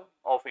slum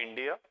of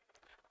India.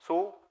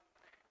 So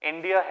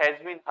India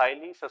has been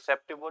highly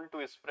susceptible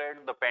to spread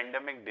the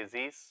pandemic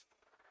disease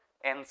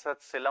in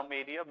such slum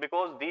area,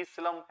 because these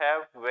slum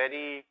have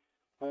very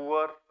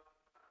poor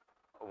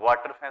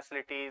water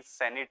facilities,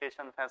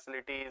 sanitation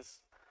facilities,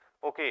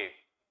 okay,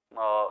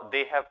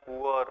 they have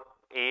poor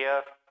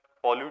air,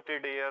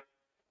 polluted air,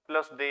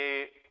 plus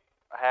they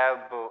have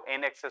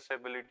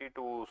inaccessibility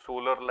to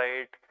solar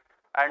light,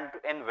 and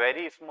in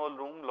very small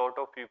room, lot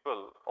of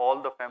people,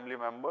 all the family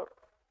member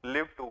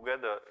live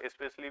together,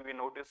 especially we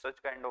notice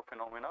such kind of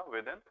phenomena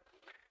within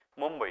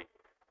Mumbai.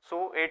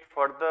 So it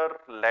further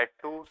led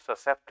to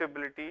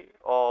susceptibility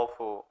of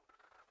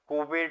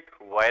COVID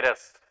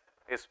virus,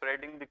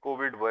 spreading the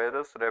COVID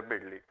virus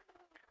rapidly,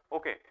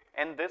 okay,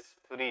 in this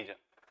region.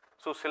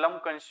 So slum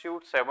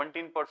constitutes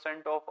 17%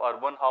 of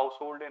urban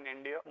household in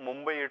India.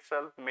 Mumbai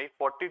itself make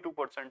 42%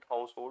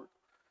 household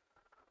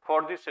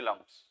for the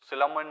slums.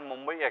 Slum in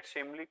Mumbai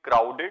extremely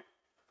crowded,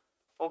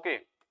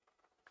 okay,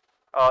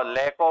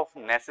 lack of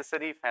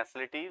necessary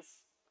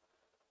facilities,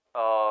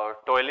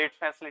 toilet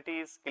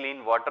facilities,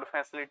 clean water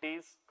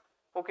facilities,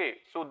 okay.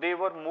 So they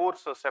were more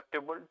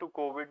susceptible to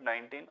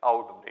COVID-19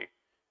 outbreak,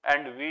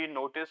 and we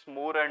notice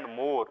more and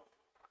more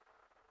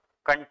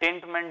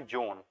containment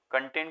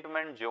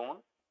zone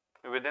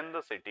within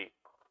the city.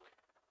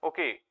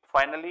 Okay,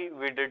 finally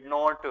we did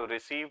not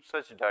receive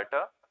such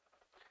data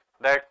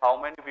that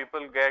how many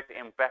people get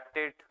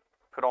impacted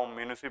from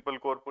municipal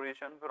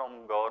corporation,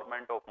 from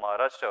government of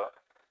Maharashtra,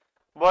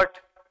 but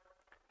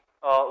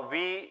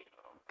we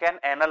can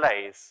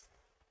analyze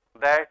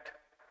that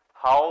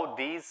how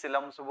these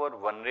slums were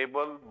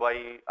vulnerable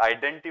by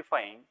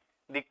identifying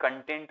the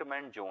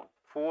containment zone.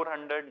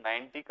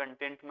 490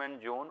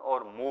 containment zone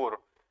or more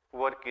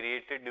were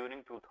created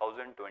during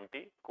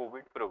 2020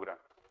 COVID program.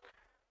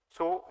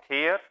 So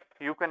here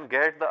you can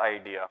get the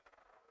idea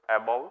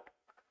about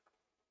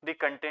the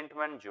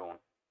containment zone.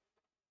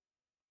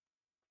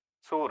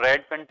 So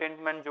red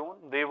containment zone,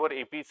 they were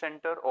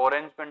epicenter,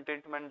 orange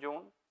containment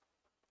zone.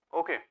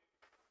 Okay.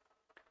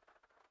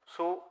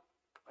 So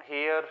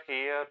here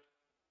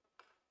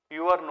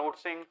you are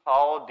noticing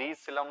how these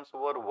slums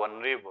were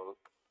vulnerable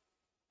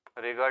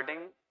regarding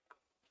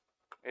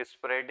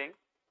spreading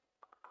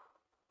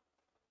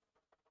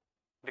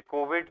the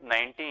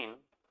COVID-19.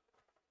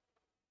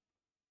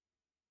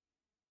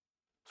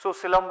 So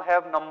slum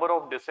have number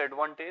of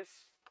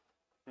disadvantages.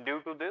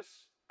 Due to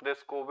this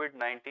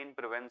COVID-19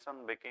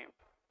 prevention became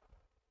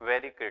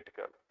very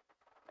critical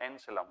in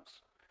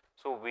slums.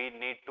 So we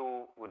need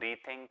to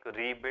rethink,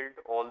 rebuild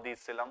all these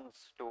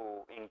slums to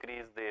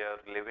increase their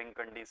living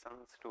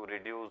conditions, to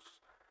reduce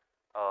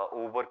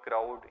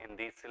overcrowd in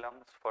these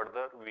slums.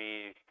 Further,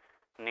 we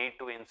need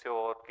to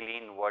ensure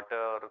clean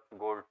water,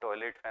 good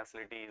toilet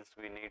facilities.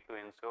 We need to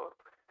ensure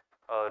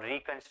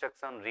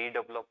reconstruction,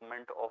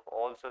 redevelopment of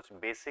all such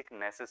basic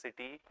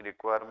necessity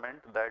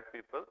requirement that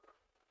people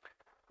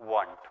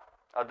want.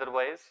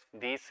 Otherwise,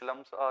 these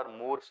slums are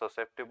more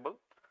susceptible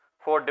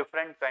for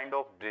different kind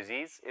of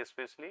disease,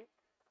 especially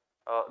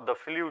the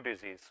flu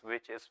disease,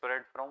 which is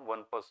spread from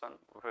one person,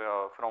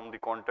 from the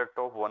contact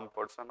of one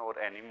person or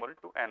animal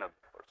to another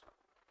person.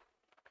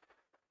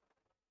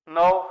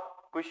 Now,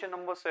 question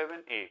number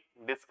 7A,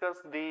 discuss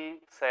the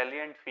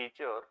salient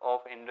feature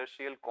of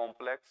industrial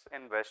complex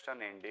in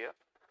Western India.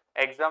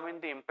 Examine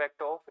the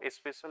impact of a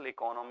special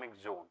economic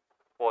zone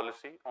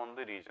policy on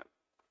the region.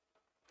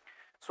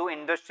 So,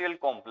 industrial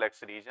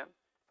complex region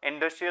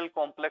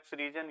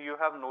you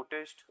have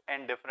noticed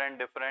in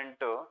different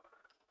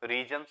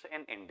regions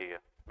in India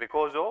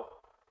because of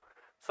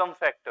some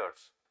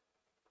factors.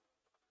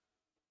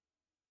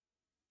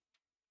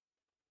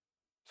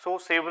 So,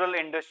 several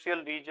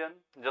industrial region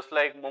just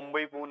like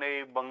Mumbai,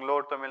 Pune,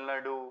 Bangalore, Tamil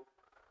Nadu,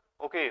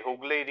 okay,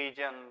 Hooghly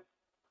region,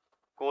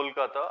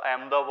 Kolkata,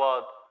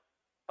 Ahmedabad,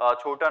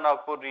 Chota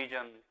Nagpur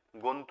region,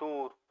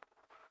 Guntur,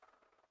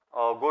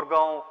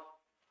 Gurgaon,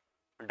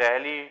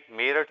 Delhi,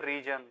 Meerut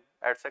region,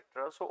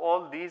 etc. So,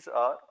 all these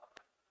are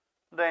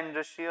the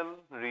industrial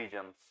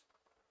regions.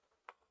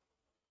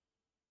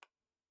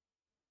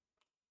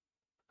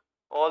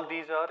 All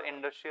these are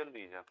industrial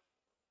regions.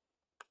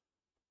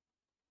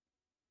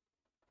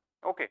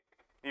 Okay,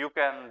 you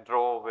can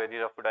draw very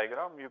rough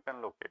diagram, you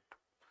can locate.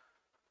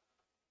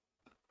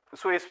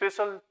 So, a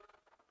special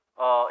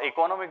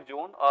economic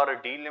zone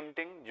are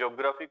delimiting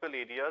geographical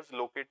areas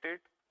located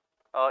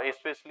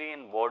especially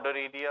in border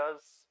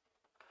areas,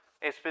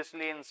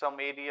 especially in some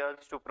areas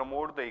to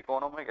promote the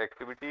economic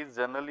activities.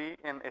 Generally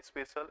in a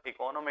special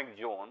economic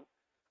zone,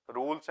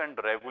 rules and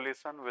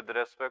regulation with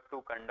respect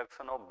to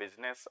conduction of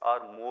business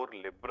are more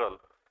liberal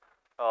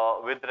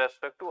with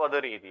respect to other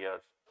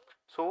areas.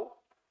 So,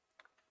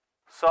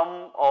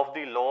 some of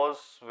the laws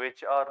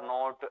which are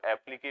not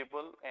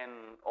applicable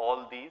in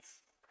all these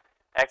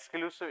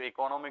exclusive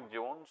economic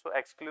zones. So,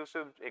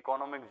 exclusive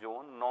economic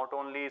zone not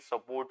only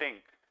supporting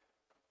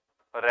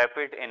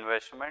rapid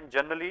investment,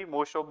 generally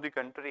most of the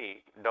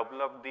country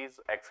develop these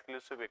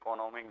exclusive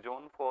economic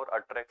zone for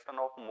attraction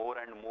of more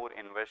and more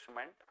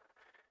investment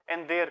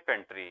in their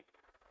country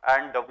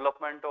and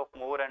development of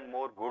more and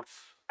more goods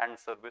and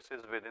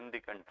services within the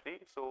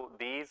country. So,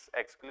 these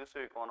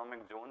exclusive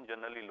economic zone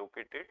generally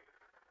located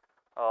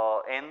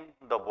in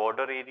the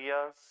border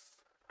areas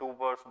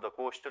towards the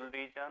coastal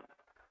region,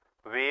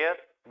 where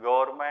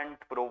government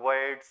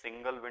provides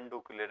single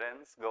window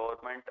clearance,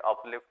 government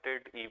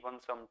uplifted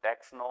even some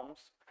tax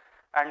norms,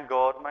 and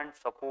government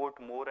support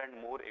more and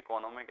more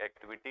economic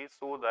activities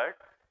so that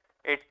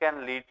it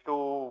can lead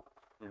to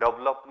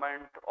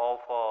development of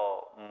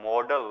a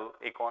model,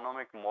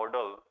 economic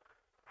model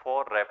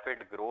for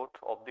rapid growth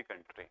of the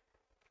country.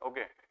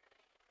 Okay.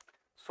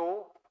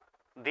 So,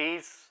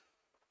 these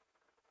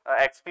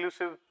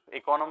exclusive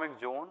economic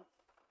zone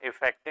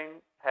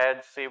affecting has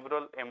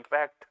several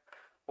impact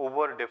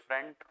over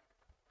different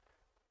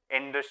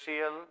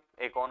industrial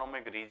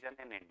economic region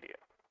in India,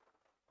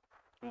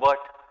 but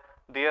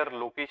their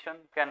location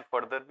can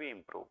further be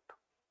improved.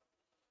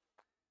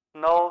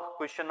 Now,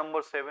 question number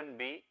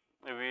 7B,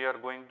 we are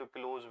going to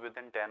close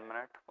within 10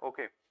 minutes.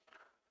 Okay.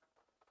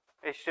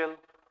 Still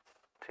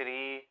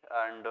 3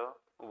 and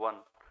 1,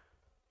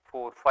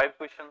 4, 5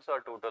 questions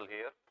are total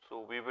here.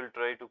 So, we will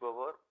try to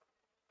cover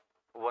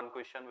one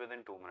question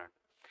within 2 minutes.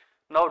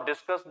 Now,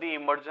 discuss the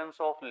emergence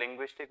of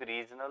linguistic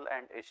regional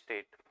and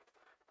state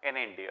in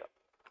India.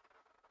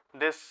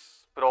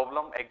 This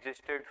problem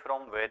existed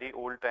from very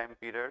old time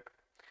period.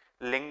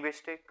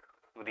 Linguistic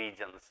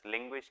regions,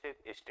 linguistic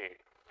state.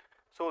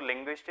 So,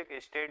 linguistic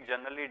state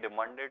generally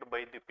demanded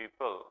by the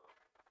people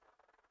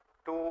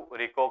to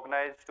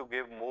recognize, to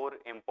give more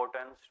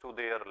importance to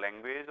their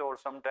language, or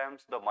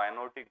sometimes the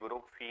minority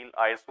group feel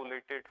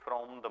isolated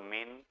from the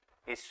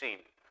mainstream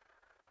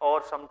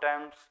or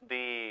sometimes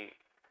the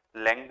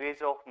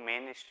language of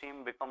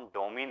mainstream become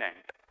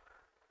dominant,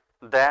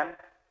 then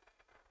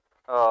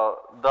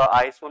the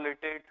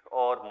isolated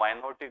or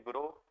minority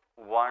group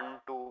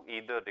want to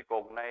either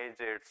recognize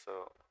its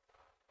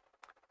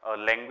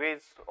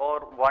language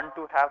or want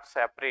to have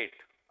separate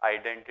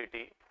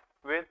identity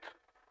with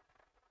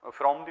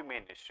from the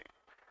mainstream.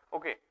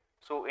 Okay,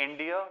 so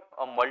India,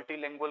 a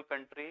multilingual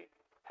country,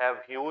 have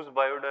huge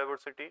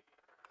biodiversity.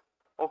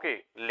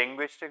 Okay,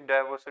 linguistic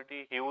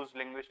diversity, huge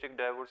linguistic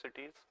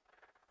diversities.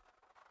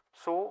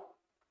 So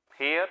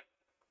here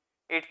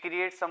it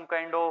creates some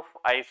kind of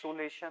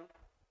isolation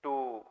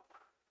to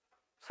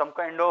some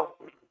kind of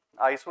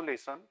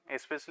isolation,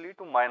 especially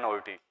to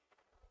minority.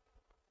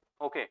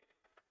 Okay.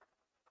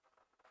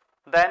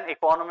 Then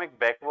economic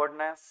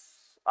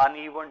backwardness,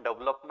 uneven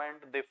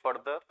development, they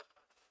further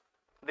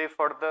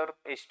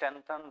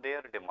strengthen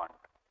their demand.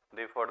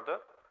 They further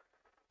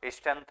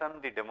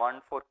strengthen the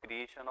demand for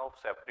creation of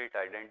separate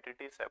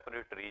identity,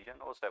 separate region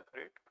or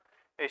separate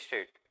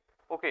state.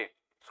 Okay.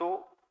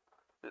 So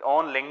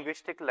on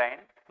linguistic line,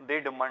 they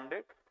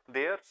demanded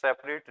their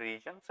separate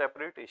region,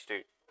 separate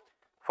state.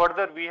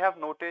 Further, we have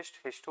noticed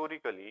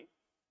historically,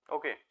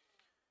 okay,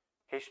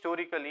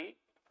 historically,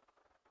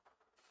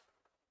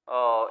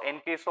 in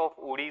case of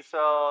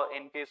Odisha,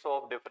 in case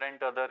of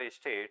different other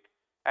state,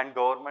 and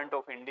government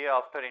of India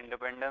after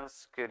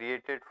independence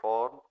created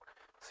for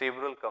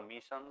several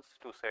commissions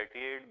to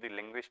satiate the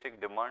linguistic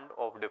demand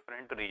of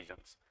different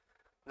regions.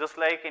 Just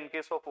like in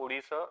case of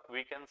Odisha,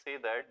 we can say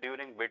that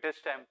during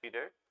British time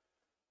period,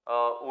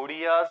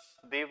 Odiyas,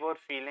 they were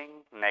feeling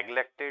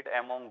neglected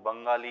among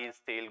Bengalis,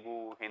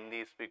 Telugu,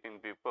 Hindi speaking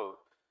people.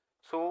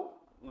 So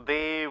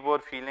they were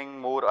feeling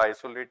more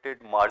isolated,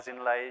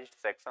 marginalized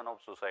section of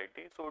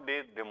society. So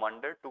they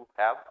demanded to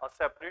have a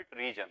separate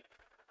region,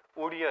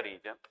 Odia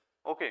region.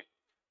 Okay.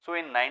 So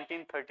in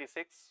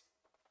 1936,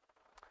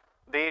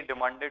 they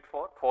demanded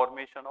for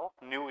formation of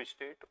new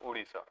state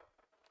Odisha.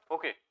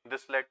 Okay.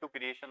 This led to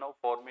creation of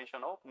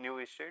formation of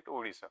new state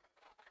Odisha.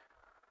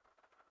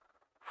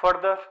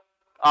 Further,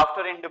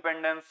 after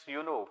independence,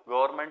 you know,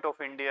 government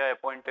of India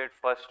appointed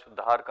first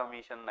Dhar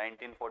Commission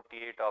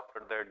 1948.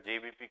 After that,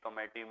 JBP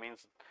committee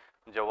means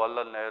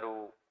Jawaharlal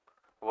Nehru,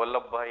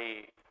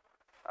 Vallabhbhai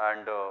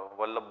and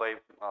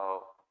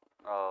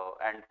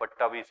and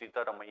Pattabi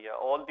Sitaramaiah.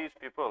 All these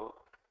people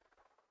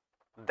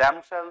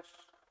themselves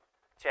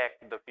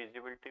check the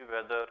feasibility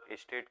whether a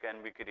state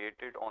can be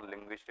created on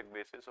linguistic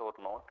basis or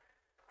not.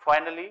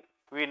 Finally,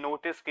 we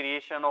notice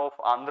creation of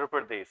Andhra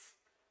Pradesh.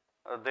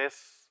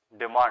 This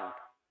demand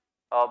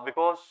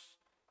because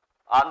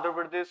Andhra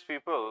Pradesh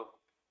people,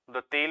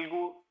 the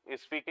Telugu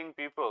speaking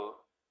people,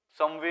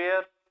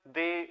 somewhere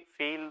they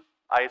feel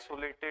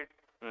isolated,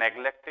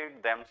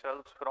 neglected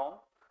themselves from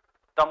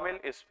Tamil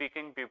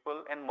speaking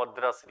people in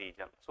Madras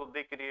region. So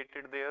they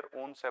created their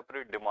own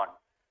separate demand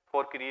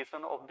for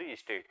creation of the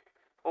state.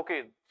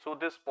 Okay, so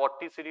this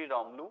Potti Sri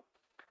Ramlu,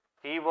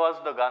 he was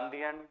the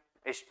Gandhian,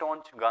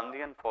 staunch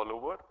Gandhian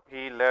follower.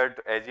 He led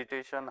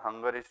agitation,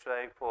 hunger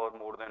strike for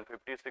more than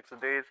 56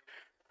 days.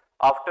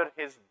 After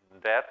his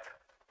death,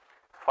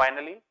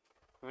 finally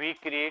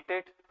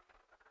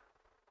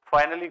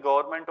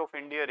government of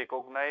India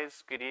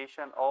recognized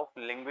creation of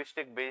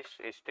linguistic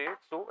based state.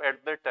 So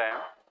at the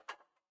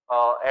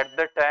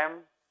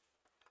time,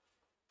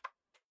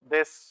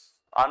 this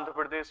Andhra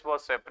Pradesh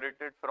was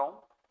separated from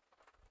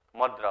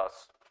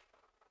Madras.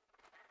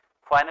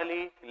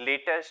 Finally,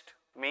 latest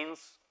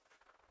means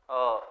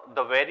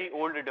the very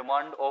old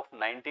demand of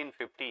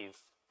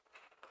 1950s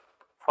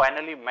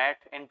finally met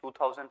in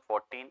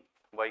 2014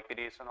 by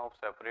creation of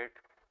separate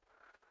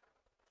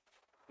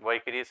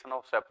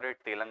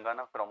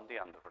Telangana from the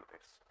Andhra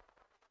Pradesh.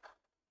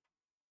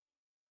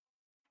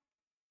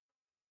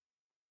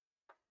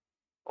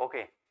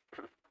 Okay.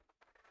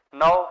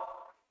 Now,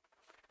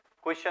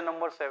 question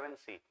number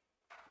 7C.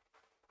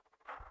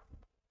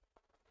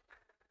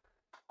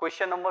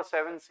 Question number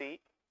 7C.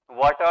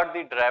 What are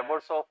the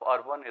drivers of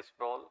urban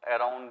sprawl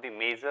around the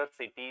major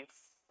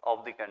cities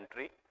of the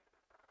country?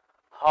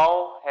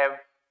 How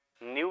have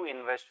new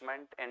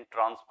investment in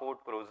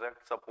transport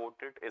projects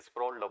supported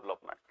sprawl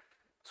development?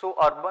 So,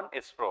 urban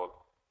sprawl.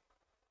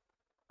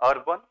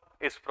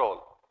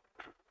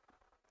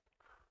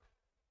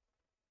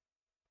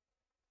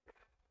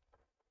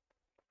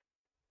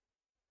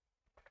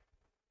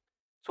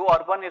 So,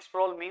 urban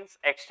sprawl means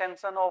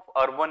extension of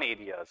urban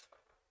areas.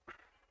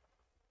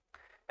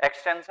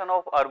 Extension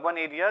of urban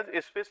areas,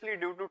 especially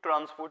due to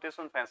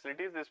transportation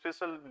facilities,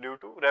 especially due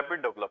to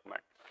rapid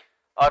development.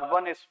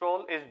 Urban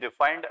sprawl is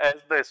defined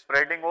as the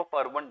spreading of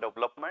urban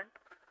development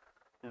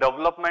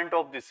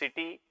of the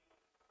city,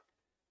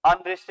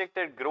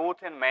 unrestricted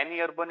growth in many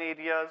urban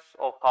areas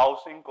of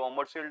housing,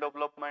 commercial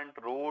development,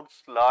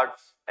 roads,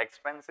 large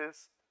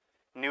expenses,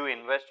 new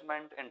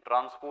investment in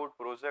transport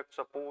project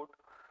support,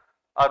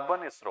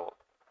 urban sprawl.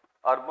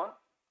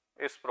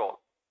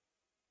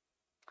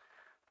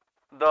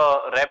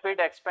 The rapid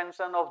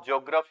expansion of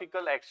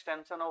geographical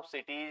extension of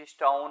cities,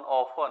 town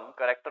often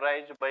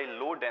characterized by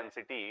low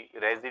density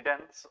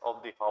residents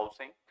of the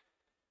housing,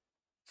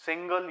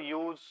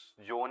 Single-use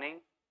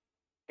zoning.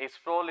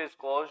 Sprawl is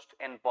caused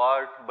in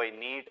part by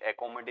need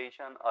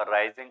accommodation, a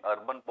rising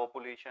urban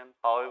population.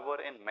 However,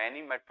 in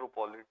many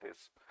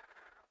metropolises,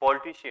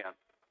 politicians,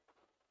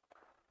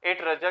 it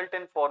results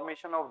in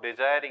formation of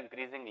desire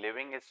increasing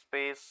living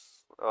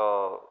space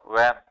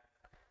when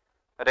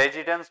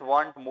residents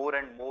want more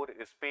and more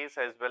space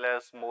as well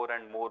as more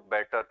and more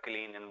better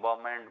clean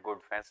environment,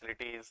 good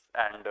facilities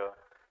and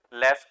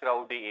less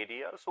crowded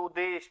area. So,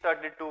 they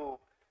started to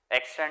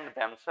extend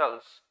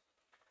themselves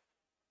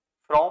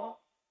from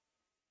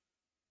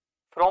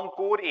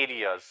core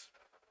areas.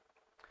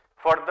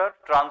 Further,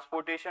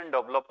 transportation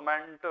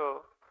development,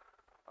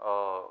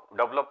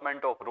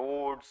 development of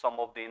roads, some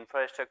of the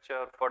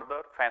infrastructure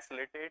further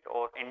facilitate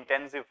or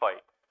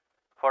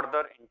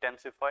further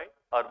intensify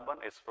urban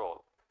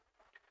sprawl.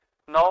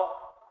 Now,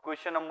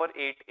 question number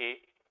 8A,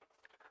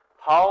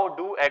 how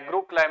do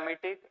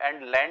agroclimatic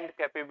and land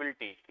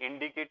capability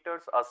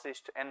indicators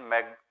assist in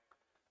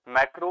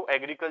macro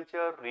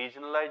agriculture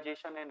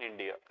regionalization in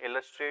India?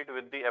 Illustrate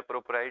with the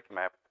appropriate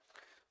map.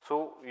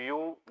 So,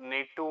 you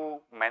need to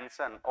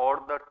mention all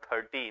the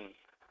 13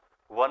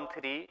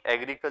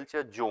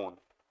 agriculture zone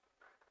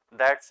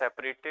that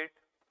separated,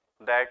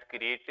 that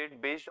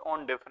created based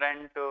on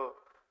different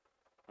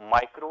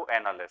micro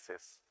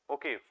analysis,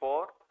 okay,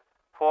 for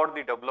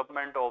the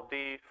development of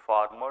the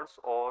farmers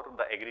or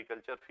the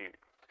agriculture field.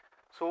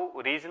 So,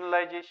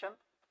 regionalization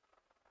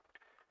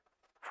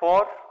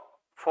for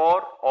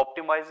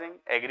optimizing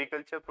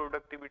agriculture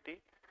productivity,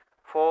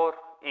 for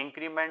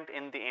increment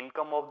in the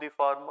income of the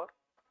farmer,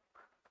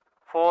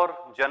 for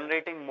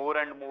generating more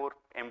and more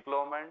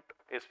employment,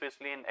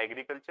 especially in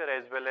agriculture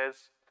as well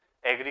as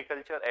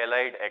agriculture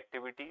allied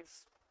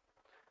activities,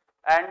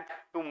 and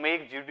to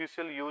make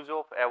judicial use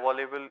of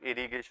available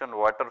irrigation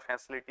water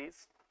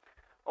facilities,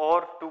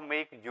 or to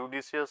make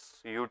judicious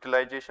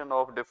utilization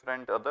of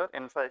different other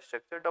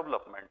infrastructure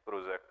development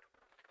project.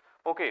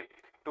 Okay,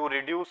 to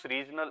reduce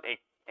regional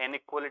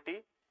inequality,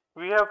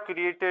 we have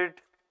created,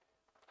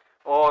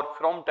 or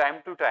from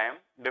time to time,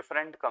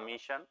 different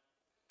commission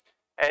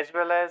as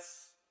well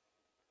as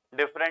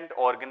different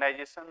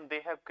organization they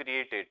have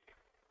created.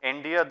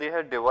 India, they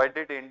have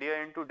divided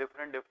India into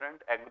different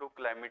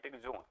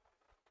agroclimatic zone,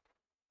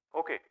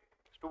 okay,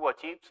 to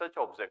achieve such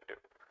objective.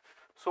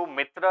 So,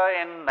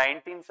 Mitra in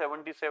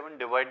 1977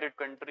 divided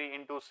country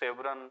into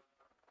seven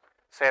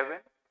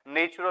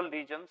natural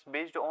regions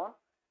based on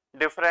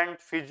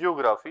different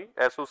physiography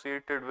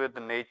associated with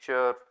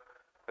nature,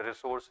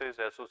 resources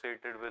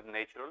associated with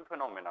natural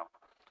phenomena.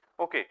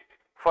 Okay.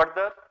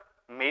 Further,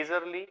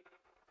 majorly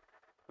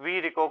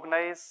we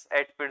recognize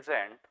at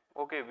present,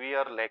 okay, we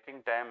are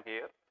lacking time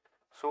here.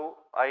 So,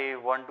 I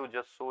want to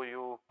just show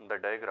you the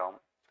diagram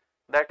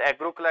that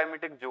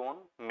agroclimatic zone,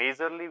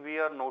 majorly we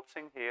are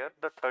noticing here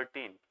the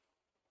 13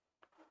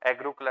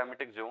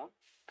 agroclimatic zone,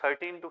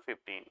 13 to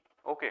 15,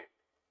 okay.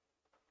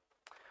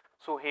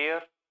 So,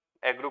 here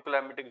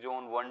agroclimatic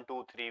zone 1,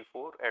 2, 3,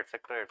 4,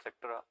 etc.,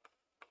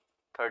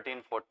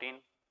 13, 14,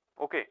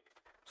 okay.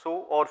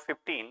 So, or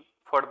 15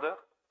 further,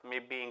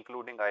 maybe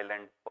including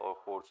island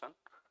portion.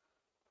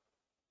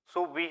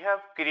 So, we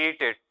have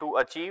created to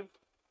achieve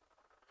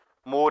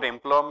more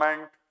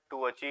employment,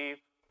 to achieve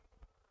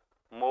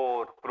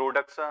more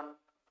production,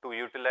 to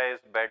utilize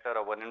better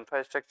our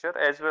infrastructure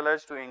as well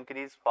as to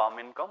increase farm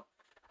income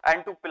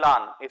and to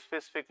plan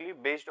specifically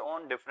based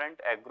on different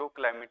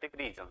agroclimatic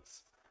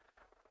regions.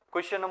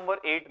 Question number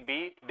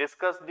 8B,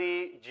 discuss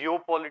the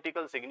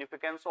geopolitical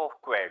significance of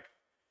Quad.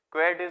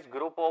 Quad is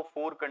group of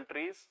 4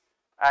 countries,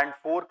 and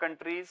 4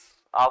 countries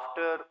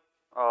after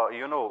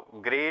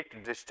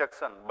great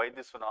destruction by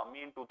the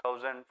tsunami in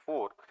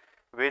 2004,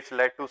 which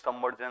led to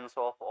submergence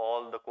of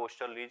all the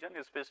coastal region,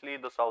 especially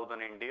the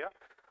southern India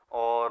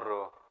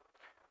or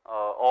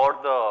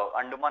the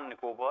Andaman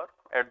Nicobar.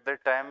 At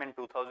that time in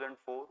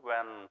 2004,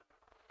 when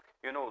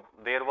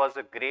there was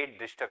a great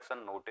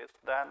destruction noticed,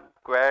 then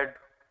Quad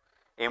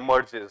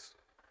emerges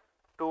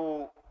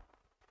to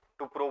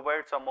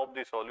provide some of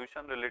the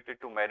solution related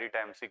to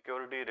maritime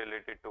security,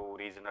 related to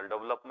regional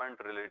development,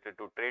 related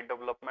to trade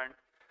development.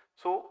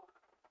 So,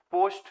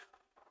 post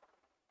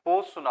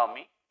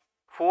tsunami,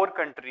 4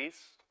 countries,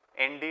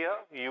 India,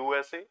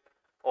 USA,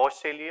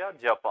 Australia,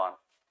 Japan.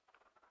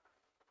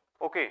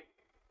 Okay.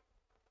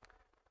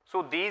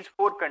 So, these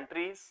 4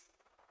 countries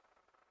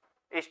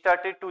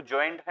started to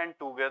join hand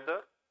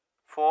together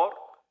for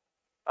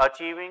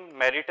achieving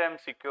maritime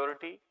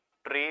security,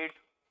 trade,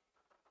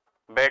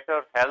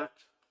 better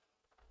health,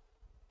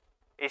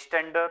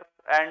 standard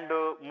and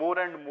more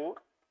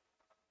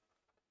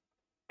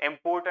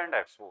import and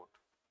export.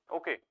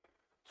 Okay.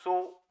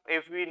 So,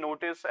 if we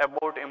notice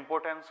about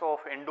importance of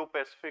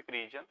Indo-Pacific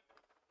region,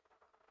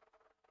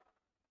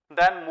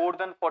 then more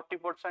than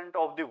 40%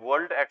 of the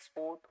world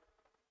export,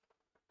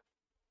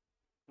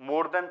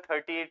 more than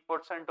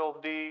 38%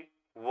 of the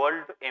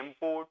world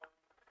import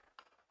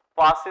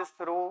passes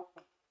through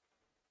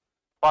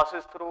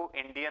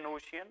Indian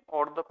Ocean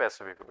or the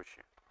Pacific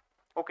Ocean,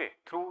 okay,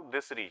 through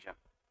this region.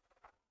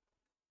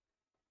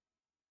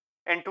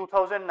 In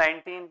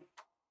 2019,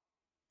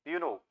 you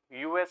know,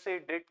 USA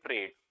did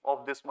trade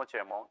of this much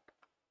amount.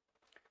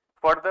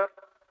 Further,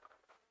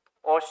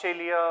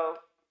 Australia,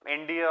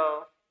 India,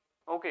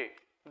 okay,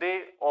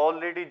 they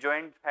already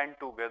joined hand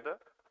together,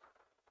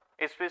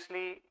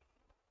 especially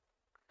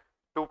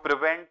to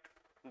prevent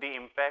the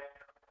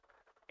impact,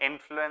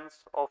 influence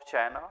of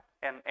China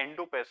and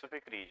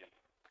Indo-Pacific region.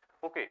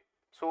 Okay,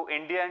 so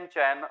India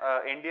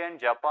and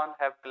Japan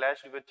have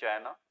clashed with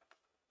China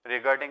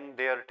regarding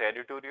their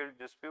territorial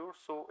disputes,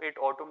 so it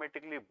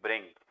automatically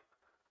bring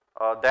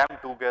them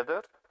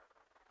together,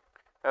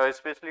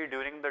 especially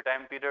during the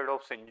time period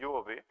of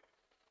Shinzo Abe.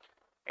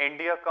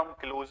 India come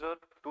closer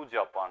to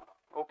Japan,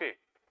 okay,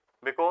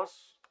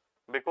 because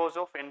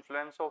of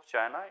influence of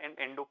China in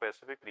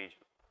Indo-Pacific region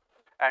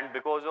and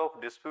because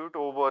of dispute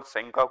over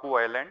Senkaku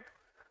Island,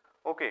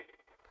 okay,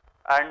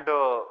 and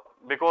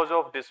because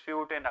of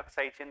dispute in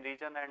Aksai Chin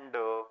region and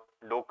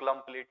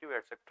Doklam Plateau,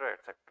 etc.,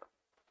 etc.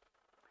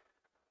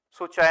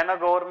 So China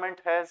government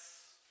has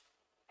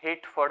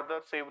hit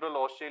further several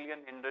Australian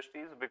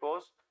industries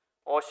because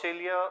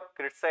Australia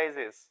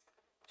criticizes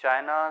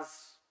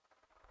China's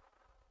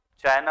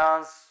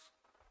China's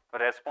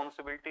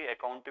responsibility,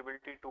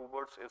 accountability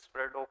towards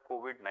spread of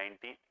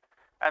COVID-19,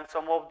 and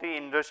some of the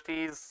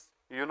industries,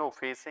 you know,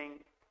 facing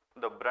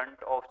the brunt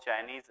of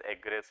Chinese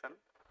aggression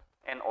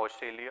in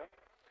Australia.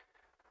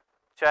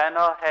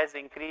 China has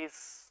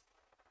increased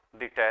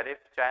the tariff.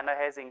 China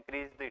has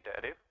increased the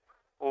tariff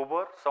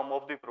over some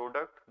of the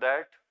product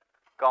that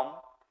come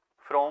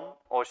from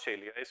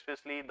Australia,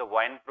 especially the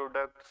wine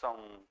product,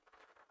 some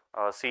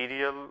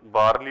cereal,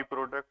 barley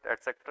product,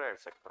 etc.,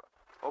 etc.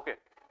 Okay.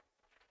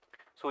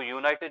 So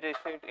United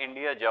States,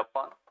 India,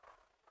 Japan,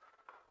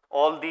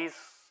 all these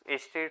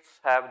states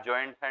have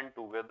joined hand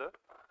together.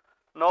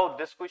 Now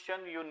this question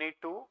you need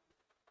to,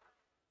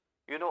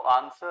 you know,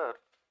 answer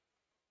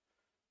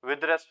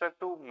with respect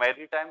to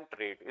maritime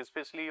trade,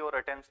 especially your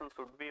attention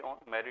should be on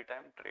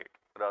maritime trade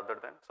rather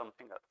than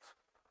something else.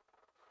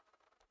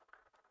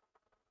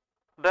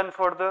 Then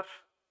further,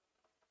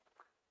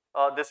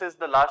 this is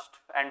the last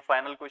and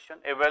final question.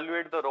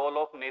 Evaluate the role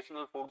of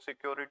National Food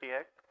Security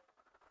Act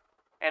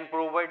and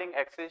providing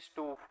access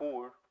to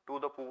food to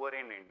the poor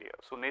in India.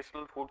 So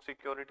National Food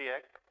Security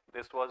Act,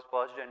 this was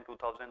passed in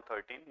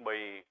 2013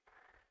 by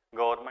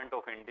Government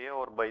of India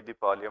or by the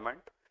Parliament.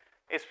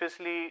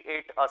 Especially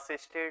it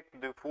assisted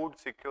the food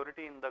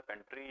security in the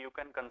country. You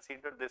can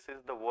consider this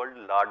is the world's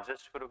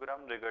largest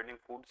program regarding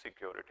food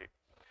security.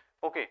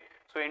 Okay,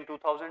 so in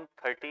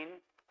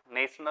 2013,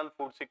 National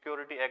Food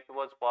Security Act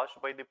was passed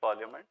by the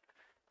Parliament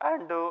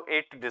and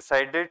it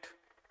decided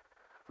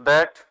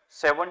that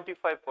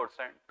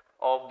 75%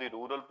 of the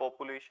rural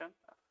population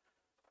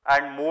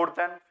and more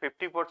than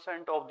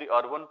 50% of the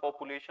urban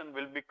population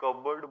will be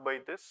covered by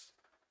this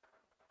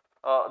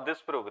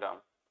program.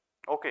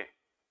 Okay.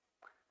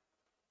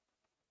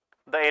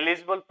 The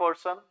eligible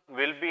person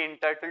will be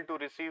entitled to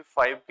receive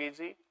 5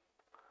 kg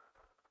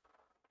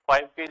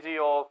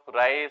of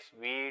rice,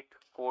 wheat,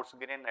 coarse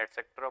grain,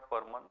 etc.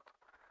 per month,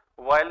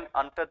 while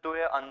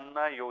Antyodaya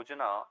Anna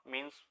Yojna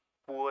means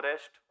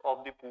poorest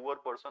of the poor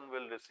person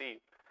will receive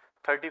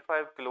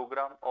 35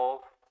 kg of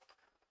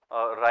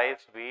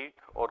rice, wheat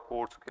or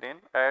coarse grain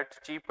at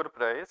cheaper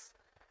price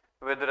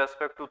with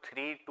respect to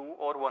 3, 2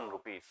 or 1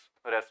 rupees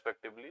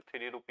respectively,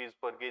 3 rupees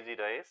per kg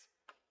rice,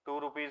 2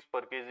 rupees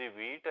per kg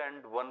wheat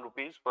and 1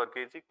 rupees per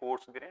kg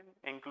coarse grain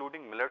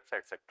including millets,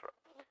 etc.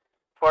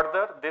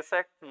 Further, this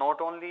act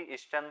not only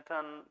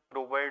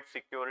provide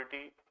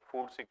security,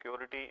 food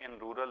security in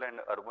rural and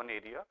urban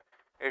area,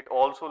 it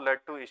also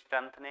led to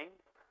strengthening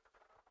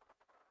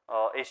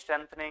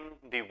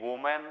the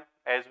women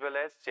as well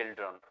as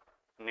children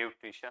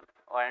nutrition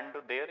and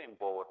their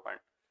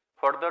empowerment.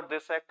 Further,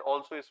 this act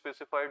also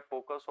specified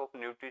focus of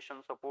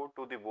nutrition support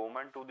to the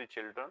women, to the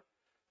children.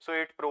 So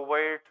it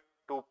provide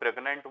to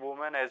pregnant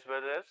women as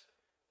well as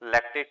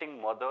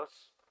lactating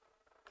mothers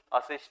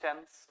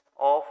assistance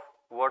of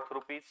worth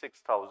rupees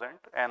 6,000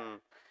 and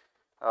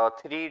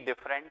 3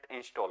 different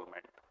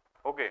installment.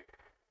 Okay,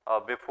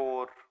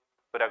 before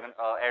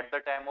at the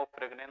time of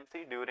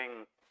pregnancy,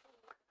 during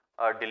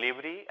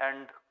delivery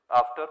and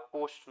after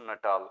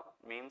postnatal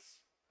means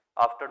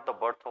after the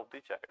birth of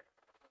the child.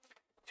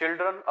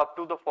 Children up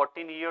to the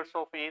 14 years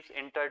of age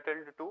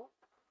entitled to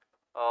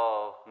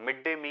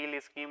midday meal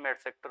scheme,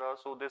 etc.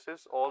 So this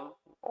is all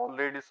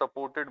already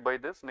supported by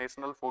this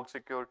National Food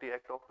Security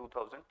Act of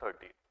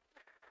 2013.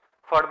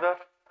 Further,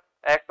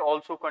 Act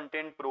also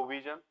contained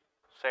provision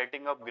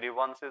setting up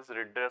grievances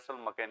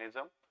redressal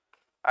mechanism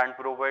and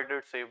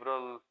provided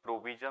several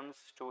provisions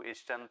to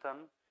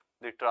strengthen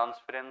the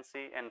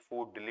transparency in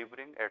food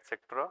delivering,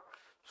 etc.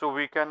 So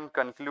we can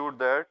conclude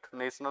that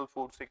National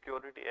Food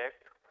Security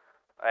Act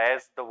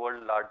as the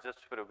world largest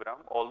program,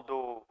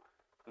 although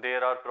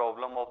there are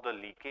problem of the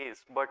leakage,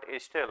 but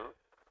still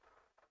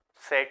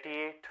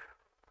satiate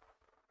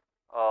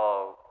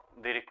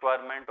the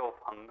requirement of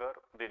hunger,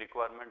 the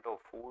requirement of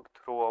food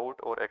throughout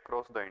or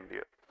across the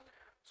India.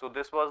 So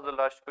this was the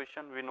last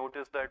question. We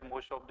noticed that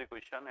most of the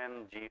question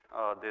in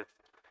this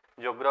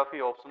geography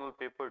optional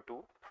paper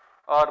 2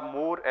 are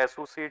more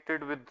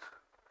associated with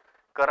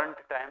current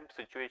time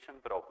situation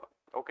problem.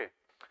 Okay.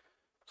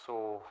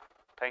 So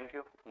thank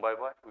you. Bye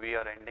bye. We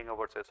are ending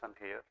our session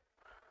here.